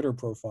your Twitter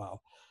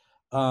profile.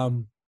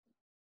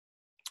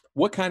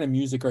 What kind of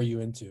music are you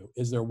into?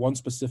 Is there one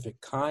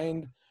specific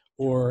kind,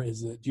 or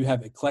do you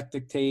have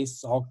eclectic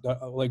tastes?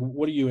 Like,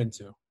 what are you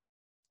into?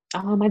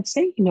 I'd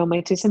say,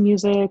 my taste in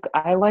music,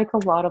 I like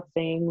a lot of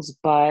things,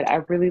 but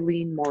I really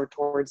lean more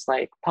towards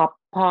like pop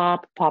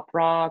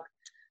rock.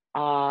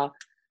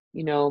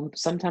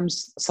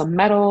 Sometimes some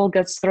metal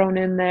gets thrown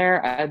in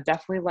there. I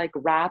definitely like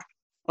rap.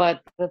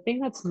 But the thing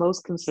that's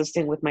most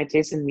consistent with my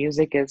taste in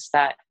music is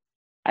that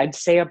I'd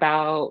say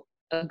about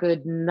a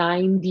good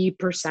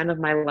 90% of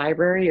my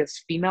library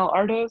is female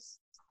artists.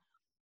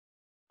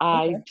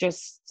 Okay.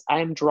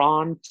 I'm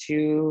drawn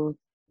to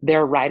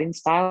their writing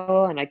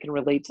style, and I can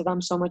relate to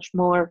them so much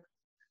more.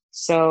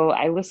 So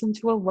I listen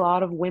to a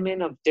lot of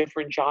women of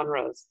different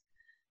genres.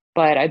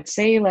 But I'd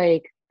say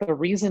like the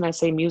reason I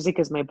say music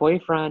is my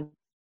boyfriend,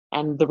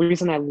 and the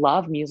reason I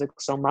love music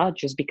so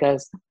much is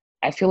because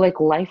I feel like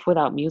life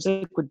without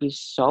music would be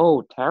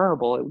so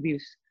terrible. It would be,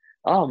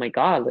 oh my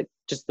God, like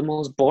just the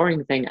most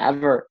boring thing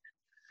ever.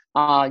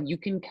 You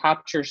can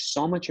capture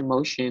so much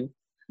emotion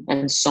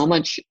and so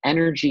much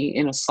energy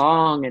in a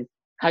song, and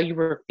how you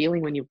were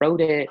feeling when you wrote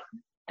it,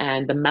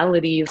 and the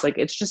melodies. Like,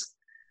 it's just,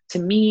 to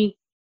me,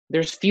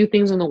 there's few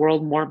things in the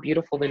world more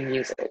beautiful than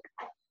music.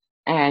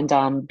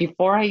 And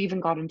before I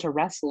even got into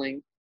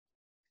wrestling,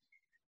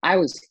 I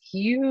was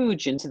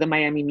huge into the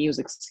Miami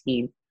music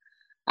scene.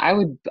 I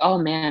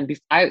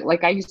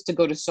used to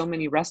go to so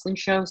many wrestling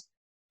shows,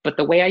 but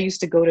the way I used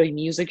to go to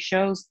music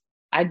shows,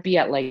 I'd be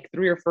at like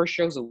 3 or 4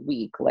 shows a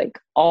week, like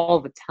all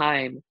the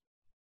time.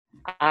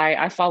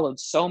 I followed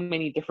so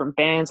many different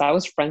bands. I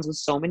was friends with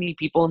so many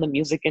people in the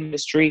music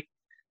industry.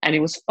 And it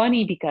was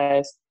funny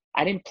because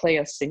I didn't play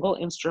a single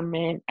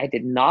instrument. I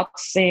did not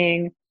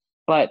sing,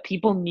 but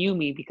people knew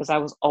me because I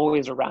was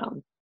always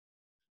around.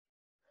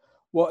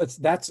 Well,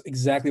 that's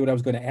exactly what I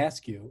was going to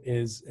ask you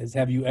is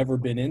have you ever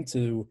been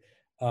into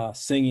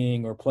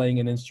singing or playing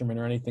an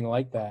instrument or anything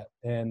like that?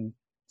 And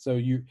so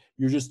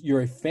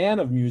you're a fan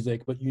of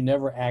music, but you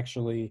never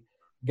actually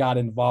got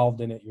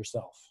involved in it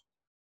yourself.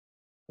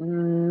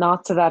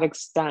 Not to that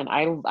extent.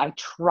 I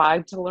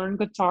tried to learn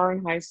guitar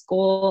in high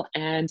school,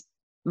 and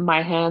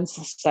my hands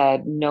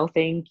said no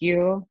thank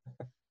you.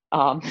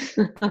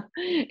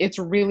 It's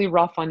really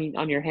rough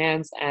on your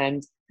hands,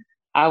 and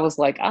I was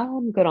like, oh,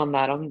 I'm good on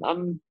that.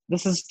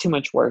 This is too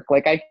much work.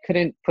 Like, I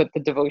couldn't put the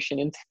devotion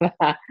into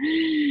that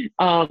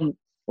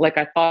like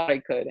I thought I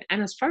could.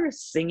 And as far as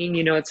singing,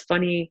 it's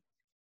funny.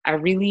 I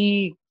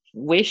really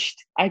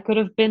wished I could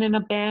have been in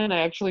a band. I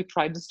actually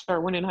tried to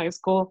start one in high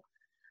school.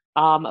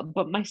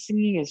 But my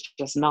singing is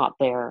just not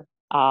there.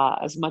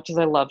 As much as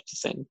I love to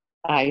sing,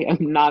 I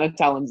am not a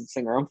talented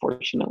singer,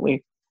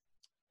 unfortunately.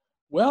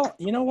 Well,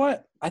 you know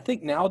what? I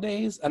think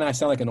nowadays, and I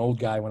sound like an old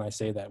guy when I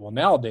say that. Well,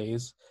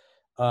 nowadays,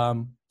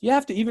 you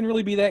have to even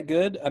really be that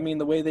good. I mean,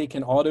 the way they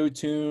can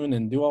auto-tune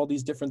and do all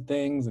these different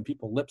things and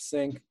people lip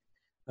sync.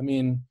 I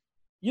mean,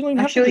 you don't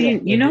even actually, have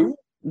to be that good,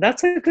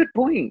 that's a good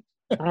point.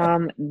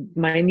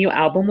 My new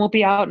album will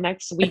be out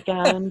next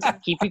weekend.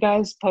 Keep you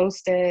guys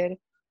posted.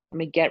 I'm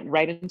gonna get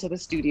right into the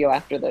studio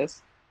after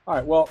this. All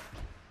right. Well,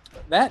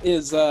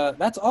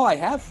 that's all I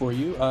have for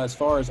you as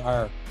far as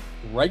our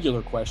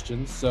regular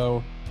questions.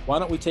 So why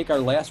don't we take our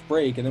last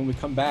break, and then we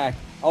come back.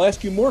 I'll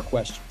ask you more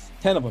questions,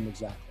 10 of them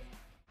exactly.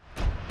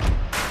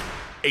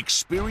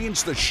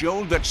 Experience the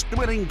show that's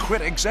thrilling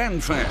critics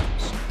and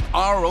fans.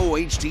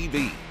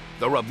 ROHTV.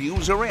 The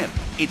reviews are in.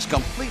 It's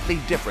completely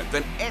different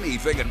than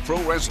anything in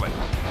pro wrestling.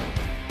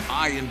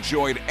 I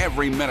enjoyed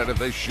every minute of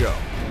this show.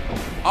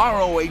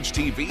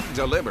 ROHTV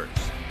delivers.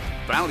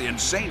 Valiant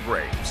Saint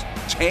raves.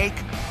 Take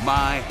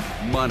my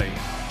money.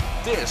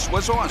 This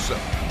was awesome.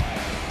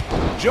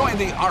 Join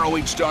the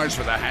ROH stars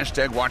for the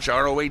hashtag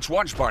 #WatchROH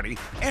watch party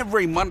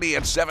every Monday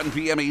at 7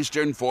 p.m.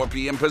 Eastern, 4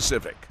 p.m.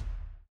 Pacific.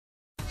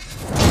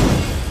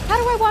 How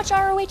do I watch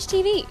ROH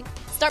TV?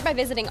 Start by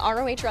visiting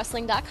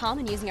ROHWrestling.com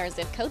and using our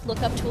zip code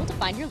lookup tool to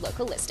find your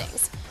local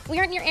listings. We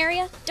aren't in your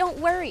area? Don't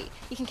worry.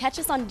 You can catch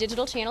us on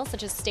digital channels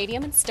such as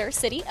Stadium and Stir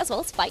City, as well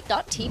as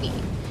Fight.tv.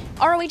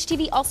 ROH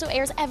TV also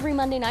airs every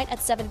Monday night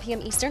at 7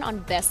 p.m. Eastern on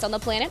Best on the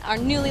Planet, our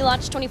newly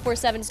launched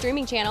 24/7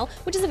 streaming channel,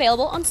 which is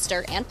available on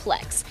Stir and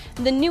Plex.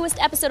 The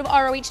newest episode of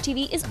ROH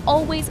TV is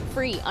always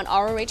free on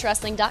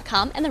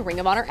ROHWrestling.com and the Ring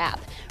of Honor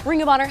app.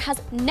 Ring of Honor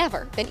has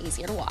never been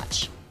easier to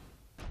watch.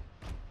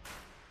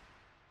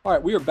 All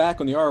right, we are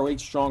back on the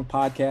ROHStrong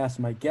podcast.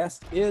 My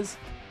guest is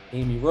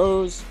Amy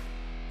Rose.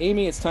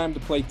 Amy, it's time to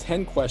play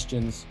 10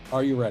 questions.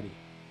 Are you ready?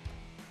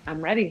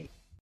 I'm ready.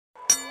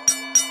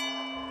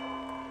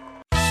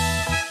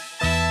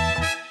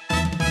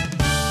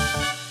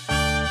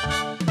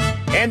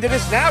 And it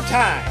is now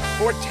time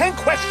for 10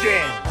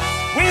 questions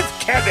with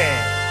Kevin.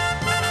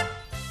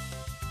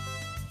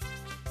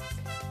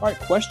 All right,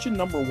 question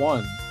number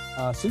 1.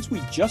 Since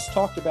we just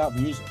talked about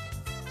music,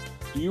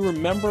 do you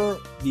remember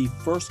the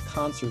first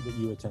concert that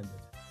you attended?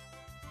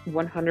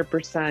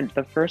 100%.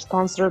 The first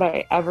concert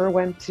I ever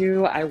went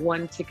to, I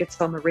won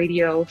tickets on the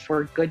radio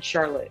for Good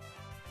Charlotte.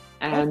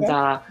 And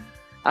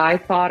I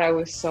thought I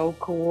was so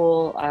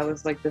cool. I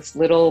was like this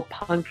little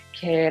punk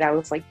kid. I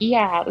was like,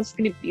 yeah, this is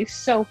going to be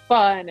so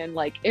fun. And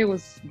like, it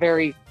was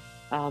very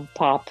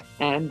pop.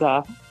 And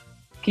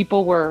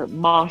people were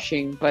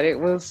moshing, but it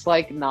was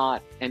like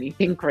not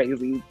anything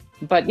crazy.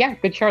 But yeah,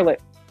 Good Charlotte.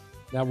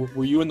 Now,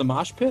 were you in the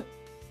mosh pit?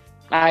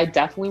 I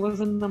definitely was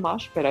in the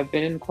mosh pit. I've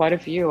been in quite a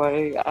few.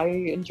 I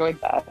enjoyed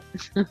that.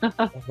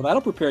 Well,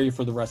 that'll prepare you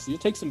for the rest. You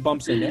take some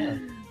bumps in there.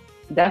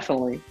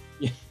 Definitely.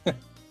 Yeah.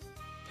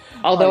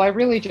 Although I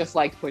really just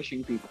like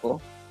pushing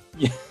people.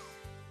 Yeah.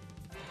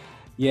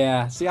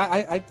 Yeah. See,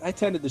 I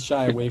tended to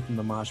shy away from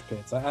the mosh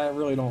pits. I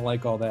really don't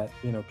like all that,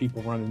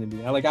 people running into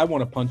me. I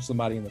want to punch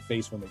somebody in the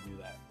face when they do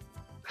that.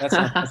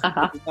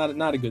 That's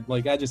not a good,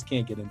 I just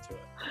can't get into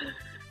it.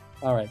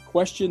 All right.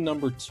 Question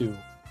number 2.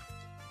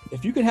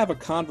 If you could have a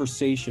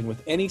conversation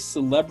with any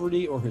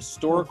celebrity or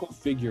historical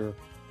figure,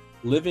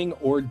 living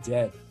or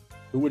dead,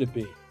 who would it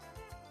be?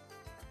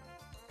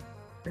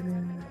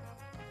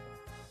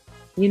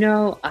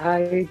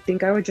 I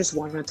think I would just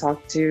want to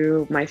talk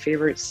to my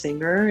favorite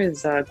singer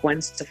is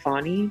Gwen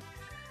Stefani.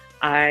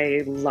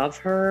 I love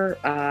her.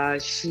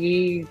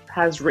 She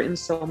has written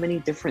so many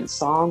different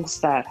songs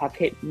that have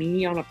hit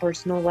me on a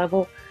personal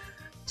level.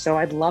 So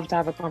I'd love to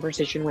have a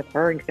conversation with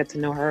her and get to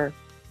know her.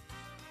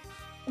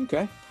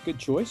 Okay, good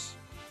choice.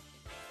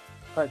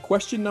 All right,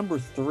 question number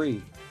 3.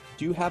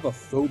 Do you have a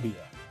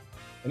phobia?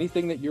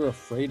 Anything that you're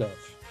afraid of?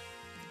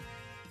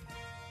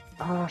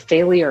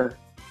 Failure.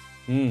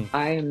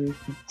 I am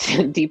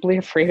deeply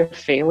afraid of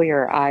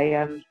failure. I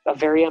am a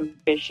very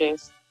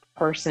ambitious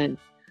person.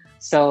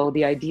 So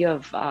the idea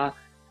of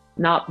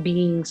not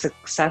being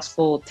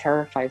successful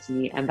terrifies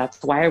me. And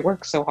that's why I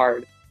work so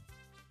hard.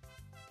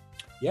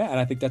 Yeah, and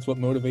I think that's what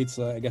motivates,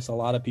 a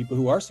lot of people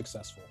who are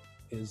successful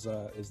is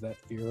that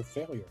fear of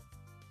failure.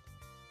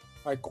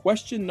 All right,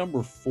 question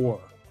number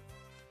 4.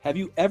 Have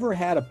you ever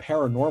had a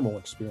paranormal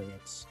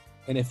experience?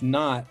 And if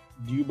not,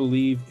 do you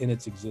believe in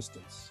its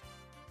existence?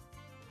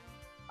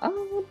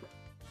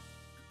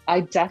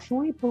 I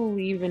definitely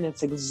believe in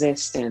its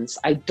existence.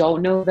 I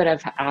don't know that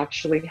I've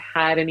actually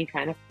had any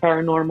kind of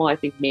paranormal. I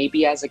think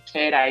maybe as a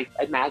kid, I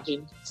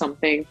imagined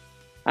something,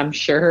 I'm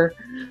sure.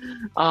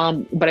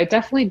 But I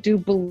definitely do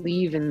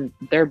believe in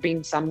there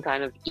being some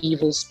kind of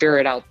evil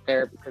spirit out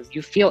there because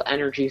you feel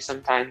energy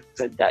sometimes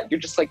that you're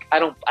just like, I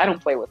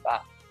don't play with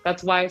that.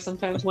 That's why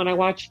sometimes when I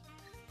watch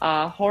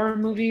horror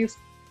movies,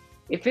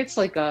 if it's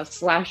like a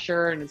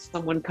slasher and it's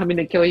someone coming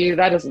to kill you,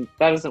 that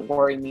doesn't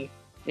worry me.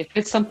 If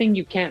it's something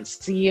you can't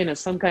see and it's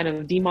some kind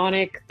of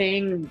demonic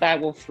thing, that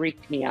will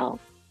freak me out.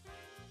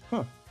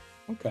 Huh.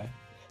 Okay.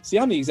 See,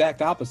 I'm the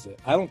exact opposite.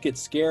 I don't get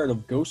scared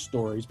of ghost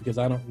stories because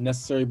I don't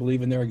necessarily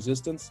believe in their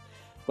existence.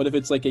 But if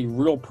it's like a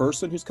real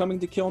person who's coming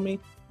to kill me,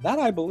 that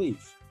I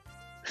believe.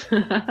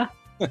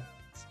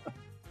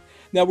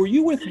 Now,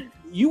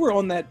 you were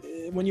on that,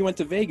 when you went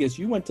to Vegas,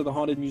 you went to the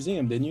Haunted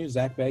Museum, didn't you?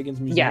 Zach Bagans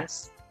Museum?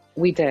 Yes,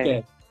 we did.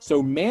 Okay.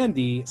 So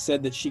Mandy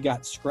said that she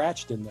got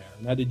scratched in there.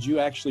 Now, did you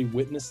actually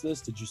witness this?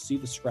 Did you see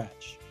the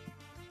scratch?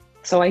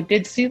 So I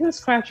did see the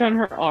scratch on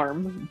her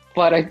arm,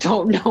 but I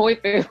don't know if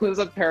it was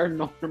a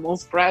paranormal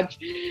scratch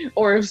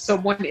or if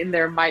someone in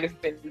there might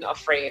have been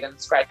afraid and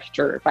scratched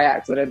her by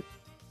accident.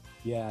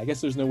 Yeah, I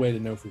guess there's no way to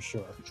know for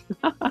sure.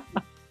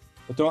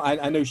 But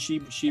I know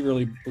she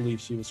really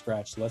believes she was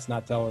scratched, so let's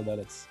not tell her that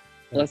it's...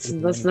 Let's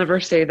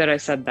never say that I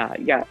said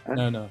that. Yeah.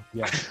 No,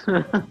 yeah.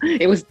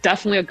 It was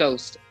definitely a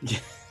ghost.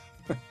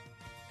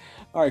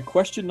 All right,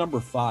 question number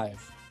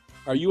 5.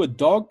 Are you a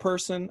dog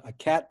person, a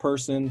cat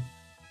person,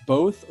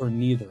 both, or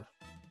neither?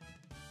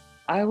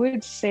 I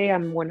would say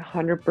I'm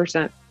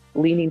 100%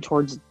 leaning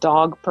towards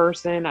dog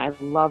person. I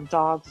love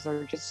dogs.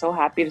 They're just so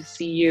happy to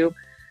see you.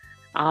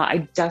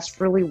 I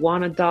desperately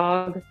want a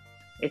dog.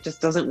 It just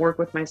doesn't work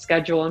with my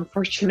schedule,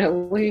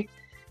 unfortunately.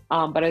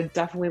 But I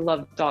definitely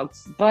love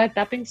dogs. But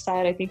that being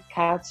said, I think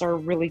cats are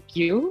really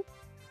cute.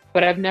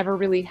 but I've never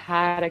really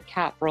had a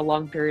cat for a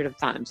long period of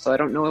time, so I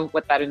don't know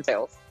what that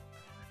entails.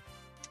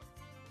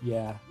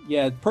 Yeah.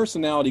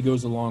 Personality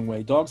goes a long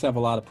way. Dogs have a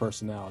lot of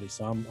personality,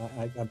 so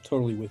I'm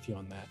totally with you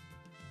on that.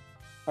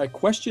 All right,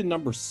 question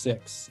number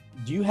 6.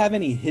 Do you have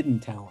any hidden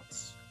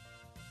talents?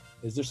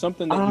 Is there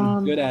something that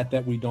you're good at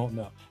that we don't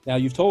know? Now,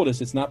 you've told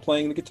us it's not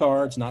playing the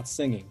guitar, it's not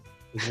singing.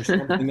 Is there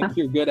something that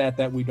you're good at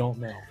that we don't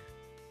know?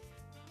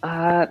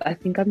 I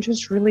think I'm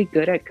just really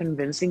good at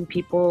convincing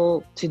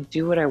people to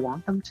do what I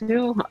want them to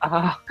do.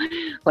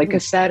 Like I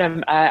said,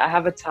 I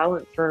have a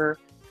talent for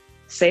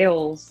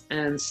sales,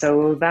 and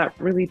so that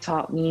really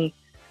taught me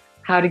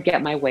how to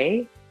get my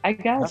way, I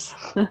guess.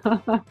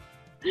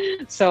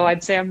 So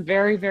I'd say I'm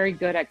very, very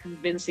good at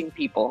convincing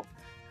people.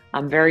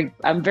 I'm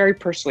very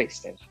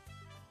persuasive.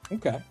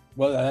 Okay.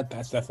 Well,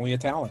 that's definitely a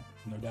talent.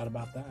 No doubt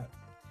about that.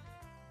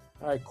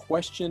 All right.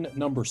 Question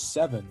number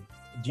 7.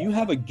 Do you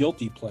have a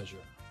guilty pleasure?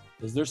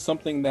 Is there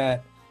something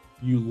that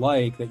you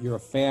like, that you're a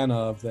fan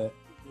of, that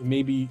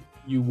maybe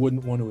you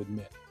wouldn't want to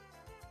admit?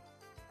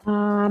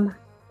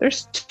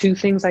 There's 2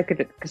 things I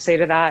could say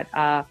to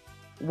that.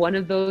 One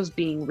of those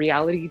being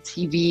reality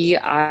TV.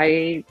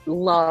 I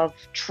love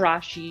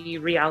trashy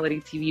reality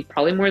TV,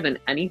 probably more than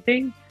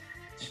anything.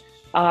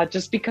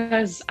 Just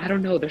because, I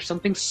don't know, there's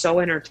something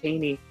so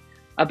entertaining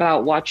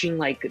about watching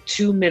like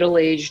 2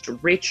 middle-aged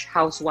rich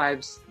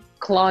housewives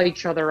claw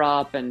each other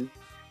up, and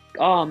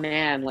oh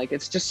man, like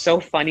it's just so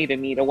funny to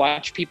me to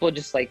watch people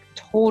just like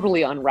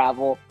totally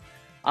unravel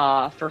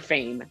for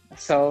fame.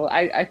 So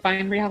I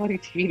find reality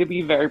TV to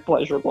be very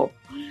pleasurable.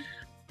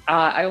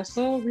 I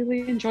also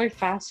really enjoy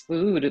fast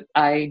food.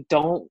 I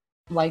don't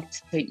like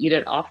to eat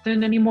it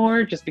often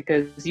anymore, just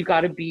because you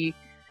got to be,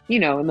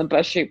 in the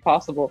best shape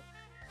possible.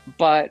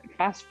 But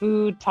fast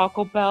food,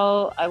 Taco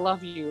Bell, I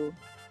love you.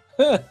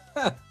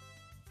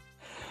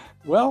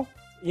 Well,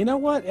 you know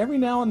what? Every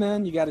now and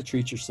then you got to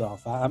treat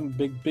yourself. I'm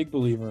a big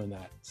believer in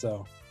that.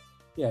 So,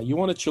 yeah, you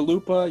want a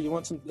chalupa, you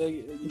want some,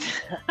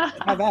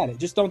 have at it.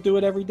 Just don't do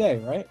it every day,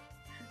 right?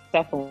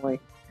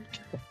 Definitely.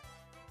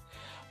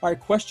 All right,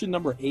 question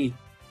number 8.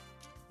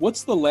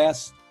 What's the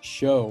last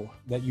show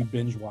that you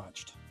binge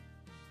watched?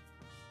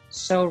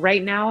 So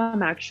right now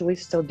I'm actually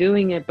still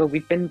doing it, but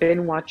we've been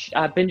binge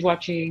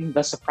watching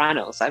The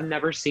Sopranos. I've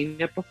never seen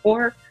it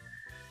before,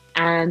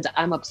 and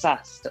I'm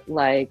obsessed.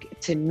 Like,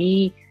 to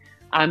me,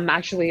 I'm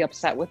actually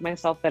upset with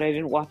myself that I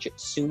didn't watch it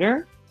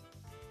sooner.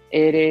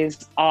 It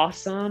is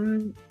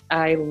awesome.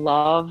 I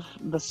love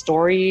the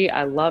story.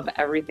 I love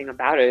everything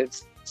about it.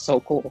 It's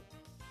so cool.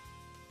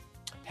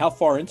 How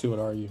far into it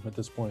are you at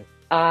this point?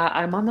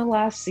 I'm on the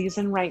last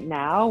season right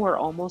now. We're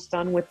almost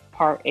done with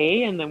part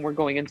A, and then we're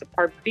going into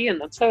part B, and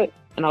that's it.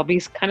 And I'll be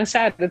kind of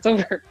sad it's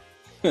over.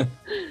 All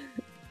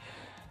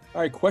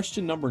right,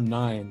 question number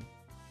 9.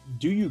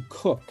 Do you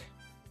cook?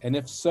 And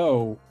if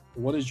so,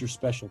 what is your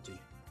specialty?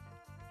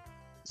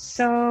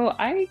 So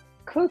I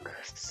cook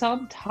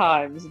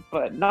sometimes,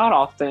 but not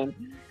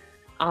often.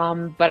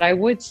 But I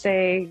would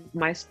say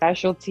my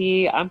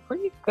specialty, I'm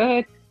pretty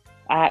good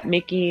at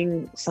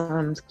making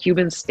some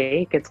Cuban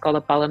steak. It's called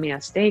a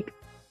palomilla steak.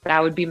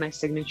 That would be my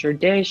signature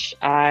dish.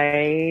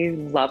 I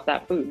love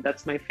that food.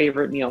 That's my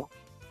favorite meal.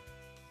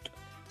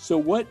 So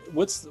what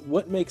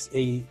makes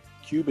a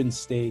Cuban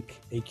steak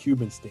a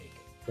Cuban steak?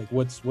 Like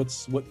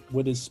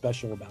what is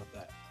special about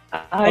that?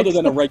 Other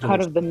than a regular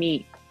cut of the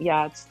meat.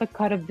 Yeah, it's the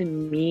cut of the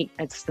meat.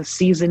 It's the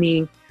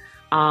seasoning.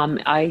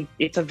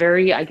 It's a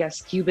very, I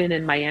guess, Cuban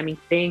and Miami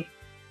thing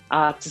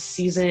to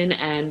season,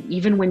 and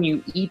even when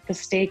you eat the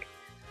steak,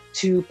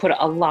 to put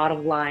a lot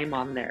of lime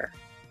on there.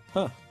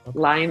 Huh.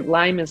 Okay.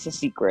 Lime is the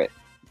secret.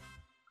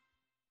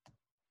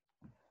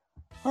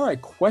 All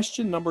right,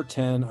 question number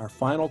 10, our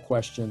final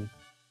question.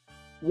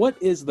 What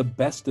is the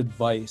best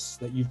advice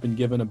that you've been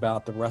given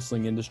about the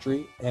wrestling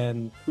industry,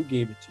 and who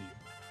gave it to you?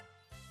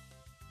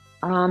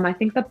 I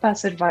think the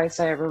best advice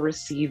I ever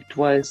received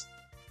was,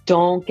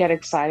 don't get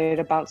excited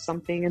about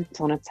something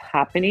until it's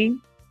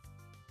happening.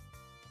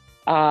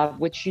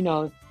 Which,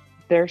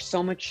 there's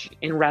so much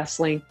in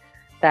wrestling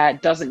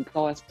that doesn't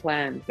go as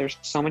planned. There's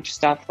so much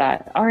stuff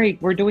that, all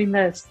right, we're doing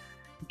this,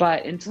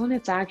 but until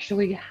it's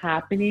actually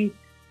happening,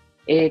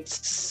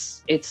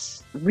 it's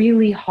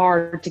really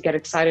hard to get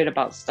excited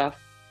about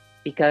stuff,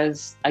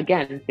 because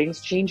again, things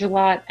change a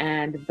lot,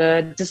 and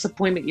the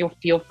disappointment you'll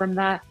feel from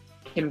that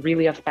can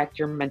really affect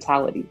your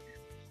mentality.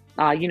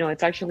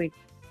 It's actually,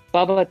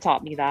 Bubba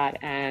taught me that,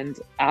 and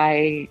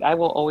I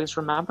will always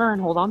remember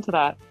and hold on to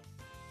that.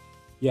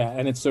 Yeah,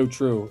 and it's so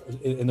true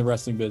in the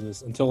wrestling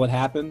business. Until it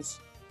happens,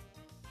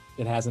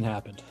 it hasn't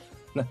happened.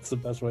 That's the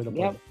best way to put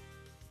it.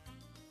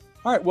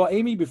 All right. Well,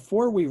 Amy,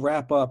 before we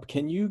wrap up,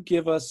 can you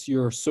give us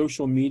your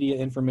social media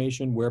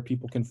information where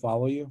people can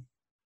follow you?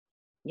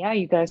 Yeah,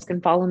 you guys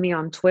can follow me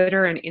on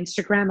Twitter and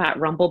Instagram at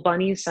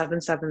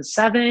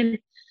RumbleBunny777.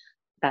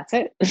 That's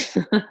it.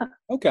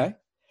 Okay.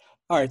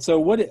 All right. So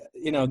what,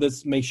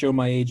 this may show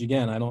my age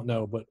again. I don't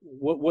know, but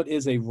what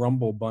is a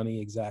Rumble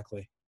Bunny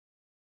exactly?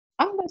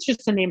 Oh, that's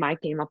just the name I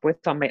came up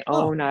with on my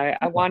own. I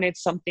wanted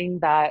something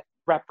that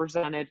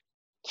represented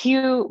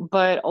cute,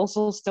 but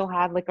also still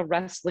had like a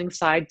wrestling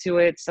side to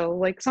it. So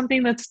like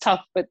something that's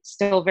tough, but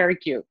still very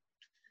cute.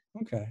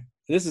 Okay.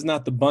 This is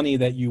not the bunny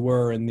that you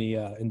were in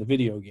the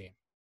video game.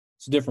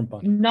 It's a different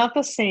bunny. Not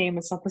the same.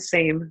 It's not the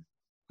same,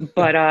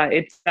 but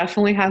it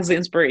definitely has the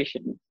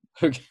inspiration.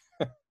 Okay.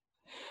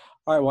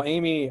 All right. Well,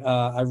 Amy,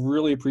 I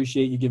really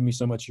appreciate you giving me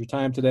so much of your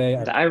time today.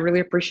 I really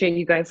appreciate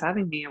you guys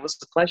having me. It was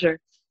a pleasure.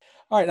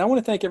 All right. I want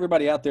to thank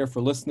everybody out there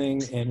for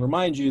listening and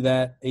remind you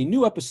that a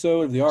new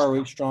episode of the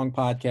ROHStrong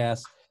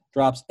podcast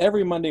drops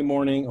every Monday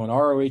morning on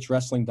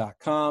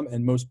ROHWrestling.com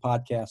and most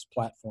podcast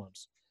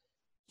platforms.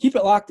 Keep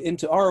it locked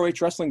into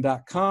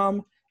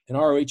ROHWrestling.com and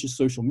ROH's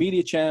social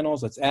media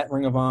channels. That's at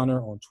Ring of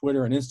Honor on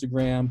Twitter and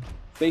Instagram,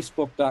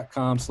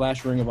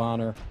 Facebook.com/Ring of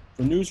Honor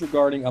for news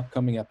regarding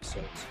upcoming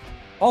episodes.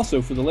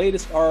 Also, for the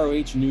latest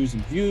ROH news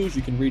and views,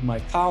 you can read my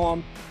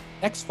column,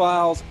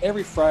 X-Files,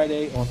 every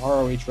Friday on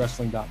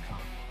ROHWrestling.com.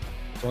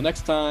 Until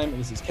next time,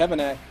 this is Kevin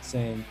Eck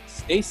saying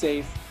stay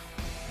safe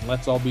and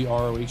let's all be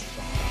ROH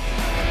strong.